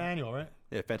That was would've known. annual, right?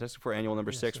 Yeah, Fantastic Four Annual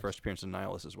 #6. Yes. First appearance of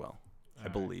Nihilus as well. All I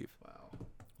right. believe. Wow. Oh,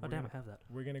 We're damn, I gonna- have that.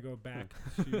 We're going to go back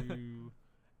to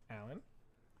Alan.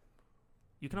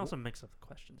 You can also mix up the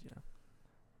questions,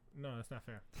 No, that's not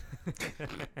fair.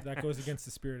 That goes against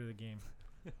the spirit of the game.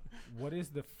 What is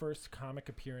the first comic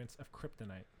appearance of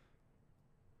Kryptonite?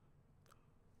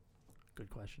 Good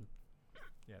question.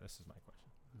 Yeah, this is my question.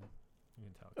 You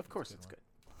can tell. Of course, a it's one.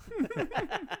 good.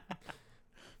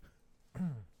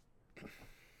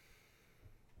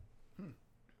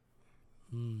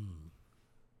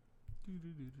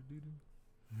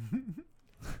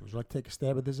 Would you like to take a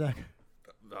stab at this, Zach?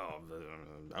 Oh,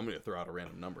 I'm going to throw out a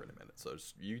random number in a minute. So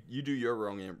just, you do your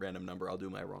wrong random number. I'll do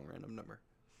my wrong random number.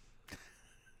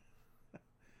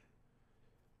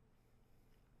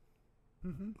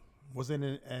 Was it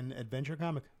an adventure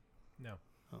comic? No.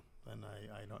 Oh, then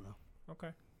I don't know. Okay.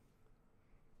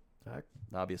 Zach?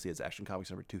 Obviously, it's Action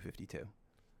Comics #252.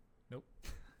 Nope.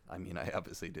 I mean, I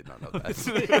obviously did not know that.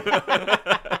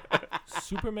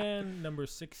 Superman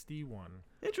 #61.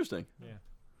 Interesting. Yeah.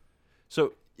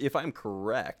 So, if I'm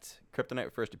correct,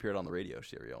 Kryptonite first appeared on the radio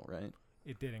serial, right?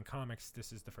 It did in comics.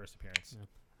 This is the first appearance. Yeah.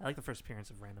 I like the first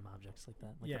appearance of random objects like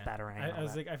that, like yeah. the Batarang. and I all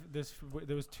was that. like,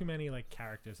 there was too many like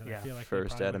characters, and I Yeah. feel like they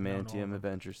First probably would've known all Adamantium of them.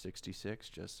 Avenger 66,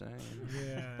 just saying.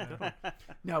 Yeah.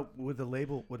 Now, would a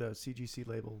CGC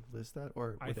label list that,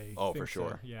 or I would they Oh, for think so,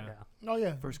 sure. Yeah. Oh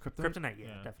yeah, first Kryptonite? Kryptonite, yeah,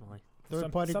 Yeah. definitely.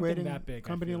 third-party something grading that big, I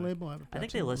company feel like. label. I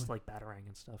think they list like Batarang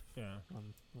and stuff. Yeah.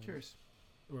 Curious.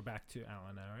 We're back to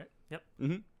Alan now, right?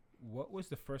 Mm-hmm. What was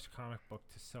the first comic book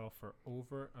to sell for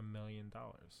over $1 million?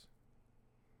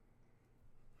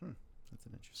 That's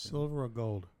an interesting. Silver or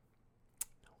gold?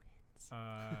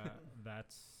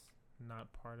 That's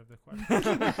not part of the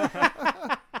question.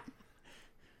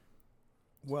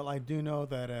 Well, I do know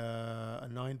that a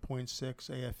 9.6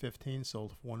 AF-15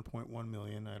 sold for 1.1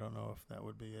 million. I don't know if that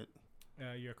would be it.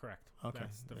 You're correct. Okay,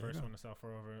 That's the there you first go. one to sell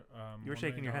for over. You were $1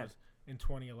 shaking your million head. in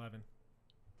 2011.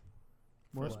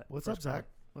 What's First up, Zach? comic.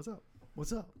 What's up?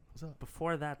 What's up? What's up?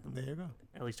 Before that, There you go.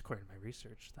 at least according to my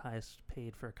research, the highest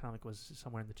paid for a comic was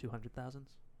somewhere in the 200,000s.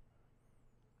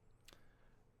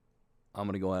 I'm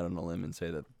going to go out on a limb and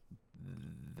say that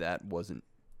that wasn't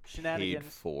paid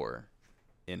Shenanigans. for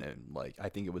in a, I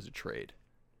think it was a trade.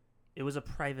 It was a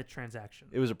private transaction.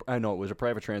 It was I know it was a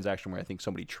private transaction where I think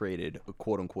somebody traded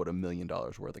quote unquote $1 million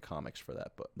worth of comics for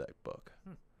that book.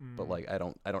 But I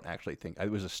don't actually think it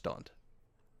was a stunt.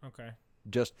 Okay.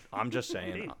 I'm just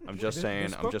saying. I'm just This- saying.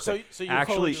 this I'm book- just So, saying. so you're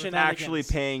calling Actually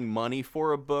shenanigans. paying money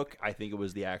for a book, I think it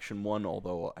was the Action one,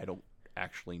 although I don't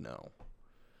actually know.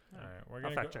 All right. We're I'll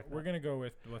gonna fact go, check we're that. gonna go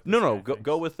with what. No, this no, guy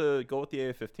go thinks. with the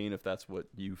AF-15 if that's what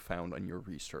you found on your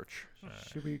research. All right.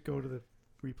 Should we go to the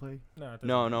replay? No, it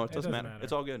No, doesn't it doesn't matter.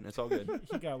 It's all good. It's all good.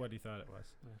 He got what he thought it was.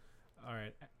 Yeah. All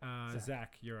right. Zach.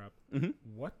 Zach, you're up. hmm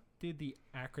What did the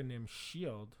acronym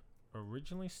SHIELD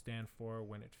originally stand for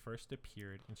when it first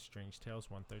appeared in Strange Tales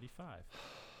 135?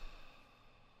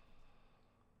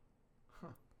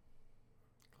 Glad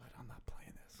I'm not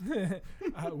playing this.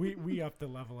 We upped the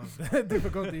level of the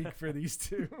difficulty for these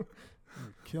two. You're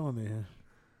killing me here.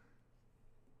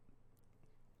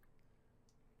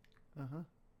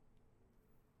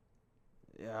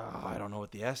 Yeah, I don't know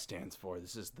what the S stands for.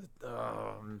 This is the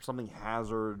something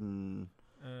hazard and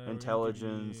We're gonna give you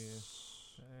intelligence.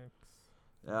 6.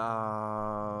 Uh, 1.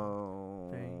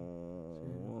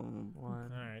 All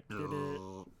right. Did it.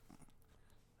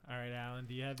 All right, Alan.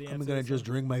 Do you have the answer? I'm gonna to just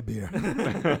this drink my beer. one?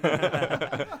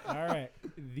 All right.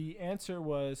 The answer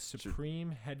was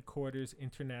Supreme Headquarters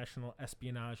International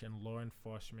Espionage and Law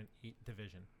Enforcement 8th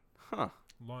Division. Huh.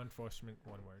 Law Enforcement,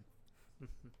 one word.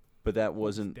 But that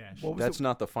wasn't. Dash. What was That's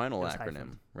not the final It was acronym,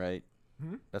 hyphen. right?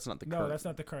 Hmm? That's not the No, current. that's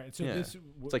not the current. So Yeah. this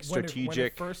It's like when it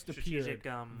strategic- first appeared.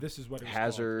 Strategic, This is what it was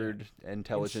hazard, called,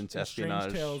 intelligence, in espionage.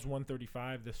 Strange Tales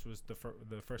 135. This was the first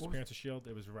was- appearance of Shield.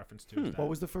 It was a reference to that. What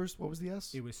was the first? What was the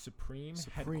S? It was Supreme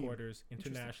Supreme. Headquarters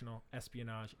Interesting. International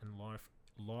Espionage and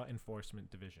Law Enforcement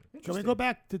Division. Can we go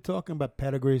back to talking about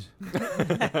pedigrees?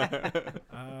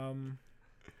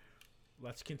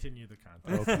 Let's continue the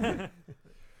content. Okay.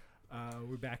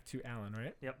 We're back to Alan,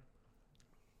 right? Yep.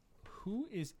 Who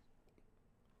is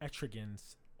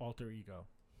Etrigan's alter ego?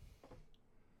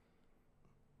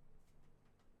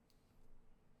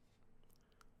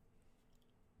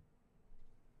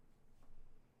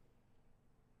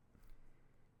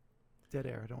 Dead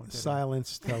air. I don't want dead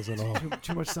Silence tells it all. air.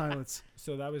 Too much silence.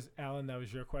 So that was Alan. That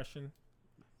was your question.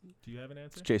 Do you have an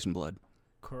answer? It's Jason Blood.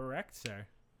 Correct, sir.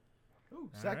 Ooh,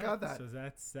 All Zach right, got that. So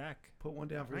that's Zach. Put one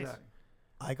down for Nice. Zach.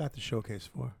 I got the showcase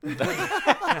for.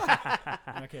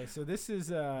 Okay, so this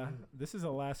is a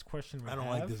last question we I don't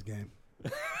have. like this game.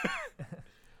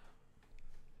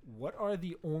 What are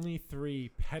the only 3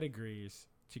 pedigrees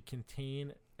to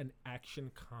contain an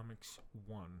Action Comics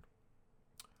 1?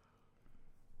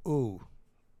 Ooh.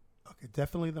 Okay,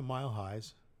 definitely the Mile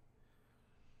Highs.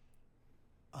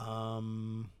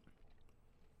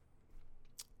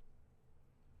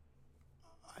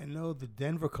 I know the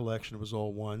Denver collection was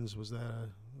all ones. Was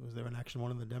there an Action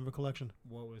 1 in the Denver collection?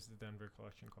 What was the Denver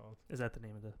collection called? Is that the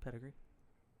name of the pedigree?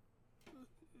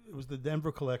 It was the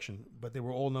Denver collection, but they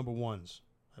were all number 1s,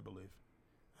 I believe.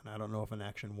 And I don't know if an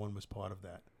Action 1 was part of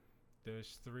that.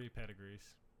 There's 3 pedigrees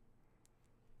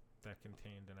that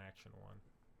contained an Action 1.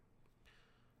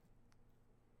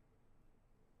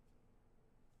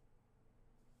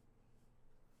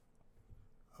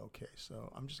 Okay,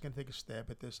 so I'm just going to take a stab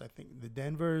at this. I think the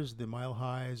Denvers, the Mile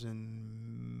Highs,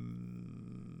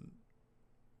 and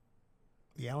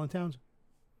the Allentowns.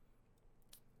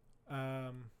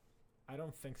 I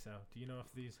don't think so. Do you know if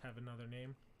these have another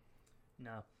name?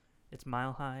 No. It's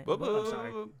Mile High. Whoop, I'm whoop,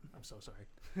 sorry. whoop. I'm so sorry.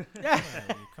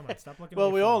 Come on, stop looking. Well,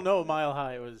 at we your all phone. know Mile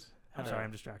High was. I'm sorry.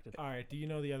 I'm distracted. All right. Do you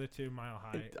know the other 2? Mile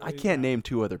High. I can't name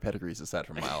 2 other pedigrees aside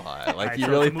from Mile High. Like, Alright, you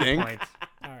so really it's a moot think? point.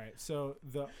 All right. So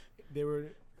they were,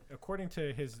 according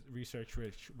to his research,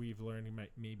 which we've learned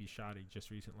may be shoddy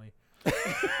just recently.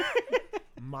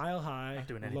 Mile High, Not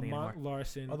doing anything Lamont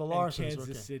Larson, Oh, the and Larsons, Kansas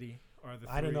okay. City are the 3.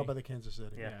 I didn't know about the Kansas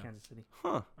City. Yeah, Yeah. Kansas City. Huh.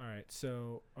 All right.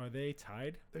 So are they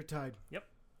tied? They're tied. 2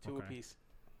 Okay. apiece.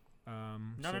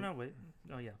 No, wait.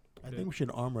 Oh, yeah. I think we should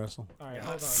arm wrestle. All right. Yeah.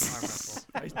 Hold on. Arm wrestle.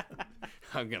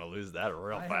 I'm going to lose that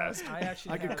real I fast.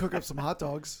 actually I could have- cook up some hot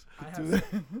dogs. I Do have, that.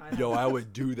 I have, Yo, I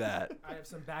would do that. I have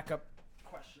some backup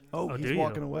questions. Oh, Oh, do he's you?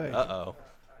 walking away. Uh-oh.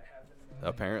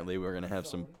 Apparently, we're going to have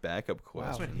some backup Wow,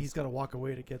 questions. he's got to walk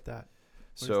away to get that.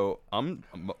 So I'm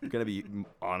going to be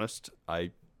honest. I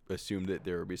assumed that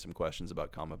there would be some questions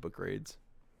about comic book grades.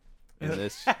 In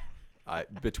this,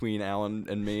 between Alan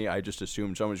and me, I just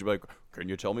assumed someone should be like, "Can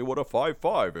you tell me what a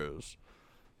 5.5 is?"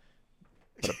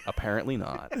 But apparently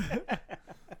not.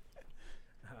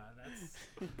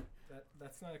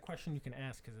 That's not a question you can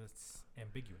ask because it's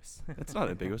ambiguous. It's not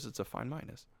ambiguous. It's a fine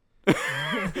minus. oh,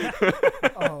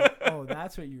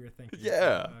 that's what you were thinking.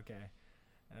 Yeah. Okay.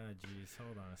 Oh, jeez.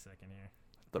 Hold on a second here.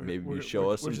 But We're- maybe you we're- show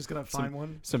we're- us We're some, just gonna find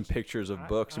one. some pictures of I-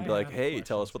 books and I be like, have "Hey,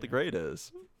 tell us questions what the here. grade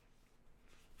is."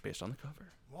 Based on the cover.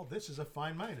 Well, this is a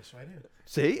fine minus right here.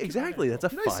 See, exactly. That's a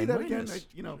Can I see fine that again? minus.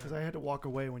 Because I had to walk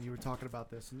away when you were talking about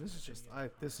this, and this is just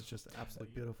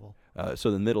absolutely beautiful. So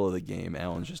in the middle of the game,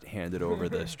 Alan just handed over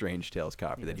the Strange Tales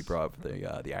copy that he Yes. brought for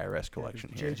the IRS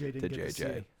collection here JJ to didn't get to see JJ.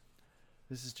 it.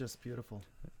 This is just beautiful.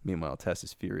 Meanwhile, Tess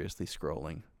is furiously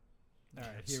scrolling. All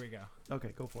right. Here we go.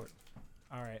 Okay, go for it.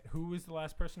 All right. Who was the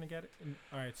last person to get it?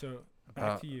 All right. So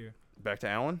back to you. Back to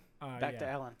Alan. Back to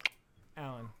Alan.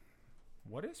 Alan.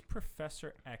 What is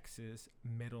Professor X's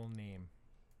middle name?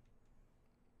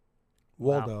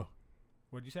 Waldo.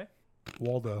 What'd you say?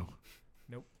 Waldo.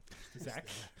 Zach?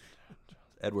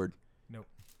 Edward.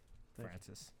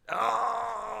 Francis.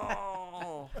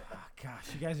 Oh. Gosh,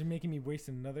 you guys are making me waste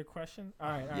another question. All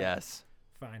right. Yes.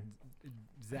 Fine.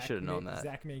 Zach should've known that.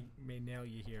 Zach may nail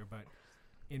you here, but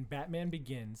in Batman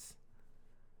Begins,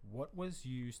 what was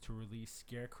used to release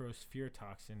Scarecrow's fear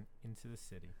toxin into the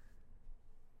city?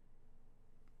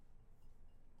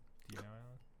 Do you know,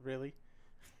 Alan? Really?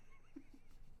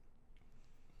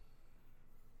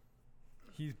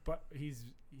 He's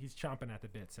chomping at the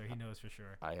bit, so he knows for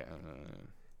sure. I don't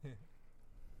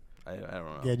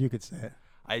know. Yeah, you could say it.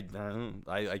 I don't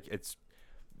know. It's.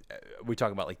 We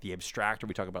talk about like the abstract, or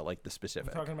we talk about like the We're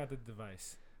specific. talking about the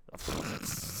device.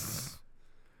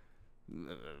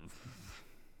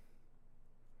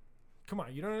 Come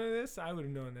on, you don't know this? I would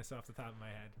have known this off the top of my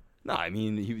head. No, I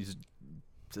mean it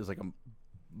was like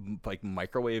like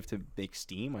microwave to make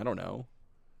steam. I don't know.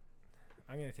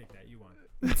 I'm gonna take that. You won.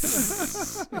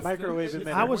 Microwave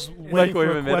emitter. I was waiting Microwave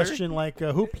for a emitter? question like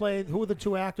who were the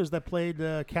two actors that played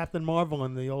Captain Marvel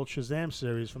in the old Shazam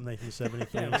series from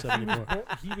 1973 and 74?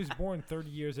 He was born 30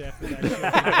 years after that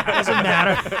show. Doesn't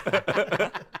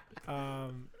matter.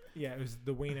 Yeah, it was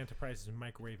the Wayne Enterprises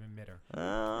microwave emitter.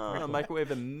 A microwave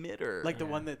emitter. Like the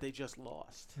Yeah. one that they just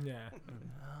lost. Yeah.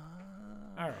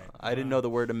 All right. I didn't know the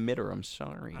word emitter. I'm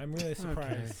sorry. I'm really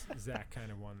surprised Zach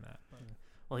kind of won that. But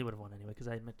Well, he would have won anyway because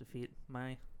I admit defeat.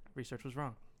 My research was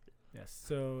wrong. yes.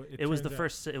 So It was the turns out-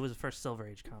 first. It was the first Silver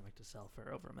Age comic to sell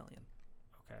for over $1 million.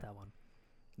 Okay. That one.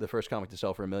 The first comic to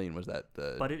sell for $1 million was that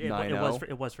the But it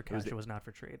 9-0? was for cash. was It was not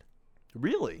for trade.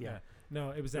 Really? Yeah. No,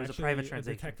 it was It was a actually private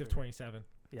transaction Detective for- 27.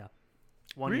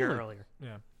 1 year Really? earlier.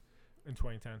 Yeah. In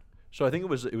 2010. So I think it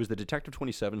was the Detective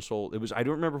 27 sold. It was I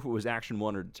don't remember if it was Action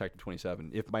 1 or Detective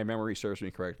 27. If my memory serves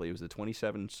me correctly, it was the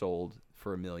 27 sold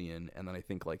for $1 million, and then I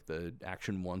think like the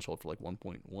Action 1 sold for like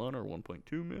 1.1 or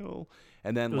 1.2 mil,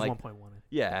 and then It was like 1.1.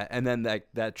 yeah, and then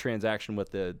that transaction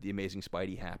with the Amazing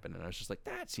Spidey happened, and I was just like,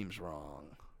 that seems wrong.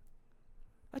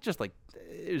 That's just like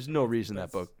there's no reason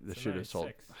that book It's a should have sold.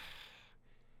 96.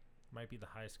 Might be the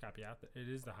highest copy out there. It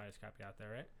is the highest copy out there,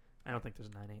 right? I don't think there's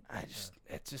 9.8.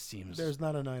 It just seems. There's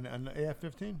not an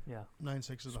AF-15. Yeah.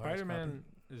 9.6 is the highest Spider-Man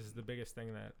is the biggest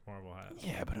thing that Marvel has.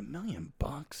 yeah, but $1 million.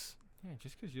 Yeah,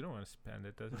 just because you don't want to spend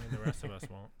it doesn't mean the rest of us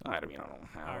won't. I don't have All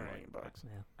 $1 right. million bucks.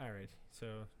 Yeah. All right. So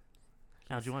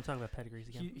Now, do you want to talk about pedigrees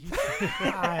again? he copy.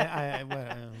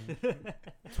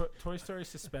 Toy Story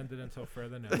suspended until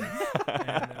further notice.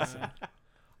 And,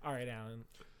 all right, Alan,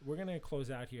 we're gonna close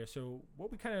out here. So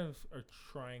what we kind of are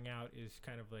trying out is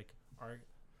kind of like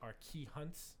our key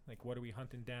hunts. Like, what are we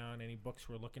hunting down? Any books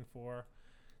we're looking for?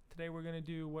 Today we're gonna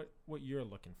do what you're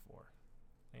looking for.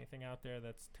 Anything out there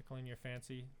that's tickling your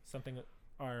fancy? Something that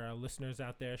our listeners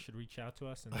out there should reach out to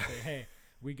us and say, "Hey,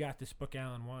 we got this book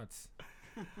Alan wants."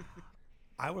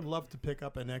 I would love to pick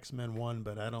up an X-Men 1,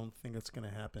 but I don't think it's going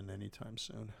to happen anytime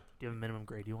soon. Do you have a minimum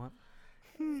grade you want?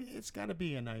 It's got to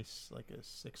be a nice, like a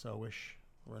 6.0-ish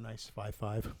or a nice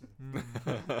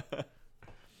 5.5.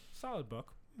 Solid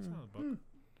book. Solid book.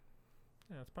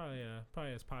 Yeah, it's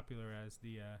probably as popular as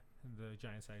the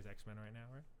giant size X-Men right now,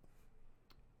 right?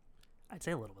 I'd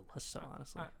say a little bit less so,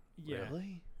 honestly. Yeah.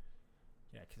 Really?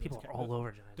 Yeah, because People are all over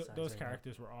giant size. those right now.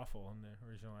 characters were awful in the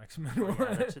original X-Men. Oh,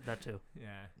 yeah, that too. Yeah.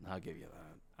 I'll give you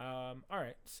that. All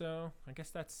right. So I guess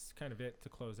that's kind of it to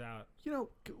close out. You know,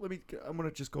 I'm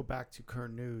gonna just go back to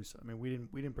current news. I mean, we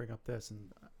didn't bring up this,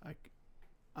 and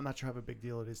I'm not sure how big a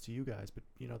deal it is to you guys, but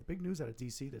you know, the big news out of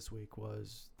DC this week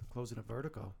was the closing of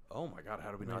Vertigo. Oh my God!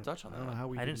 How did we I mean, not touch on I don't know that? how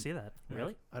we I didn't see that.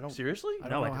 Really? I don't. Seriously? I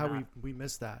No, don't I know did how not. we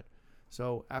missed that.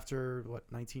 So after what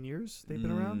 19 years they've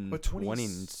been around, but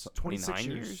 26 29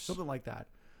 years, years? something like that.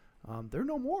 They're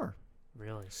no more.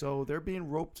 Really? So they're being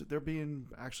roped. They're being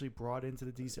actually brought into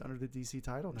the DC under the DC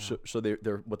title now. So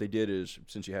they're what they did is,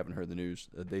 since you haven't heard the news,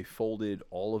 they folded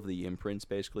all of the imprints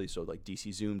basically. So like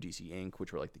DC Zoom, DC Ink,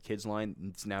 which were like the kids line,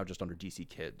 it's now just under DC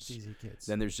Kids. DC Kids.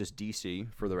 Then there's just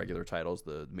DC for the regular titles,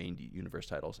 the main universe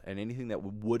titles, and anything that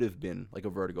would have been like a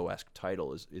Vertigo-esque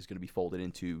title is going to be folded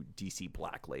into DC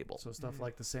Black Label. So stuff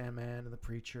like the Sandman and the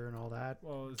Preacher and all that.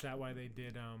 Well, is that why they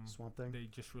did? Swamp Thing. They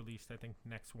just released, I think,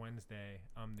 next Wednesday,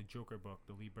 the Joker book,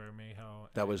 the Lee Bermejo.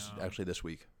 That was actually this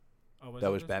week. Oh, That it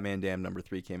was this? Batman Damned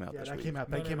 #3 came out Yeah, this that week. came out.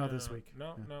 No, That no, came no, out no, this no. week.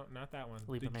 No, Yeah. no, not that one.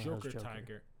 Lee The Bermejo's Joker Joker.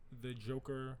 Tiger. The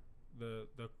Joker, the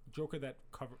Joker that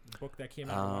book that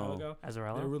came out a while Oh. ago.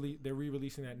 Azarello? They're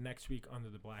re-releasing that next week under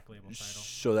the Black Label title.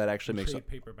 So that actually makes Trade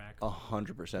paperback.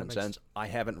 100% makes- sense. I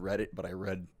haven't read it, but I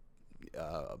read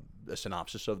a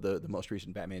synopsis of the most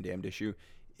recent Batman Damned issue.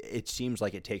 It seems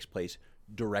like it takes place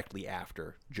directly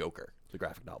after Joker, the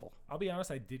graphic novel. I'll be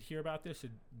honest, I did hear about this.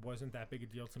 It wasn't that big a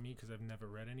deal to me because I've never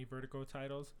read any Vertigo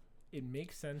titles. It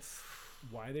makes sense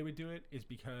why they would do it is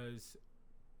because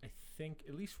I think,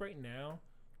 at least right now,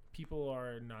 people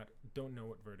don't know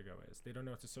what Vertigo is. They don't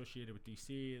know it's associated with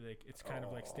DC. Like, it's kind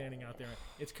of like standing out there.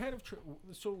 It's kind of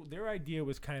so their idea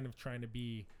was kind of trying to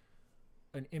be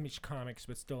an Image Comics,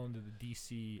 but still under the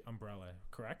DC umbrella,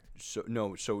 correct? So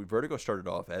Vertigo started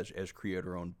off as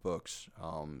creator-owned books.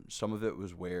 Some of it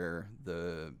was where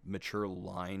the mature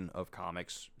line of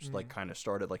comics like kind of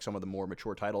started, like some of the more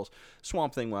mature titles.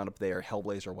 Swamp Thing wound up there.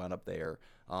 Hellblazer wound up there.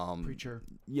 Preacher.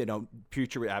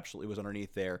 Preacher absolutely was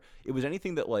underneath there. It was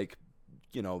anything that like,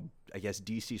 I guess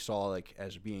DC saw like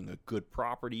as being a good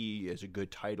property, as a good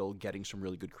title, getting some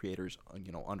really good creators,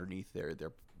 underneath their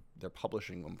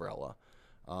publishing umbrella.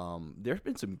 There's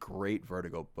been some great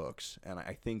Vertigo books, and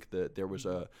I think that there was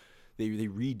they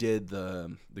redid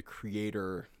the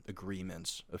creator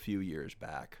agreements a few years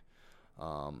back,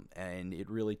 and it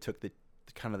really took the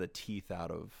kind of the teeth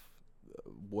out of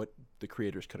what the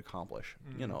creators could accomplish.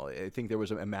 You know, I think there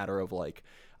was a matter of like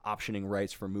optioning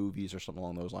rights for movies or something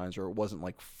along those lines, or it wasn't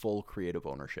like full creative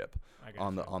ownership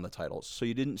on the titles. So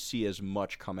you didn't see as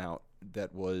much come out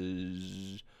that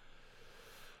was,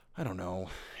 I don't know,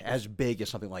 as big as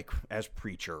something like as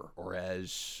Preacher or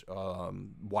as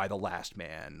Why the Last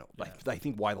Man. I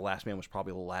think Why the Last Man was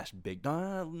probably the last big.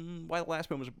 Why the Last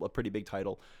Man was a pretty big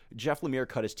title. Jeff Lemire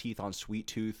cut his teeth on Sweet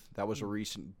Tooth. That was a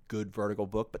recent good Vertigo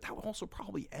book, but that also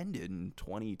probably ended in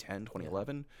 2010,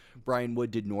 2011. Brian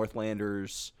Wood did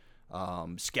Northlanders.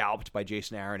 Scalped by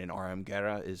Jason Aaron and R.M.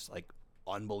 Guerra is like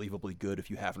unbelievably good.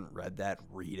 If you haven't read that,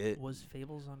 read it. Was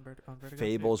Fables on Vertigo?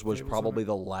 Fables was Fables probably on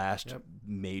the last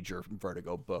major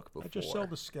Vertigo book before. I just sold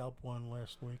the Scalp one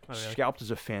last week. Oh, really? Scalped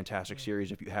is a fantastic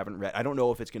series if you haven't read. I don't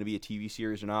know if it's going to be a TV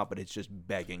series or not, but it's just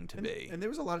begging to be. And there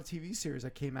was a lot of TV series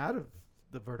that came out of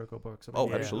the Vertigo books. I Oh,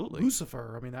 mean, absolutely.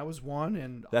 Lucifer. I mean, that was one,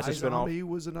 and That's a spin-off. iZombie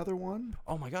was another one.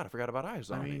 Oh my god, I forgot about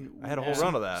Eyes. I mean, I had a whole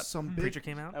run of that. Some big, Preacher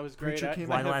came out. That was great. Preacher came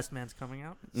Why out. the Last Man's coming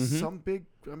out? Some big.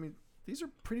 I mean, these are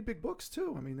pretty big books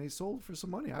too. I mean, they sold for some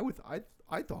money.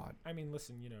 I thought. I mean,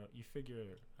 listen, you know, you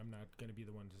figure I'm not going to be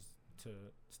the one to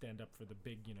stand up for the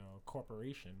big, you know,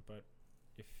 corporation, but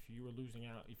if you were losing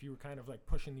out, if you were kind of like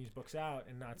pushing these books out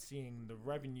and not seeing the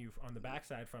revenue on the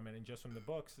backside from it and just from the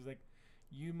books, it's like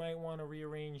you might want to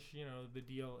rearrange, you know, the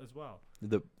deal as well.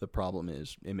 The problem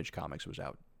is Image Comics was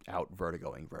out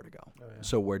Vertigoing Vertigo. Oh, yeah.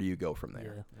 So where do you go from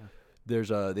there? Yeah. There's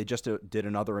they just did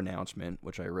another announcement,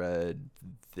 which I read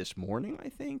this morning, I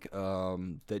think,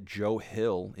 that Joe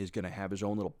Hill is going to have his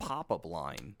own little pop-up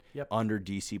line under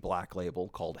DC Black Label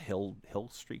called Hill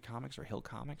Street Comics or Hill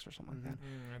Comics or something like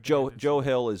that. Joe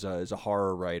Hill is a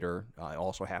horror writer.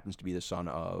 Also happens to be the son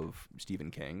of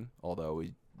Stephen King, although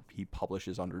he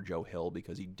publishes under Joe Hill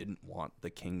because he didn't want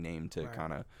the King name to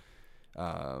kind of.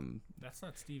 That's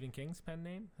not Stephen King's pen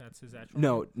name. That's his actual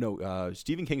name? No.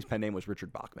 Stephen King's pen name was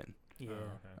Richard Bachman. Yeah.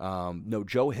 Oh, okay. No,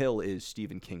 Joe Hill is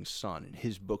Stephen King's son, and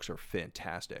his books are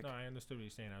fantastic. No, I understood what you're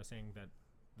saying. I was saying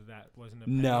that wasn't a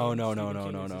pen No, name. no, Stephen no,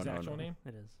 King no, is no, his no, actual no. name?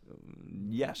 It is.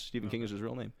 Yes, Stephen King is his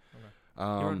real name. Okay. He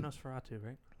wrote Nosferatu,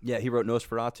 right? Yeah, he wrote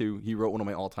Nosferatu. He wrote one of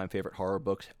my all-time favorite horror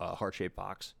books, Heart Shaped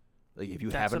Box. Like if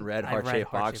you haven't read Heart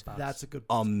Shaped Box, That's a good.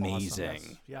 amazing.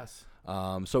 Awesome. Yes.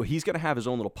 So he's going to have his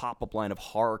own little pop-up line of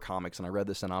horror comics, and I read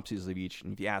the synopses of each.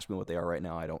 And if you ask me what they are right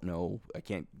now, I don't know. I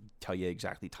can't tell you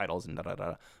exactly titles and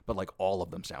da-da-da. But like all of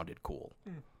them sounded cool.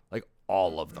 Like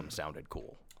all of them sounded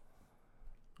cool.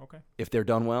 Okay. If they're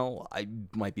done well, I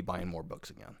might be buying more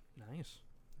books again. Nice.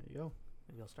 There you go.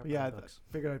 Maybe I'll start Yeah, buying I books.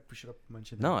 figured we should have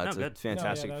mentioned that. No, it's a good.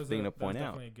 fantastic that was thing to that was point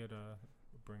out. definitely a good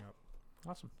bring up.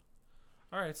 Awesome.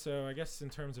 All right, so I guess in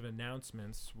terms of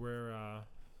announcements, we're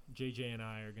JJ and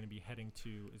I are going to be heading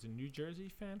to New Jersey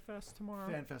Fan Fest tomorrow.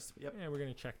 FanFest. Yep. Yeah, we're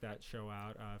going to check that show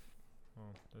out.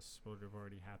 Well, this would have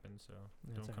already happened, so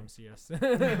That's don't all come right. see us.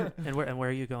 And where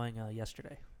are you going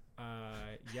yesterday?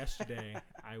 Yesterday,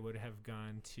 I would have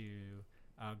gone to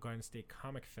Garden State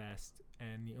Comic Fest,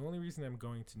 and the only reason I'm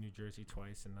going to New Jersey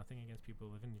twice, and nothing against people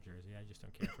who live in New Jersey, I just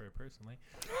don't care for it personally.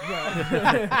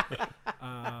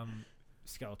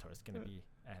 Skeletor is going to be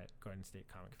at Garden State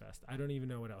Comic Fest. I don't even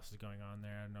know what else is going on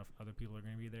there. I don't know if other people are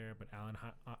going to be there, but Alan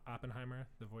Oppenheimer,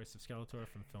 the voice of Skeletor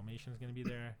from Filmation, is going to be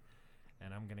there,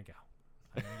 and I'm going to go.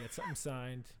 I'm going to get something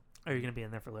signed. Are you going to be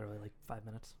in there for literally like 5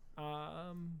 minutes?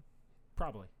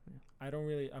 Probably.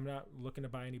 Yeah. I'm not looking to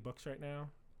buy any books right now.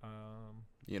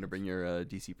 You gonna bring your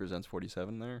DC Presents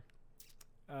 47 there?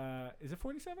 Is it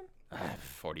 47?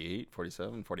 48,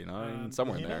 47, 49,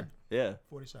 somewhere in He-Man? there. Yeah.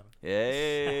 47.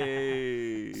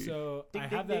 Yay! So Ding, I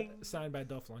ding, have ding. that signed by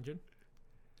Dolph Lundgren.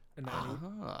 And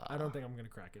I don't think I'm gonna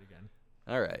crack it again.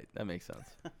 All right, that makes sense.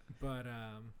 But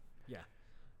yeah,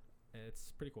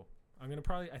 it's pretty cool. I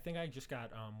think I just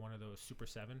got one of those Super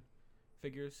 7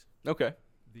 figures. Okay.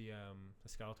 The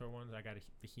Skeletor ones. I got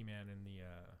the He-Man and the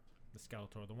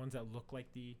Skeletor. The ones that look like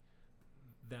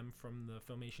them from the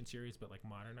Filmation series, but like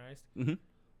modernized. Mm-hmm.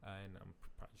 And I'm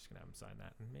probably just gonna have them sign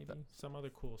that, and maybe some other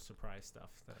cool surprise stuff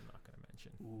that I'm not gonna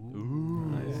mention.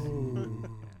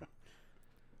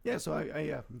 Yeah, so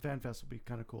FanFest will be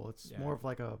kind of cool. It's Yeah. more of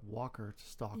like a walker to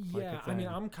stalk. Yeah, like a I mean, thing.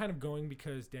 I'm kind of going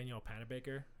because Danielle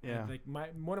Panabaker. Yeah. Like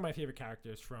one of my favorite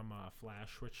characters from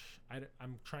Flash, which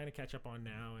I'm trying to catch up on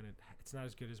now, and it's not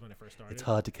as good as when it first started.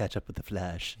 hard to catch up with the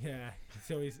Flash. Yeah,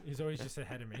 he's always just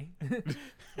ahead of me.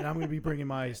 And I'm going to be bringing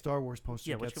my Star Wars poster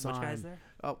Yeah, to which get guy's signed. there?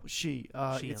 Oh, she.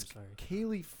 She, It's I'm sorry.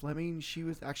 Kaylee Fleming. She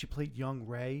was actually played young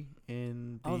Rey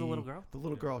in Oh, the little girl? The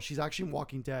little girl. She's actually in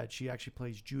Walking Dead. She actually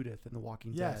plays Judith in The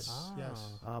Walking Yes. Dead.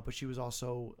 Yes. But she was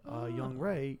also young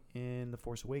Rey in The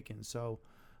Force Awakens. So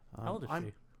How old is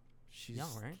she? She's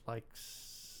Young, right? like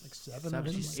Like seven or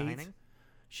seven, She's something? eight. signing?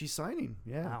 She's signing.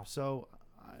 Yeah. Wow. So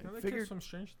No, I the figured kids from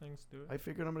Strange Things do it. I'm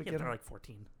gonna Yeah, get they're her. like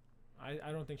 14.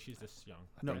 I don't think she's this young.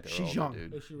 No, think they're she's older, young.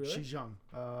 dude. Is she really? She's young.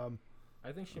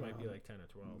 I think she might be like 10 or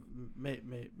 12.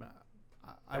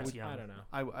 I That's would. young. I don't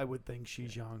know. I would think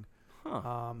she's young.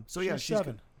 Huh. So yeah, She's she's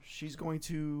 7. she's going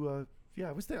to. Yeah,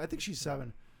 I was there. I think she's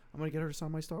 7. I'm gonna get her to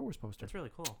sign my Star Wars poster. That's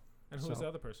really cool. And who's So- the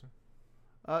other person?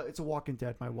 It's a Walking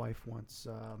Dead. My wife wants.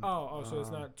 So it's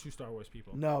not 2 Star Wars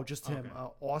people. No, just him. Okay.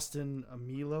 Austin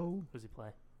Amilo. Who's he play?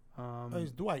 Oh,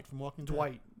 he's Dwight from Walking Dead.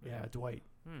 Dwight. Yeah, Dwight.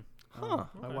 Hmm. Huh.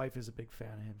 My Okay. wife is a big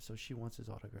fan of him, so she wants his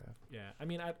autograph. Yeah, I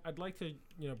mean, I'd like to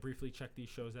briefly check these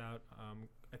shows out.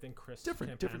 I think Chris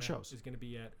Different Campana shows. is going to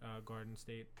be at Garden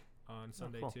State on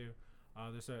Sunday cool. too.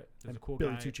 There's a And cool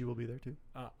Billy guy. Tucci will be there too.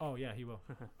 Oh yeah, he will.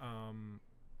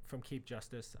 From Cape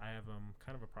Justice, I have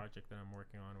kind of a project that I'm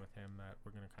working on with him that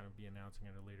we're going to kind of be announcing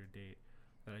at a later date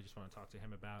that I just want to talk to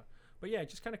him about. But yeah,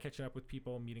 just kind of catching up with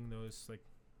people, meeting those like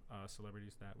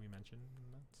celebrities that we mentioned.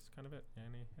 And that's kind of it.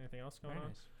 Anything else going Very on?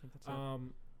 nice. I think that's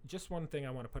it. Just one thing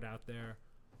I want to put out there.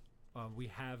 We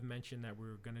have mentioned that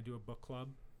we're going to do a book club.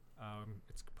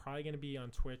 It's probably going to be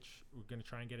on Twitch. We're going to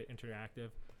try and get it interactive.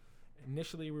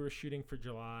 Initially, we were shooting for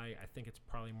July. I think it's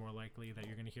probably more likely that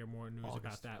you're going to hear more news about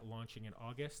August. that launching in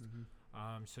August.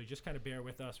 Mm-hmm. So just kind of bear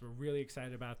with us. We're really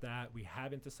excited about that. We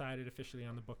haven't decided officially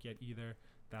on the book yet either.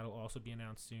 That'll also be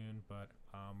announced soon, but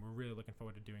we're really looking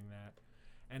forward to doing that.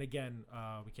 And again,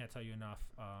 we can't tell you enough.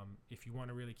 If you want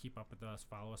to really keep up with us,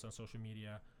 follow us on social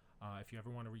media. If you ever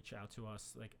want to reach out to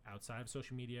us like outside of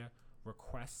social media,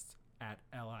 requests at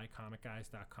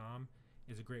licomicguys.com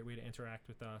is a great way to interact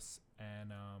with us.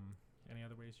 And any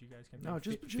other ways you guys can? No,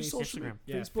 just social Instagram.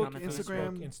 Yeah, Facebook, comment on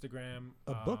Instagram. Instagram.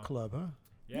 A book club, huh?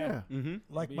 Yeah. Mm-hmm.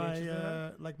 Like Be interested in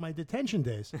that? like my detention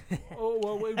days. Oh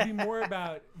well, it would be more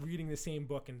about reading the same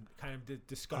book and kind of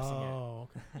discussing Oh,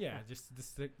 okay. it. Yeah, just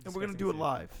And we're gonna do it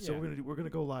live. So Yeah. we're gonna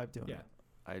go live doing Yeah.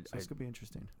 it. So it's gonna be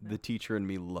interesting. The teacher in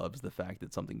me loves the fact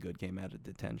that something good came out of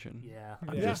detention. Yeah.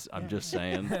 I'm just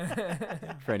saying.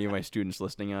 For any of my students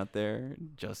listening out there,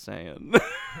 just saying.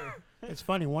 It's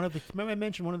funny. Remember I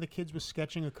mentioned one of the kids was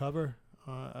sketching a cover.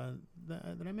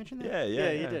 Did I mention that?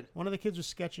 yeah, you did. One of the kids was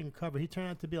sketching a cover. He turned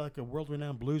out to be like a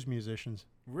world-renowned blues musician.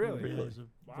 Really? Yeah, he's a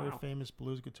very Wow. famous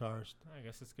blues guitarist. I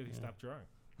guess it's good he Yeah. stopped drawing.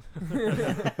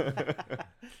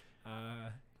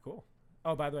 Cool.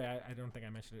 Oh, by the way, I don't think I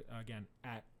mentioned it again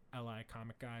at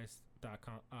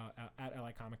licomicguys.com at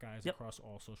licomicguys Yep. across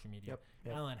all social media.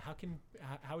 Yep. Alan,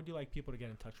 how would you like people to get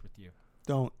in touch with you?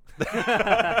 Don't.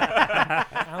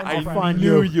 Alan's I find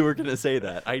knew you. you were gonna say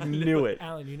that. I knew it.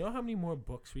 Alan, you know how many more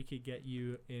books we could get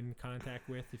you in contact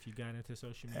with if you got into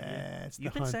social media? It's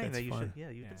You've the been hunt saying that's that you fun. should. Yeah,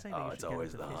 you've Yeah. been saying Oh, that you it's should get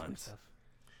always into the Facebook hunt. stuff.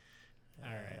 All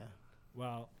right.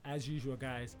 Well, as usual,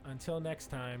 guys, until next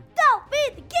time. Don't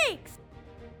feed the geeks!